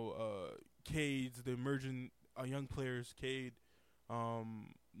 Cades, the emerging young players, Cade,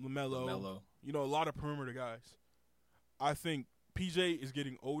 LaMelo. A lot of perimeter guys. I think PJ is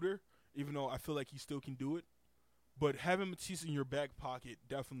getting older, even though I feel like he still can do it. But having Matisse in your back pocket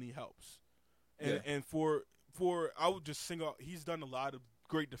definitely helps. And for I would just sing out. He's done a lot of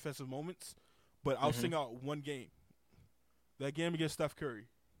great defensive moments, but I'll sing out one game. That game against Steph Curry.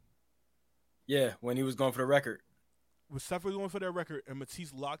 Yeah, when he was going for the record. When Steph was going for that record, and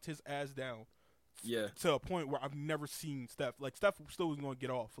Matisse locked his ass down. Yeah. To a point where I've never seen Steph. Like, Steph still was going to get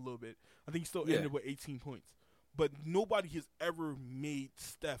off a little bit. I think he still ended with 18 points. But nobody has ever made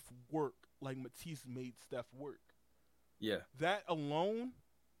Steph work like Matisse made Steph work. Yeah. That alone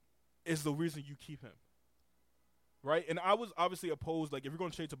is the reason you keep him. Right? And I was obviously opposed. Like, if you're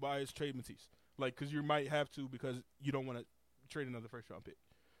going to trade Tobias, trade Matisse. Like, because you might have to because you don't want to trade another first-round pick.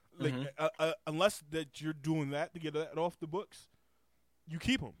 Like, unless that you're doing that to get that off the books, you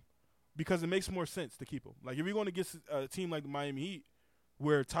keep him. Because it makes more sense to keep him. Like, if you're going to get a team like the Miami Heat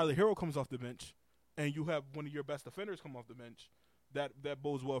where Tyler Hero comes off the bench and you have one of your best defenders come off the bench, that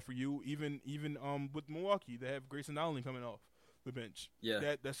bodes well for you. Even with Milwaukee, they have Grayson Allen coming off the bench.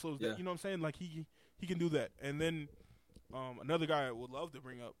 Yeah. That slows that. You know what I'm saying? Like, he can do that. And then another guy I would love to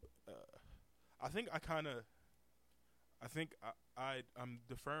bring up, I'm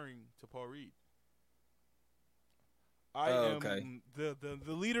deferring to Paul Reed. I am the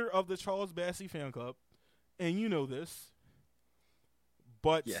leader of the Charles Bassey fan club, and you know this.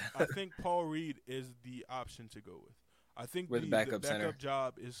 But I think Paul Reed is the option to go with. I think the backup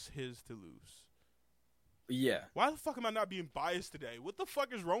job is his to lose. Yeah. Why the fuck am I not being biased today? What the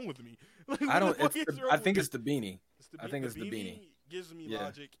fuck is wrong with me? Like, I think it's the beanie. I think it's the beanie. Gives me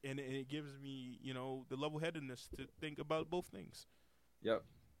logic, and it gives me, the level-headedness to think about both things. Yep.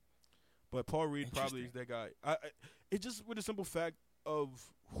 But Paul Reed probably is that guy. It just with the simple fact of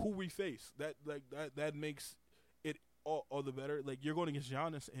who we face. That makes it all the better. Like, you're going against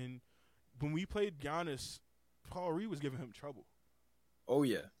Giannis, and when we played Giannis, Paul Reed was giving him trouble. Oh,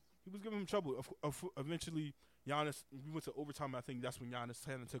 yeah. He was giving him trouble. Eventually, Giannis, we went to overtime. I think that's when Giannis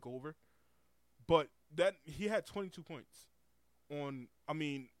kind of took over. But he had 22 points on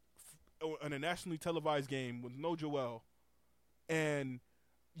a nationally televised game with no Joel. And,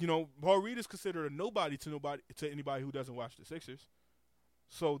 Paul Reed is considered a nobody to anybody who doesn't watch the Sixers.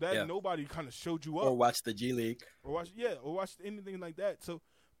 So that nobody kind of showed you up. Or watch the G League. Or watch anything like that. So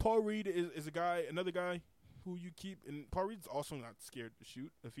Paul Reed is another guy who you keep. And Paul Reed's also not scared to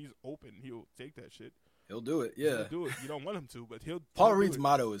shoot. If he's open, he'll take that shit. He'll do it, yeah. He'll do it. You don't want him to, but he'll Paul Reed's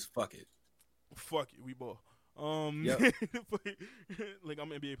motto is fuck it. Fuck it, we ball. Like, I'm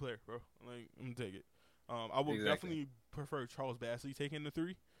an NBA player, bro. Like, I'm going to take it. I would definitely prefer Charles Bassey taking the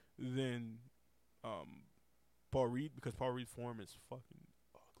 3 than Paul Reed, because Paul Reed's form is fucking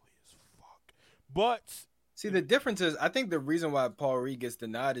ugly as fuck. But see, the difference is, I think the reason why Paul Reed gets the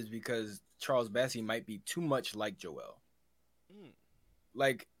nod is because Charles Bassey might be too much like Joel.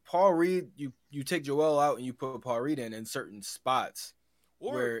 Like, Paul Reed, you take Joel out and you put Paul Reed in certain spots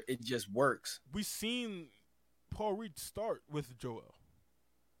where it just works. We've seen Paul Reed start with Joel.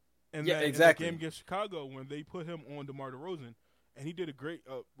 And Yeah, that, exactly. in that game against Chicago when they put him on DeMar DeRozan, and he did a great,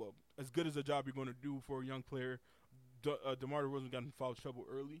 as good as a job you're going to do for a young player. DeMar DeRozan got in foul trouble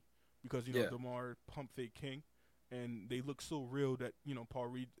early because Yeah. DeMar pump fake king, and they look so real that Paul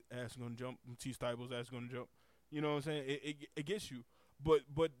Reed ass going to jump, Matisse Thybulle's ass going to jump. You know what I'm saying? It gets you, but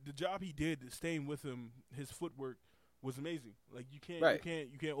the job he did, staying with him, his footwork was amazing. Like you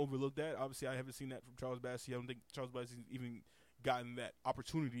can't overlook that. Obviously, I haven't seen that from Charles Bassey. I don't think Charles Bassey's even gotten that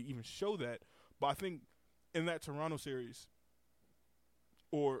opportunity to even show that. But I think in that Toronto series,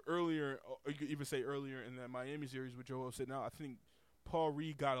 or earlier, or you could even say earlier in that Miami series with Joel sitting out, I think Paul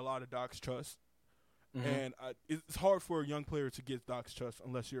Reed got a lot of Doc's trust. Mm-hmm. And it's hard for a young player to get Doc's trust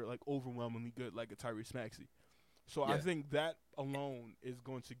unless you're like overwhelmingly good, like a Tyrese Maxey. So I think that alone is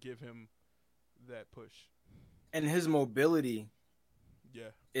going to give him that push. And his mobility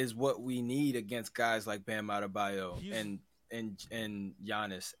is what we need against guys like Bam Adebayo and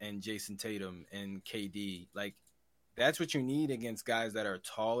Giannis and Jason Tatum and KD. Like, that's what you need against guys that are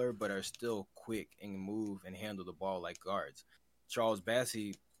taller but are still quick and move and handle the ball like guards. Charles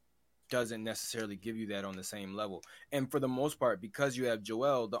Bassey doesn't necessarily give you that on the same level. And for the most part, because you have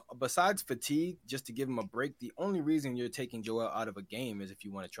Joel, besides fatigue, just to give him a break, the only reason you're taking Joel out of a game is if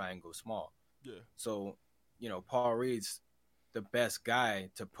you want to try and go small. Yeah. So, Paul Reed's the best guy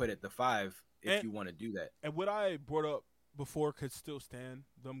to put at the 5 if you want to do that. And what I brought up before could still stand,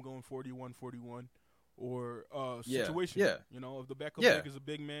 them going 41-41 or situation. Yeah. If the backup big is a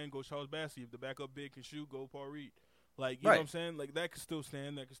big man, go Charles Bassey. If the backup big can shoot, go Paul Reed. Like, you know what I'm saying? Like, that could still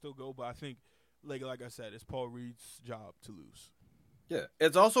stand, that could still go, but I think, like I said, it's Paul Reed's job to lose. Yeah.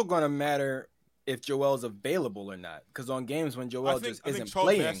 It's also going to matter if Joel's available or not, because on games when Joel isn't Charles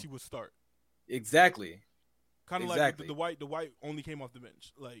playing. Bassey would start. Exactly. Kind of like the Dwight only came off the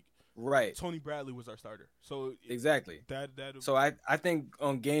bench. Like, right. Tony Bradley was our starter. So exactly. So I think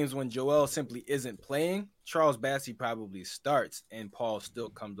on games when Joel simply isn't playing, Charles Bassey probably starts and Paul still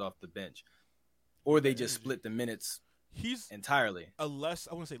comes off the bench. Or they just split the minutes entirely. I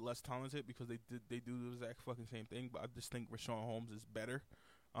wouldn't say less talented because they do the exact fucking same thing, but I just think Richaun Holmes is better.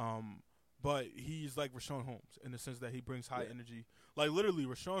 But he's like Richaun Holmes in the sense that he brings high energy. Like, literally,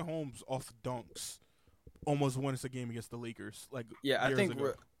 Richaun Holmes off dunks almost won us a game against the Lakers. Like, I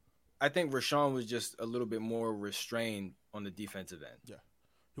think Richaun was just a little bit more restrained on the defensive end. Yeah.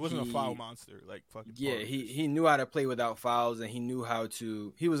 He wasn't a foul monster, like fucking. Yeah, he knew how to play without fouls, and he knew how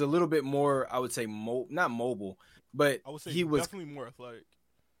to. He was a little bit more, I would say, not mobile, but I would say he was definitely more athletic.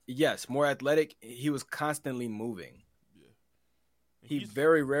 Yes, more athletic. He was constantly moving. Yeah, he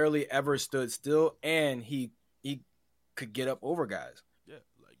very rarely ever stood still, and he could get up over guys. Yeah,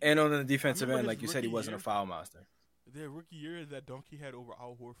 and on the defensive end, like you said, he wasn't a foul monster. The rookie year that Dunk he had over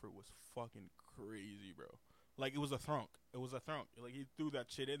Al Horford was fucking crazy, bro. Like, it was a thunk. Like, he threw that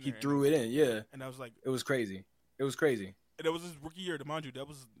shit in there. He threw it in, yeah. And I was like... It was crazy. And it was his rookie year, mind you. That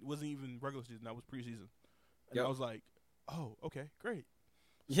wasn't even regular season. That was preseason. And I was like, oh, okay, great.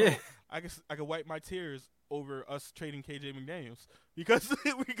 So yeah. I guess I could wipe my tears over us trading KJ McDaniels because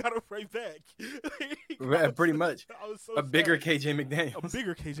we got him right back. Pretty much. I was so a bigger KJ McDaniels. A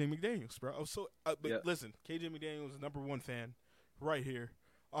bigger KJ McDaniels, bro. I was so... Listen, KJ McDaniels is #1 fan right here.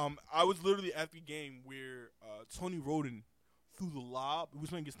 I was literally at the game where Tony Roden threw the lob. It was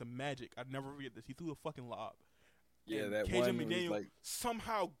playing against the Magic. I'd never forget this. He threw the fucking lob. Yeah, and that KJ one McDaniel was like...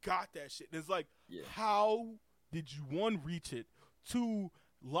 somehow got that shit. And it's like, how did you, one, reach it, two,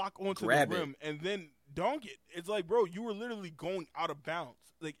 lock onto the rim, and then dunk it? It's like, bro, you were literally going out of bounds.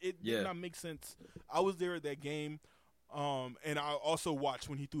 Like, it did not make sense. I was there at that game, and I also watched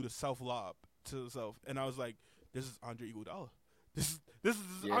when he threw the self lob to himself, and I was like, this is Andre Iguodala. This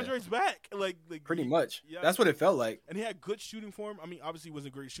is Andre's back. Like pretty much. Yeah. That's what it felt like. And he had good shooting form. I mean, obviously he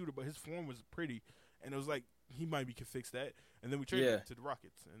wasn't a great shooter, but his form was pretty. And it was like, he might be can fix that. And then we traded him to the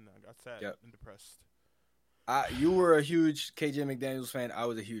Rockets, and I got sad and depressed. You were a huge KJ McDaniels fan. I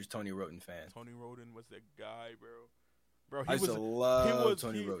was a huge Tony Roden fan. Tony Roden was that guy, bro. I used to love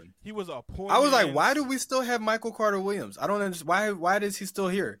Tony Roden. He was a poor I was like, why do we still have Michael Carter Williams? I don't understand. Why is he still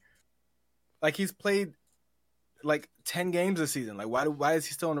here? Like, he's played like 10 games this season. Like, why is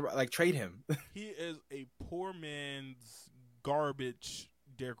he still on the, like, trade him? He is a poor man's garbage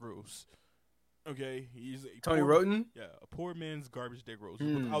Derrick Rose. Okay, he's a Tony Roden? Yeah, a poor man's garbage Derrick Rose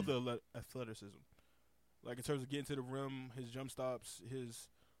without the athleticism. Like, in terms of getting to the rim, his jump stops, his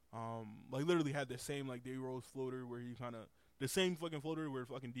like, literally had the same like D Rose floater where he kind of the same fucking floater where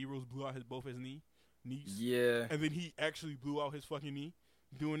fucking D Rose blew out both his knees. Yeah. And then he actually blew out his fucking knee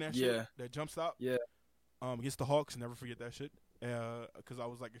doing that shit. That jump stop. Yeah. Against the Hawks, never forget that shit. Because I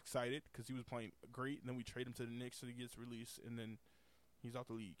was like excited because he was playing great, and then we trade him to the Knicks so he gets released, and then he's out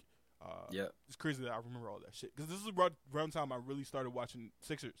the league. Yeah. It's crazy that I remember all that shit because this is around time I really started watching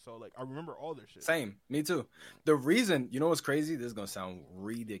Sixers. So like I remember all their shit. Same, me too. The reason, you know what's crazy? This is gonna sound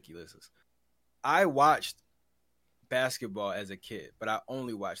ridiculous. I watched basketball as a kid, but I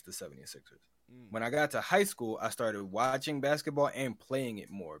only watched the 76ers. When I got to high school, I started watching basketball and playing it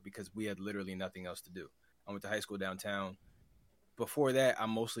more because we had literally nothing else to do. I went to high school downtown. Before that, I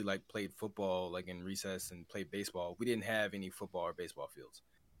mostly like played football like in recess and played baseball. We didn't have any football or baseball fields.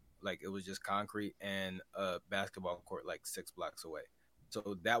 Like it was just concrete and a basketball court like 6 blocks away.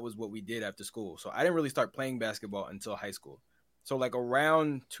 So that was what we did after school. So I didn't really start playing basketball until high school. So like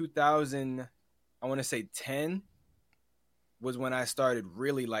around 2000, I want to say 10 was when I started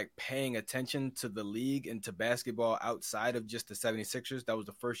really like paying attention to the league and to basketball outside of just the 76ers. That was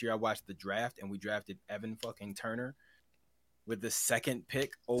the first year I watched the draft, and we drafted Evan fucking Turner with the 2nd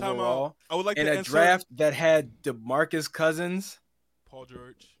pick overall. I would like in to a draft that had DeMarcus Cousins,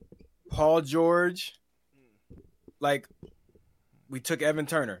 Paul George. Like, we took Evan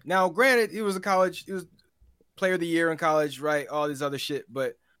Turner. Now, granted, he was player of the year in college, right? All this other shit,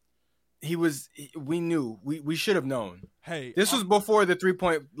 but we knew, we should have known. Hey, this was before the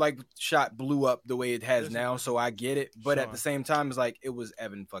 3-point like shot blew up the way it has now, so I get it. But Sean, at the same time, it's like it was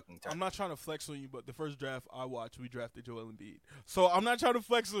Evan fucking Turner. I'm not trying to flex on you, but the first draft I watched, we drafted Joel Embiid. So I'm not trying to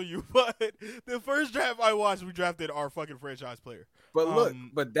flex on you, but the first draft I watched, we drafted our fucking franchise player. But look,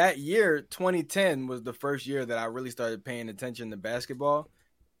 but that year, 2010, was the first year that I really started paying attention to basketball.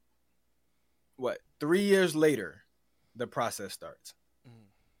 3 years later, the process starts.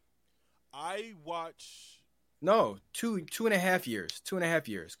 I watch. No, 2.5 years. 2.5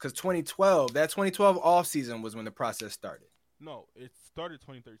 years. Because 2012, that 2012 offseason was when the process started. No, it started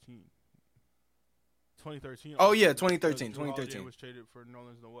 2013. 2013. Oh, yeah, 2013. 2013. Was traded for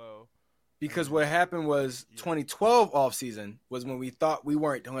Nerlens Noel. Because what happened was 2012 offseason was when we thought we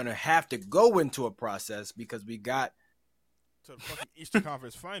weren't going to have to go into a process because we got to the fucking Eastern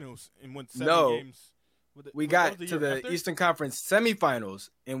Conference Finals and went 7 games. We got to the Eastern Conference semifinals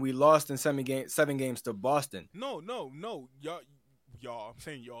and we lost in 7 games to Boston. No. Y'all. I'm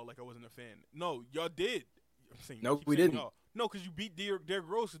saying y'all like I wasn't a fan. No, y'all did. I'm saying nope, we didn't. Y'all. No, because you beat Derrick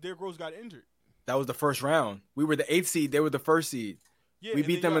Rose. Derrick Rose got injured. That was the first round. We were the 8th seed. They were the 1st seed. Yeah, we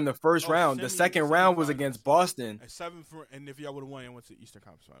beat them in the first round. The second round was against Boston. And if y'all would have won, it went to the Eastern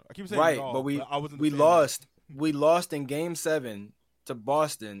Conference Final. I keep saying y'all, but I wasn't. We lost. We lost in Game 7 to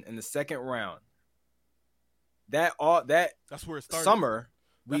Boston in the second round. That's where it started. Summer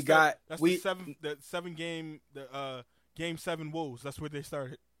the 7 game Game 7 Wolves. That's where they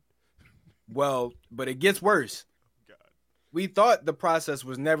started. Well, but it gets worse. God. We thought the process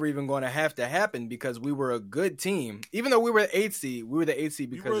was never even going to have to happen because we were a good team. Even though we were the 8th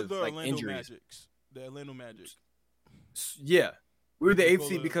seed, because of like injuries. The Orlando Magic. Yeah. We were the 8th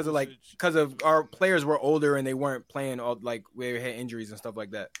seed because of our players were older and they weren't playing all like we had injuries and stuff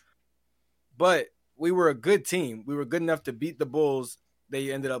like that. But we were a good team. We were good enough to beat the Bulls.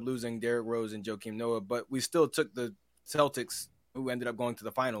 They ended up losing Derrick Rose and Joakim Noah, but we still took the Celtics, who ended up going to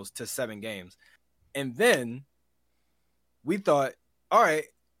the finals, to 7 games. And then we thought, all right,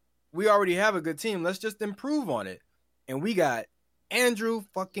 we already have a good team. Let's just improve on it. And we got Andrew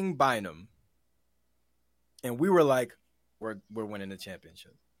fucking Bynum. And we were like, we're winning a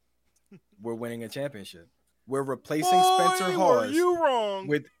championship. We're winning a championship. We're replacing Spencer Hawes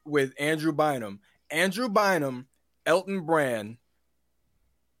with Andrew Bynum. Andrew Bynum, Elton Brand,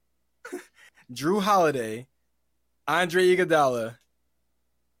 Drew Holiday, Andre Iguodala,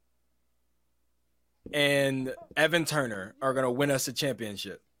 and Evan Turner are going to win us a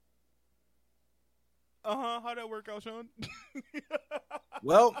championship. How'd that work out, Sean?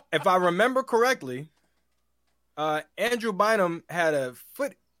 Well, if I remember correctly, Andrew Bynum had a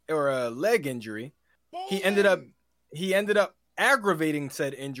foot or a leg injury. He ended up aggravating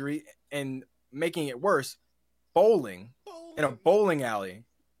said injury and making it worse, bowling in a bowling alley.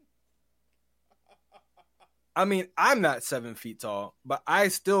 I mean, I'm not 7 feet tall, but I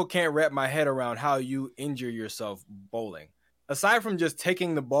still can't wrap my head around how you injure yourself bowling. Aside from just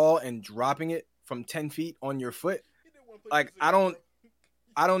taking the ball and dropping it from 10 feet on your foot, like I don't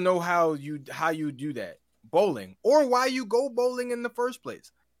know how you do that bowling or why you go bowling in the first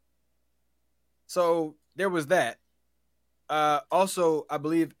place. So there was that. Also, I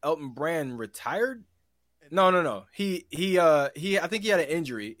believe Elton Brand retired. No. He I think he had an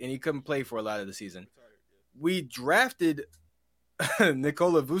injury and he couldn't play for a lot of the season. We drafted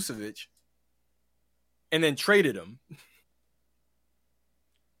Nikola Vucevic and then traded him.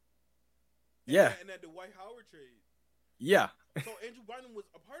 Yeah. And that Dwight Howard trade. Yeah. So Andrew Bynum was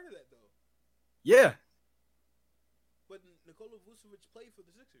a part of that though. Yeah. But Nikola Vucevic played for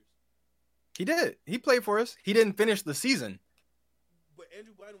the Sixers. He did. He played for us. He didn't finish the season. But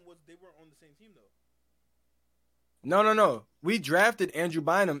Andrew Bynum they weren't on the same team though. No. We drafted Andrew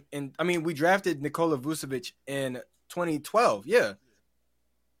Bynum we drafted Nikola Vucevic in 2012. Yeah.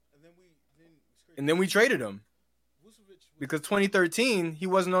 And then we traded him. Because 2013, he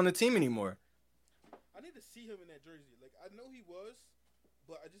wasn't on the team anymore. I need to see him in that jersey. Like, I know he was,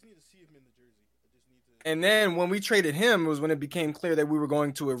 but I just need to see him in the jersey. And then when we traded him, it was when it became clear that we were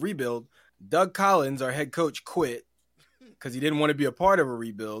going to a rebuild. Doug Collins, our head coach, quit because he didn't want to be a part of a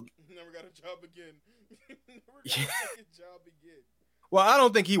rebuild. Never got a job again. Well, I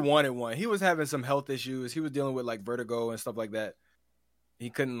don't think he wanted one. He was having some health issues. He was dealing with like vertigo and stuff like that.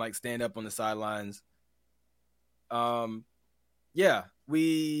 He couldn't like stand up on the sidelines. Yeah,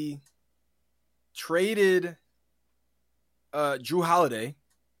 we traded Drew Holiday.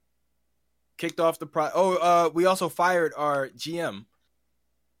 Kicked off the we also fired our GM.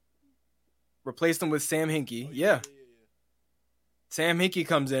 Replaced him with Sam Hinkie. Yeah. Sam Hinkie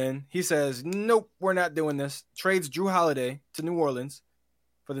comes in. He says, "Nope, we're not doing this." Trades Drew Holiday to New Orleans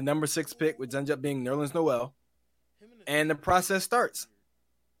for the number 6 pick, which ends up being Nerlens Noel. And the process starts.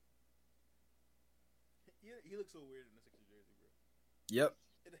 He looks so weird in the Sixers jersey, bro. Yep.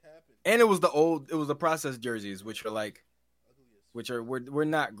 It happened. And it was the process jerseys, which are like, we're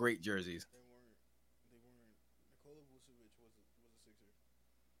not great jerseys. They weren't. Nikola Vucevic was a Sixer.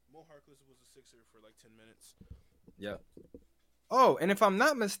 Mo Harkless was a Sixer for like 10 minutes. Yep. Oh, and if I'm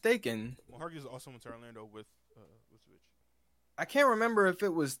not mistaken, Mo Harkless also went to Orlando with Vucevic. I can't remember if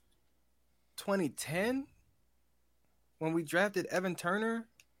it was 2010 when we drafted Evan Turner,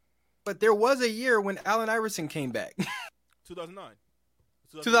 but there was a year when Allen Iverson came back. 2009.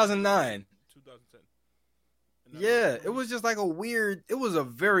 2009. 2010. Yeah, it was just like it was a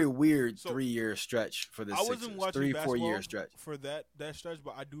very weird 3-year stretch for the Sixers. I wasn't watching 3-4 year stretch. For that stretch,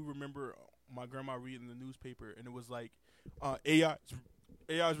 but I do remember my grandma reading the newspaper, and it was like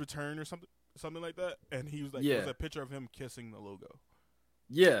AI's return or something like that, and he was like, There was a picture of him kissing the logo.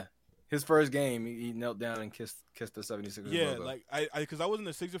 Yeah, his first game, he knelt down and kissed the 76ers logo. Yeah, like because I wasn't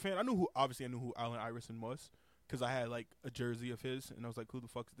a Sixers fan. I knew who Allen Iverson was. Because I had like a jersey of his, and I was like, "Who the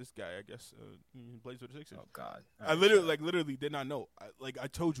fuck is this guy?" I guess he plays for the Sixers. Oh God! I literally did not know. I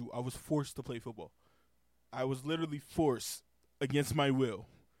told you, I was forced to play football. I was literally forced against my will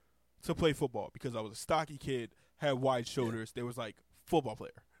to play football because I was a stocky kid, had wide shoulders. There was like football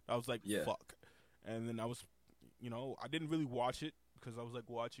player. I was like, fuck. And then I was, I didn't really watch it because I was like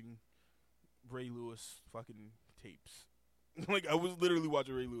watching Ray Lewis fucking tapes. Like I was literally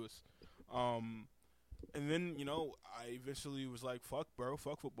watching Ray Lewis. And then, I eventually was like, fuck, bro,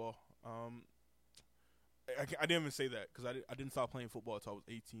 fuck football. I didn't even say that because I didn't stop playing football until I was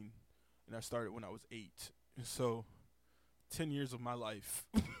 18, and I started when I was 8. And so 10 years of my life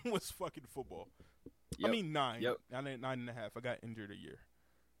was fucking football. Yep. I mean, 9. Yep. 9.5. I got injured a year.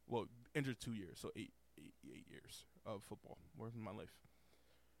 Well, injured 2 years, so 8 years of football. More than my life.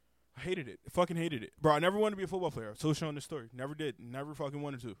 I hated it. I fucking hated it. Bro, I never wanted to be a football player. So showing this story. Never did. Never fucking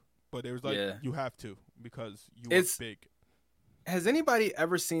wanted to. But it was like, you have to because you are big. Has anybody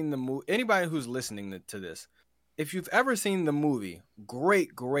ever seen the movie? Anybody who's listening to this, if you've ever seen the movie,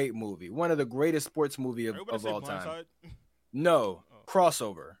 great movie. One of the greatest sports movie of all time. No,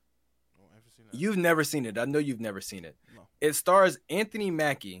 Crossover. Oh, I haven't seen that. You've never seen it. I know you've never seen it. No. It stars Anthony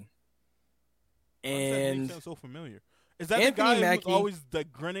Mackie. And that sounds so familiar. Is that Anthony the guy Mackie, who's always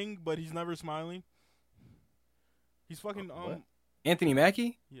like grinning, but he's never smiling? He's fucking what? Anthony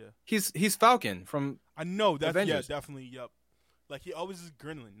Mackie? Yeah. He's Falcon from I know that's Avengers. Yeah, definitely, yep. Like he always is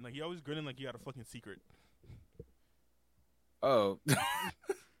grinning. Like he always grinning like he got a fucking secret. Oh.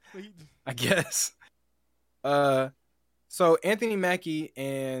 I guess. So Anthony Mackie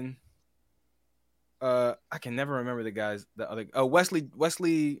and I can never remember the other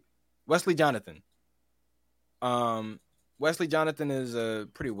Wesley Jonathan. Wesley Jonathan is a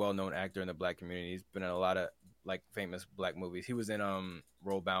pretty well-known actor in the black community. He's been in a lot of like famous black movies. He was in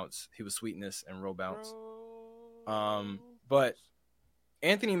Roll Bounce. He was Sweetness in Roll Bounce. But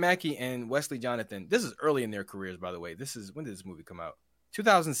Anthony Mackie and Wesley Jonathan, this is early in their careers, by the way. When did this movie come out?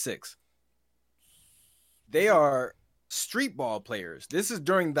 2006. They are street ball players. This is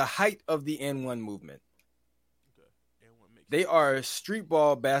during the height of the N1 movement. Okay. They are street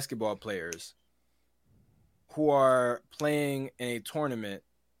ball basketball players who are playing in a tournament,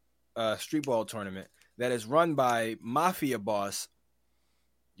 street ball tournament, that is run by Mafia boss.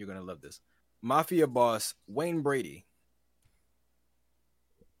 You're going to love this. Mafia boss Wayne Brady.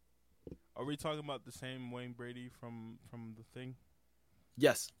 Are we talking about the same Wayne Brady from The Thing?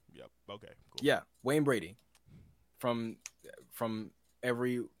 Yes. Yep. Okay. Cool. Yeah, Wayne Brady. From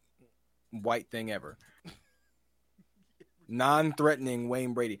every white thing ever. Non-threatening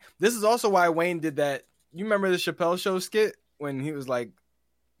Wayne Brady. This is also why Wayne did that. You remember the Chappelle Show skit when he was like,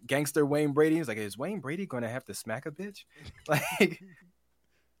 gangster Wayne Brady? He's like, is Wayne Brady going to have to smack a bitch? Like,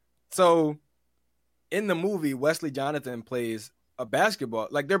 so in the movie, Wesley Jonathan plays a basketball.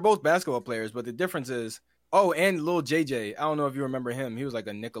 Like, they're both basketball players, but the difference is, and Lil JJ. I don't know if you remember him. He was like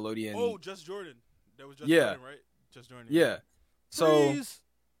a Nickelodeon. Oh, Just Jordan. That was Just Jordan, right? Just Jordan. Yeah.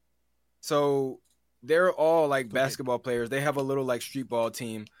 So they're all like basketball players. They have a little like street ball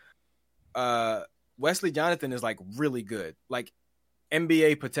team. Wesley Jonathan is like really good, like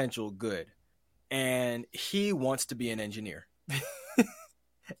NBA potential good. And he wants to be an engineer.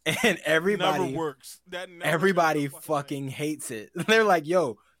 And everybody never works. Everybody fucking hates it. They're like,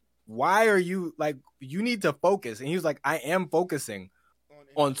 yo, why are you like, you need to focus. And he was like, I am focusing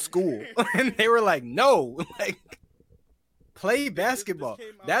on school. And they were like, no, like, play basketball.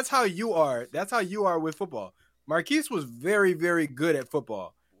 That's how you are. That's how you are with football. Marquise was very, very good at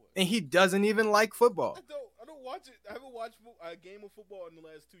football. And he doesn't even like football. I don't watch it. I haven't watched a game of football in the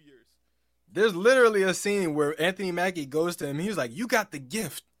last 2 years. There's literally a scene where Anthony Mackie goes to him. He's like, you got the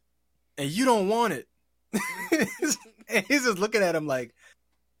gift and you don't want it. And he's just looking at him like,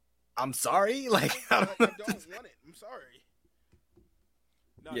 I'm sorry. Like, I don't want it. I'm sorry.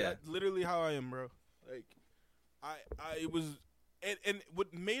 No, yeah. That's literally how I am, bro. Like, I was, and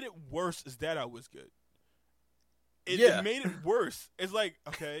what made it worse is that I was good. It made it worse. It's like,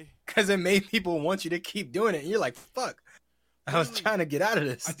 okay. Because it made people want you to keep doing it. And you're like, fuck. I was trying to get out of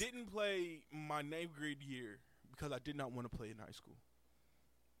this. I didn't play my 9th grade year because I did not want to play in high school.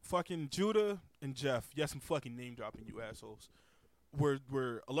 Fucking Judah and Jeff, yes, I'm fucking name dropping you assholes. We're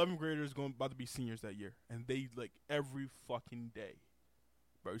 11th graders about to be seniors that year. And they, like, every fucking day.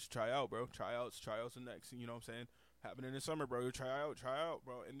 Bro, you should try out, bro. Tryouts are next. You know what I'm saying? Happening in the summer, bro. You try out,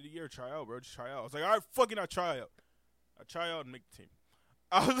 bro. End of the year, try out, bro. Just try out. I was like, all right, fucking I try out. I try out and make the team.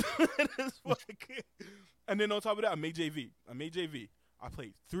 I was and then on top of that, I made JV. I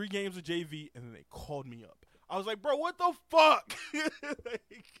played 3 games of JV, and then they called me up. I was like, bro, what the fuck?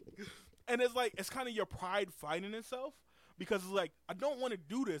 And it's like, it's kind of your pride fighting itself. Because it's like, I don't want to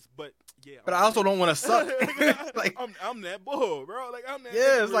do this, but yeah. But I also don't want to suck. Like, I'm that bull, bro. Like, I'm that.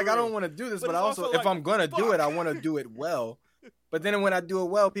 Yeah, it's like, I don't want to do this, but I also, if I'm going to do it, I want to do it well. But then when I do it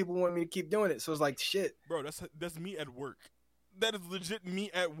well, people want me to keep doing it. So it's like, shit. Bro, that's me at work. That is legit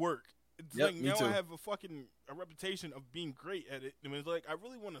me at work. It's yep, like, now I have a reputation of being great at it. I mean, it's like, I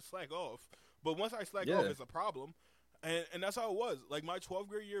really want to slack off. But once I slack off, it's a problem. And that's how it was. Like, my 12th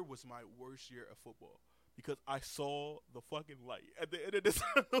grade year was my worst year of football. Because I saw the fucking light at the end of this.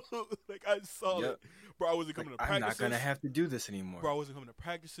 Like, I saw it. Bro, I wasn't coming to practices. I'm not going to have to do this anymore. Bro, I wasn't coming to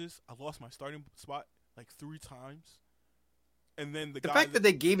practices. I lost my starting spot like 3 times. And then the fact that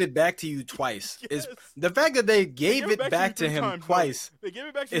they gave it back to you twice is the fact that they gave it back to him twice. They gave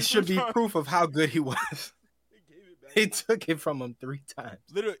it back to him. It should be proof of how good he was. They took it from him 3 times.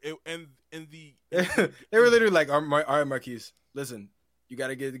 Literally, they were literally like, all right, Marquise, listen, you got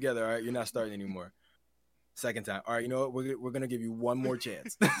to get it together. All right, you're not starting anymore. 2nd time. All right, you know what? We're going to give you 1 more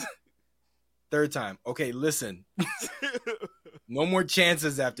chance. 3rd time. Okay, listen. No more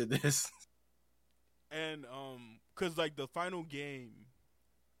chances after this. And, because, like, the final game,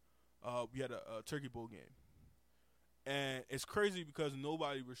 we had a Turkey Bowl game. And it's crazy because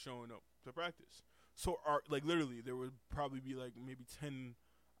nobody was showing up to practice. So, literally, there would probably be, like, maybe 10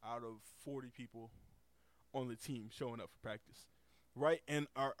 out of 40 people on the team showing up for practice. Right? And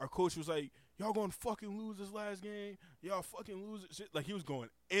our coach was like, y'all gonna fucking lose this last game. Y'all fucking lose it. Shit. Like, he was going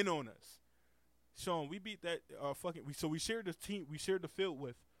in on us. Sean, we beat that so we shared the team. We shared the field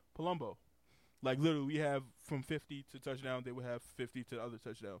with Palumbo. Like, literally, we have from 50 to touchdown. They would have 50 to the other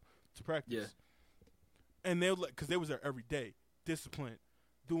touchdown to practice. Yeah. And they would, like, because they was there every day, disciplined,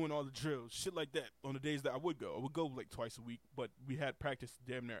 doing all the drills, shit like that. On the days that I would go like twice a week, but we had practice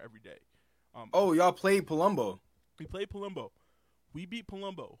damn near every day. Y'all played Palumbo. We played Palumbo. We beat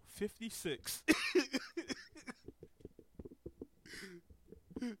Palumbo 56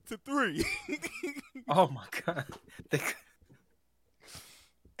 to 3. Oh my god!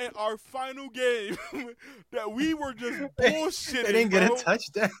 And our final game that we were just bullshitting. They didn't get a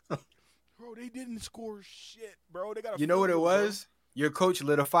touchdown. Bro, they didn't score shit, bro. They got. You know what it was? Your coach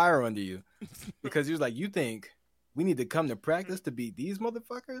lit a fire under you because he was like, "You think we need to come to practice to beat these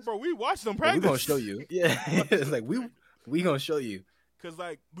motherfuckers?" Bro, we watched them practice. We're gonna show you. Yeah, it's like we gonna show you. Cause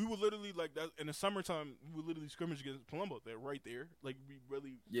like we would literally like that in the summertime, we would literally scrimmage against Palumbo. They're right there. Like we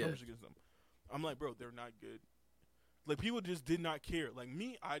really scrimmage against them. I'm like, bro, they're not good. Like people just did not care. Like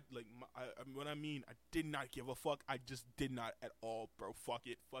me, what I mean, I did not give a fuck. I just did not at all, bro. Fuck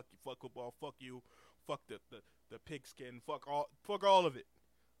it, fuck you, fuck football, fuck you, fuck the pigskin, fuck all of it.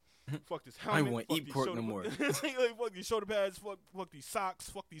 Fuck this helmet. I won't eat pork no more. Like, fuck these shoulder pads. Fuck these socks.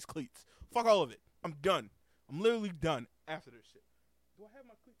 Fuck these cleats. Fuck all of it. I'm done. I'm literally done after this shit. Do I have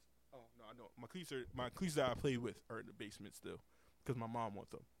my cleats? Oh no, I don't. My cleats that I played with are in the basement still, because my mom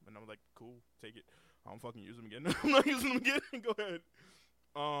wants them, and I'm like, cool, take it. I don't fucking use them again. I'm not using them again. Go ahead.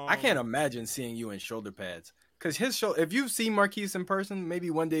 I can't imagine seeing you in shoulder pads, because if you've seen Marquise in person, maybe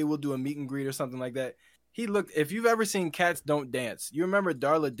one day we'll do a meet and greet or something like that. He looked. If you've ever seen Cats Don't Dance, you remember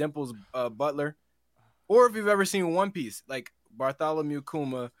Darla Dimple's butler, or if you've ever seen One Piece, like Bartholomew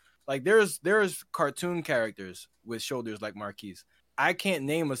Kuma. Like there's cartoon characters with shoulders like Marquise. I can't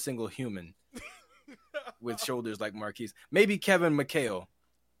name a single human with shoulders like Marquise. Maybe Kevin McHale.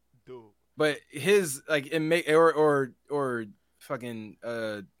 Dude. But his like it may or fucking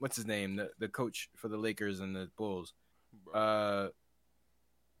what's his name, the coach for the Lakers and the Bulls,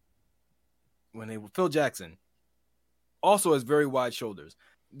 Phil Jackson, also has very wide shoulders.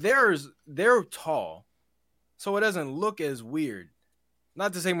 They're tall, so it doesn't look as weird.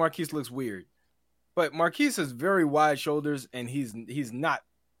 Not to say Marquise looks weird, but Marquise has very wide shoulders and he's not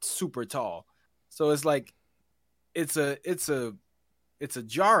super tall, so it's like it's a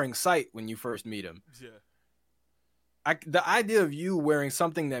jarring sight when you first meet him. Yeah. The idea of you wearing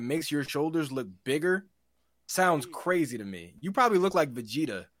something that makes your shoulders look bigger sounds crazy to me. You probably look like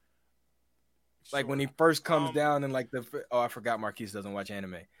Vegeta. Like when he first comes down and like I forgot Marquise doesn't watch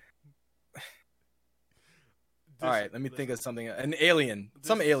anime. All right, let me think of something. An alien.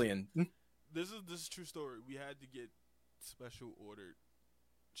 Some alien. This is true story. We had to get special ordered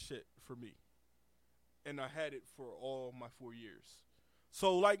shit for me. And I had it for all my 4 years.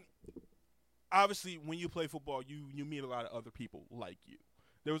 So, like, obviously, when you play football, you meet a lot of other people like you.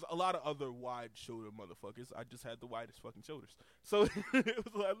 There was a lot of other wide-shoulder motherfuckers. I just had the widest fucking shoulders. So,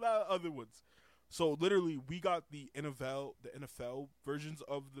 it was a lot of other ones. So, literally, we got the NFL versions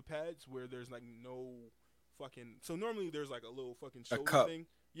of the pads where there's, like, no fucking... So, normally, there's, like, a little fucking shoulder thing.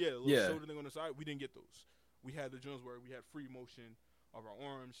 Yeah, a little shoulder thing on the side. We didn't get those. We had the joints where we had free motion of our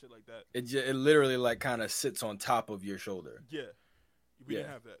arms, shit like that. It literally, like, kind of sits on top of your shoulder. Yeah. We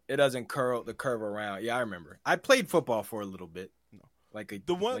didn't have that. It doesn't curve around. Yeah, I remember. I played football for a little bit. No,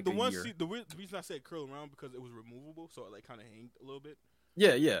 the reason I said curl around because it was removable, so it like kind of hanged a little bit.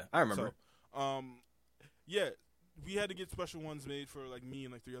 Yeah, I remember. So, we had to get special ones made for like me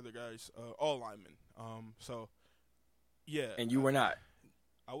and like 3 other guys, all linemen. So, yeah. And you were not.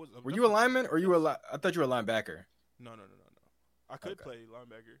 I was. Were you a lineman or you were? I thought you were a linebacker. No. I could play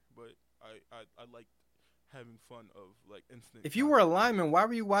linebacker, but I liked having fun of like instant. If you were a lineman, why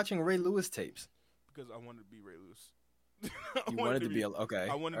were you watching Ray Lewis tapes? Because I wanted to be Ray Lewis. You wanted to be okay.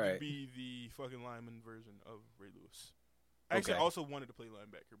 I wanted to be the fucking lineman version of Ray Lewis. Actually, I also wanted to play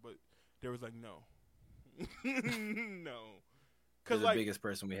linebacker, but there was like no, no. Because like, the biggest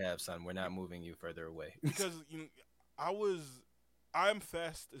person we have, son. We're not moving you further away. Because I'm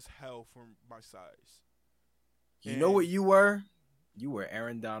fast as hell for my size. You know what you were? You were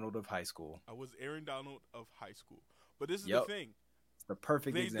Aaron Donald of high school. I was Aaron Donald of high school. But this is the thing. It's the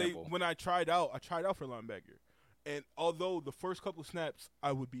perfect example. When I tried out for linebacker. And although the first couple of snaps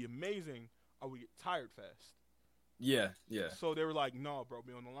I would be amazing, I would get tired fast. Yeah. So they were like, no, bro,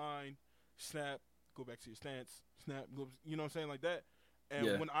 be on the line, snap, go back to your stance, snap, go, you know what I'm saying, like that.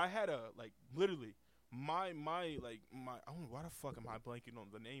 And when I had literally, my I don't know, why the fuck am I blanking on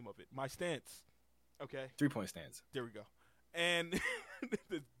the name of it? My stance. Okay. 3-point stance. There we go. And this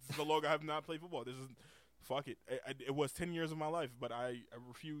is the longer I have not played football. This is, fuck it. It was 10 years of my life, but I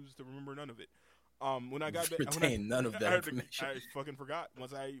refuse to remember none of it. When I got back, none of that information. I fucking forgot.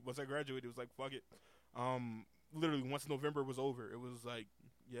 Once I graduated, it was like, fuck it. Literally, once November was over, it was like,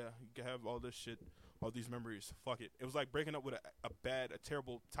 yeah, you can have all this shit, all these memories. Fuck it. It was like breaking up with a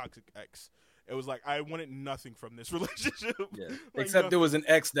terrible, toxic ex. It was like I wanted nothing from this relationship. Yeah. Except there was an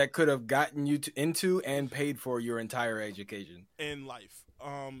ex that could have gotten you into and paid for your entire education in life.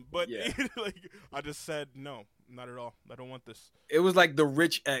 But like I just said no, not at all. I don't want this. It was like the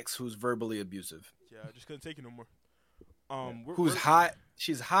rich ex who's verbally abusive. Yeah, I just couldn't take it no more. Who's hot?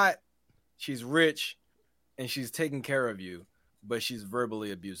 She's hot. She's rich, and she's taking care of you, but she's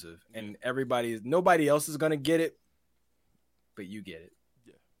verbally abusive, and nobody else is gonna get it, but you get it.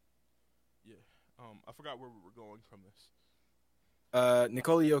 I forgot where we were going from this.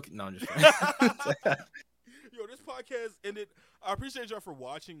 Nikola Jokic. No, I'm just kidding. Yo, this podcast ended. I appreciate y'all for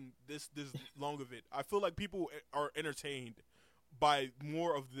watching this long of it. I feel like people are entertained by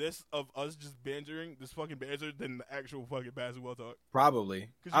more of us just bantering, this fucking banter, than the actual fucking basketball talk. Probably.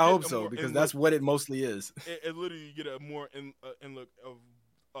 I hope so, because that's what it mostly is. It literally, you get a more in look of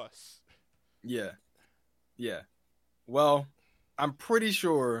us. Yeah. Yeah. Well, I'm pretty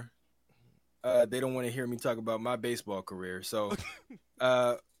sure they don't want to hear me talk about my baseball career. So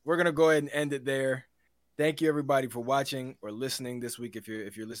we're going to go ahead and end it there. Thank you, everybody, for watching or listening this week. If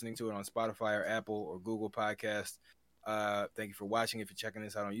you're listening to it on Spotify or Apple or Google Podcast, thank you for watching. If you're checking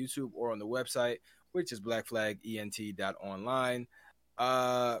this out on YouTube or on the website, which is blackflagent.online.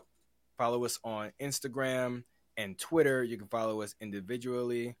 Follow us on Instagram and Twitter. You can follow us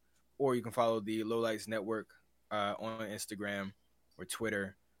individually, or you can follow the Lowlights Network on Instagram or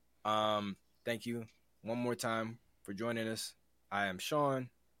Twitter. Thank you one more time for joining us. I am Sean.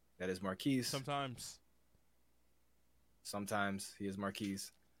 That is Marquise. Sometimes he is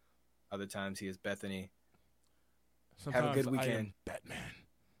Marquise. Other times he is Bethany. Sometimes have a good weekend. I am Batman.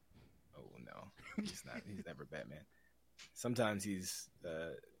 Oh no, he's not. He's never Batman. Sometimes he's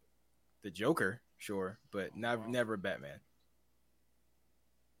the Joker, sure, but never Batman.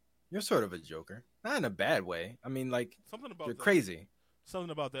 You're sort of a Joker, not in a bad way. I mean, like, you're crazy.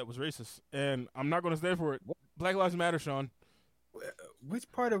 Something about that was racist, and I'm not going to stand for it. Black Lives Matter, Sean.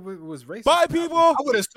 Which part of it was racist? Bye, people. I would assume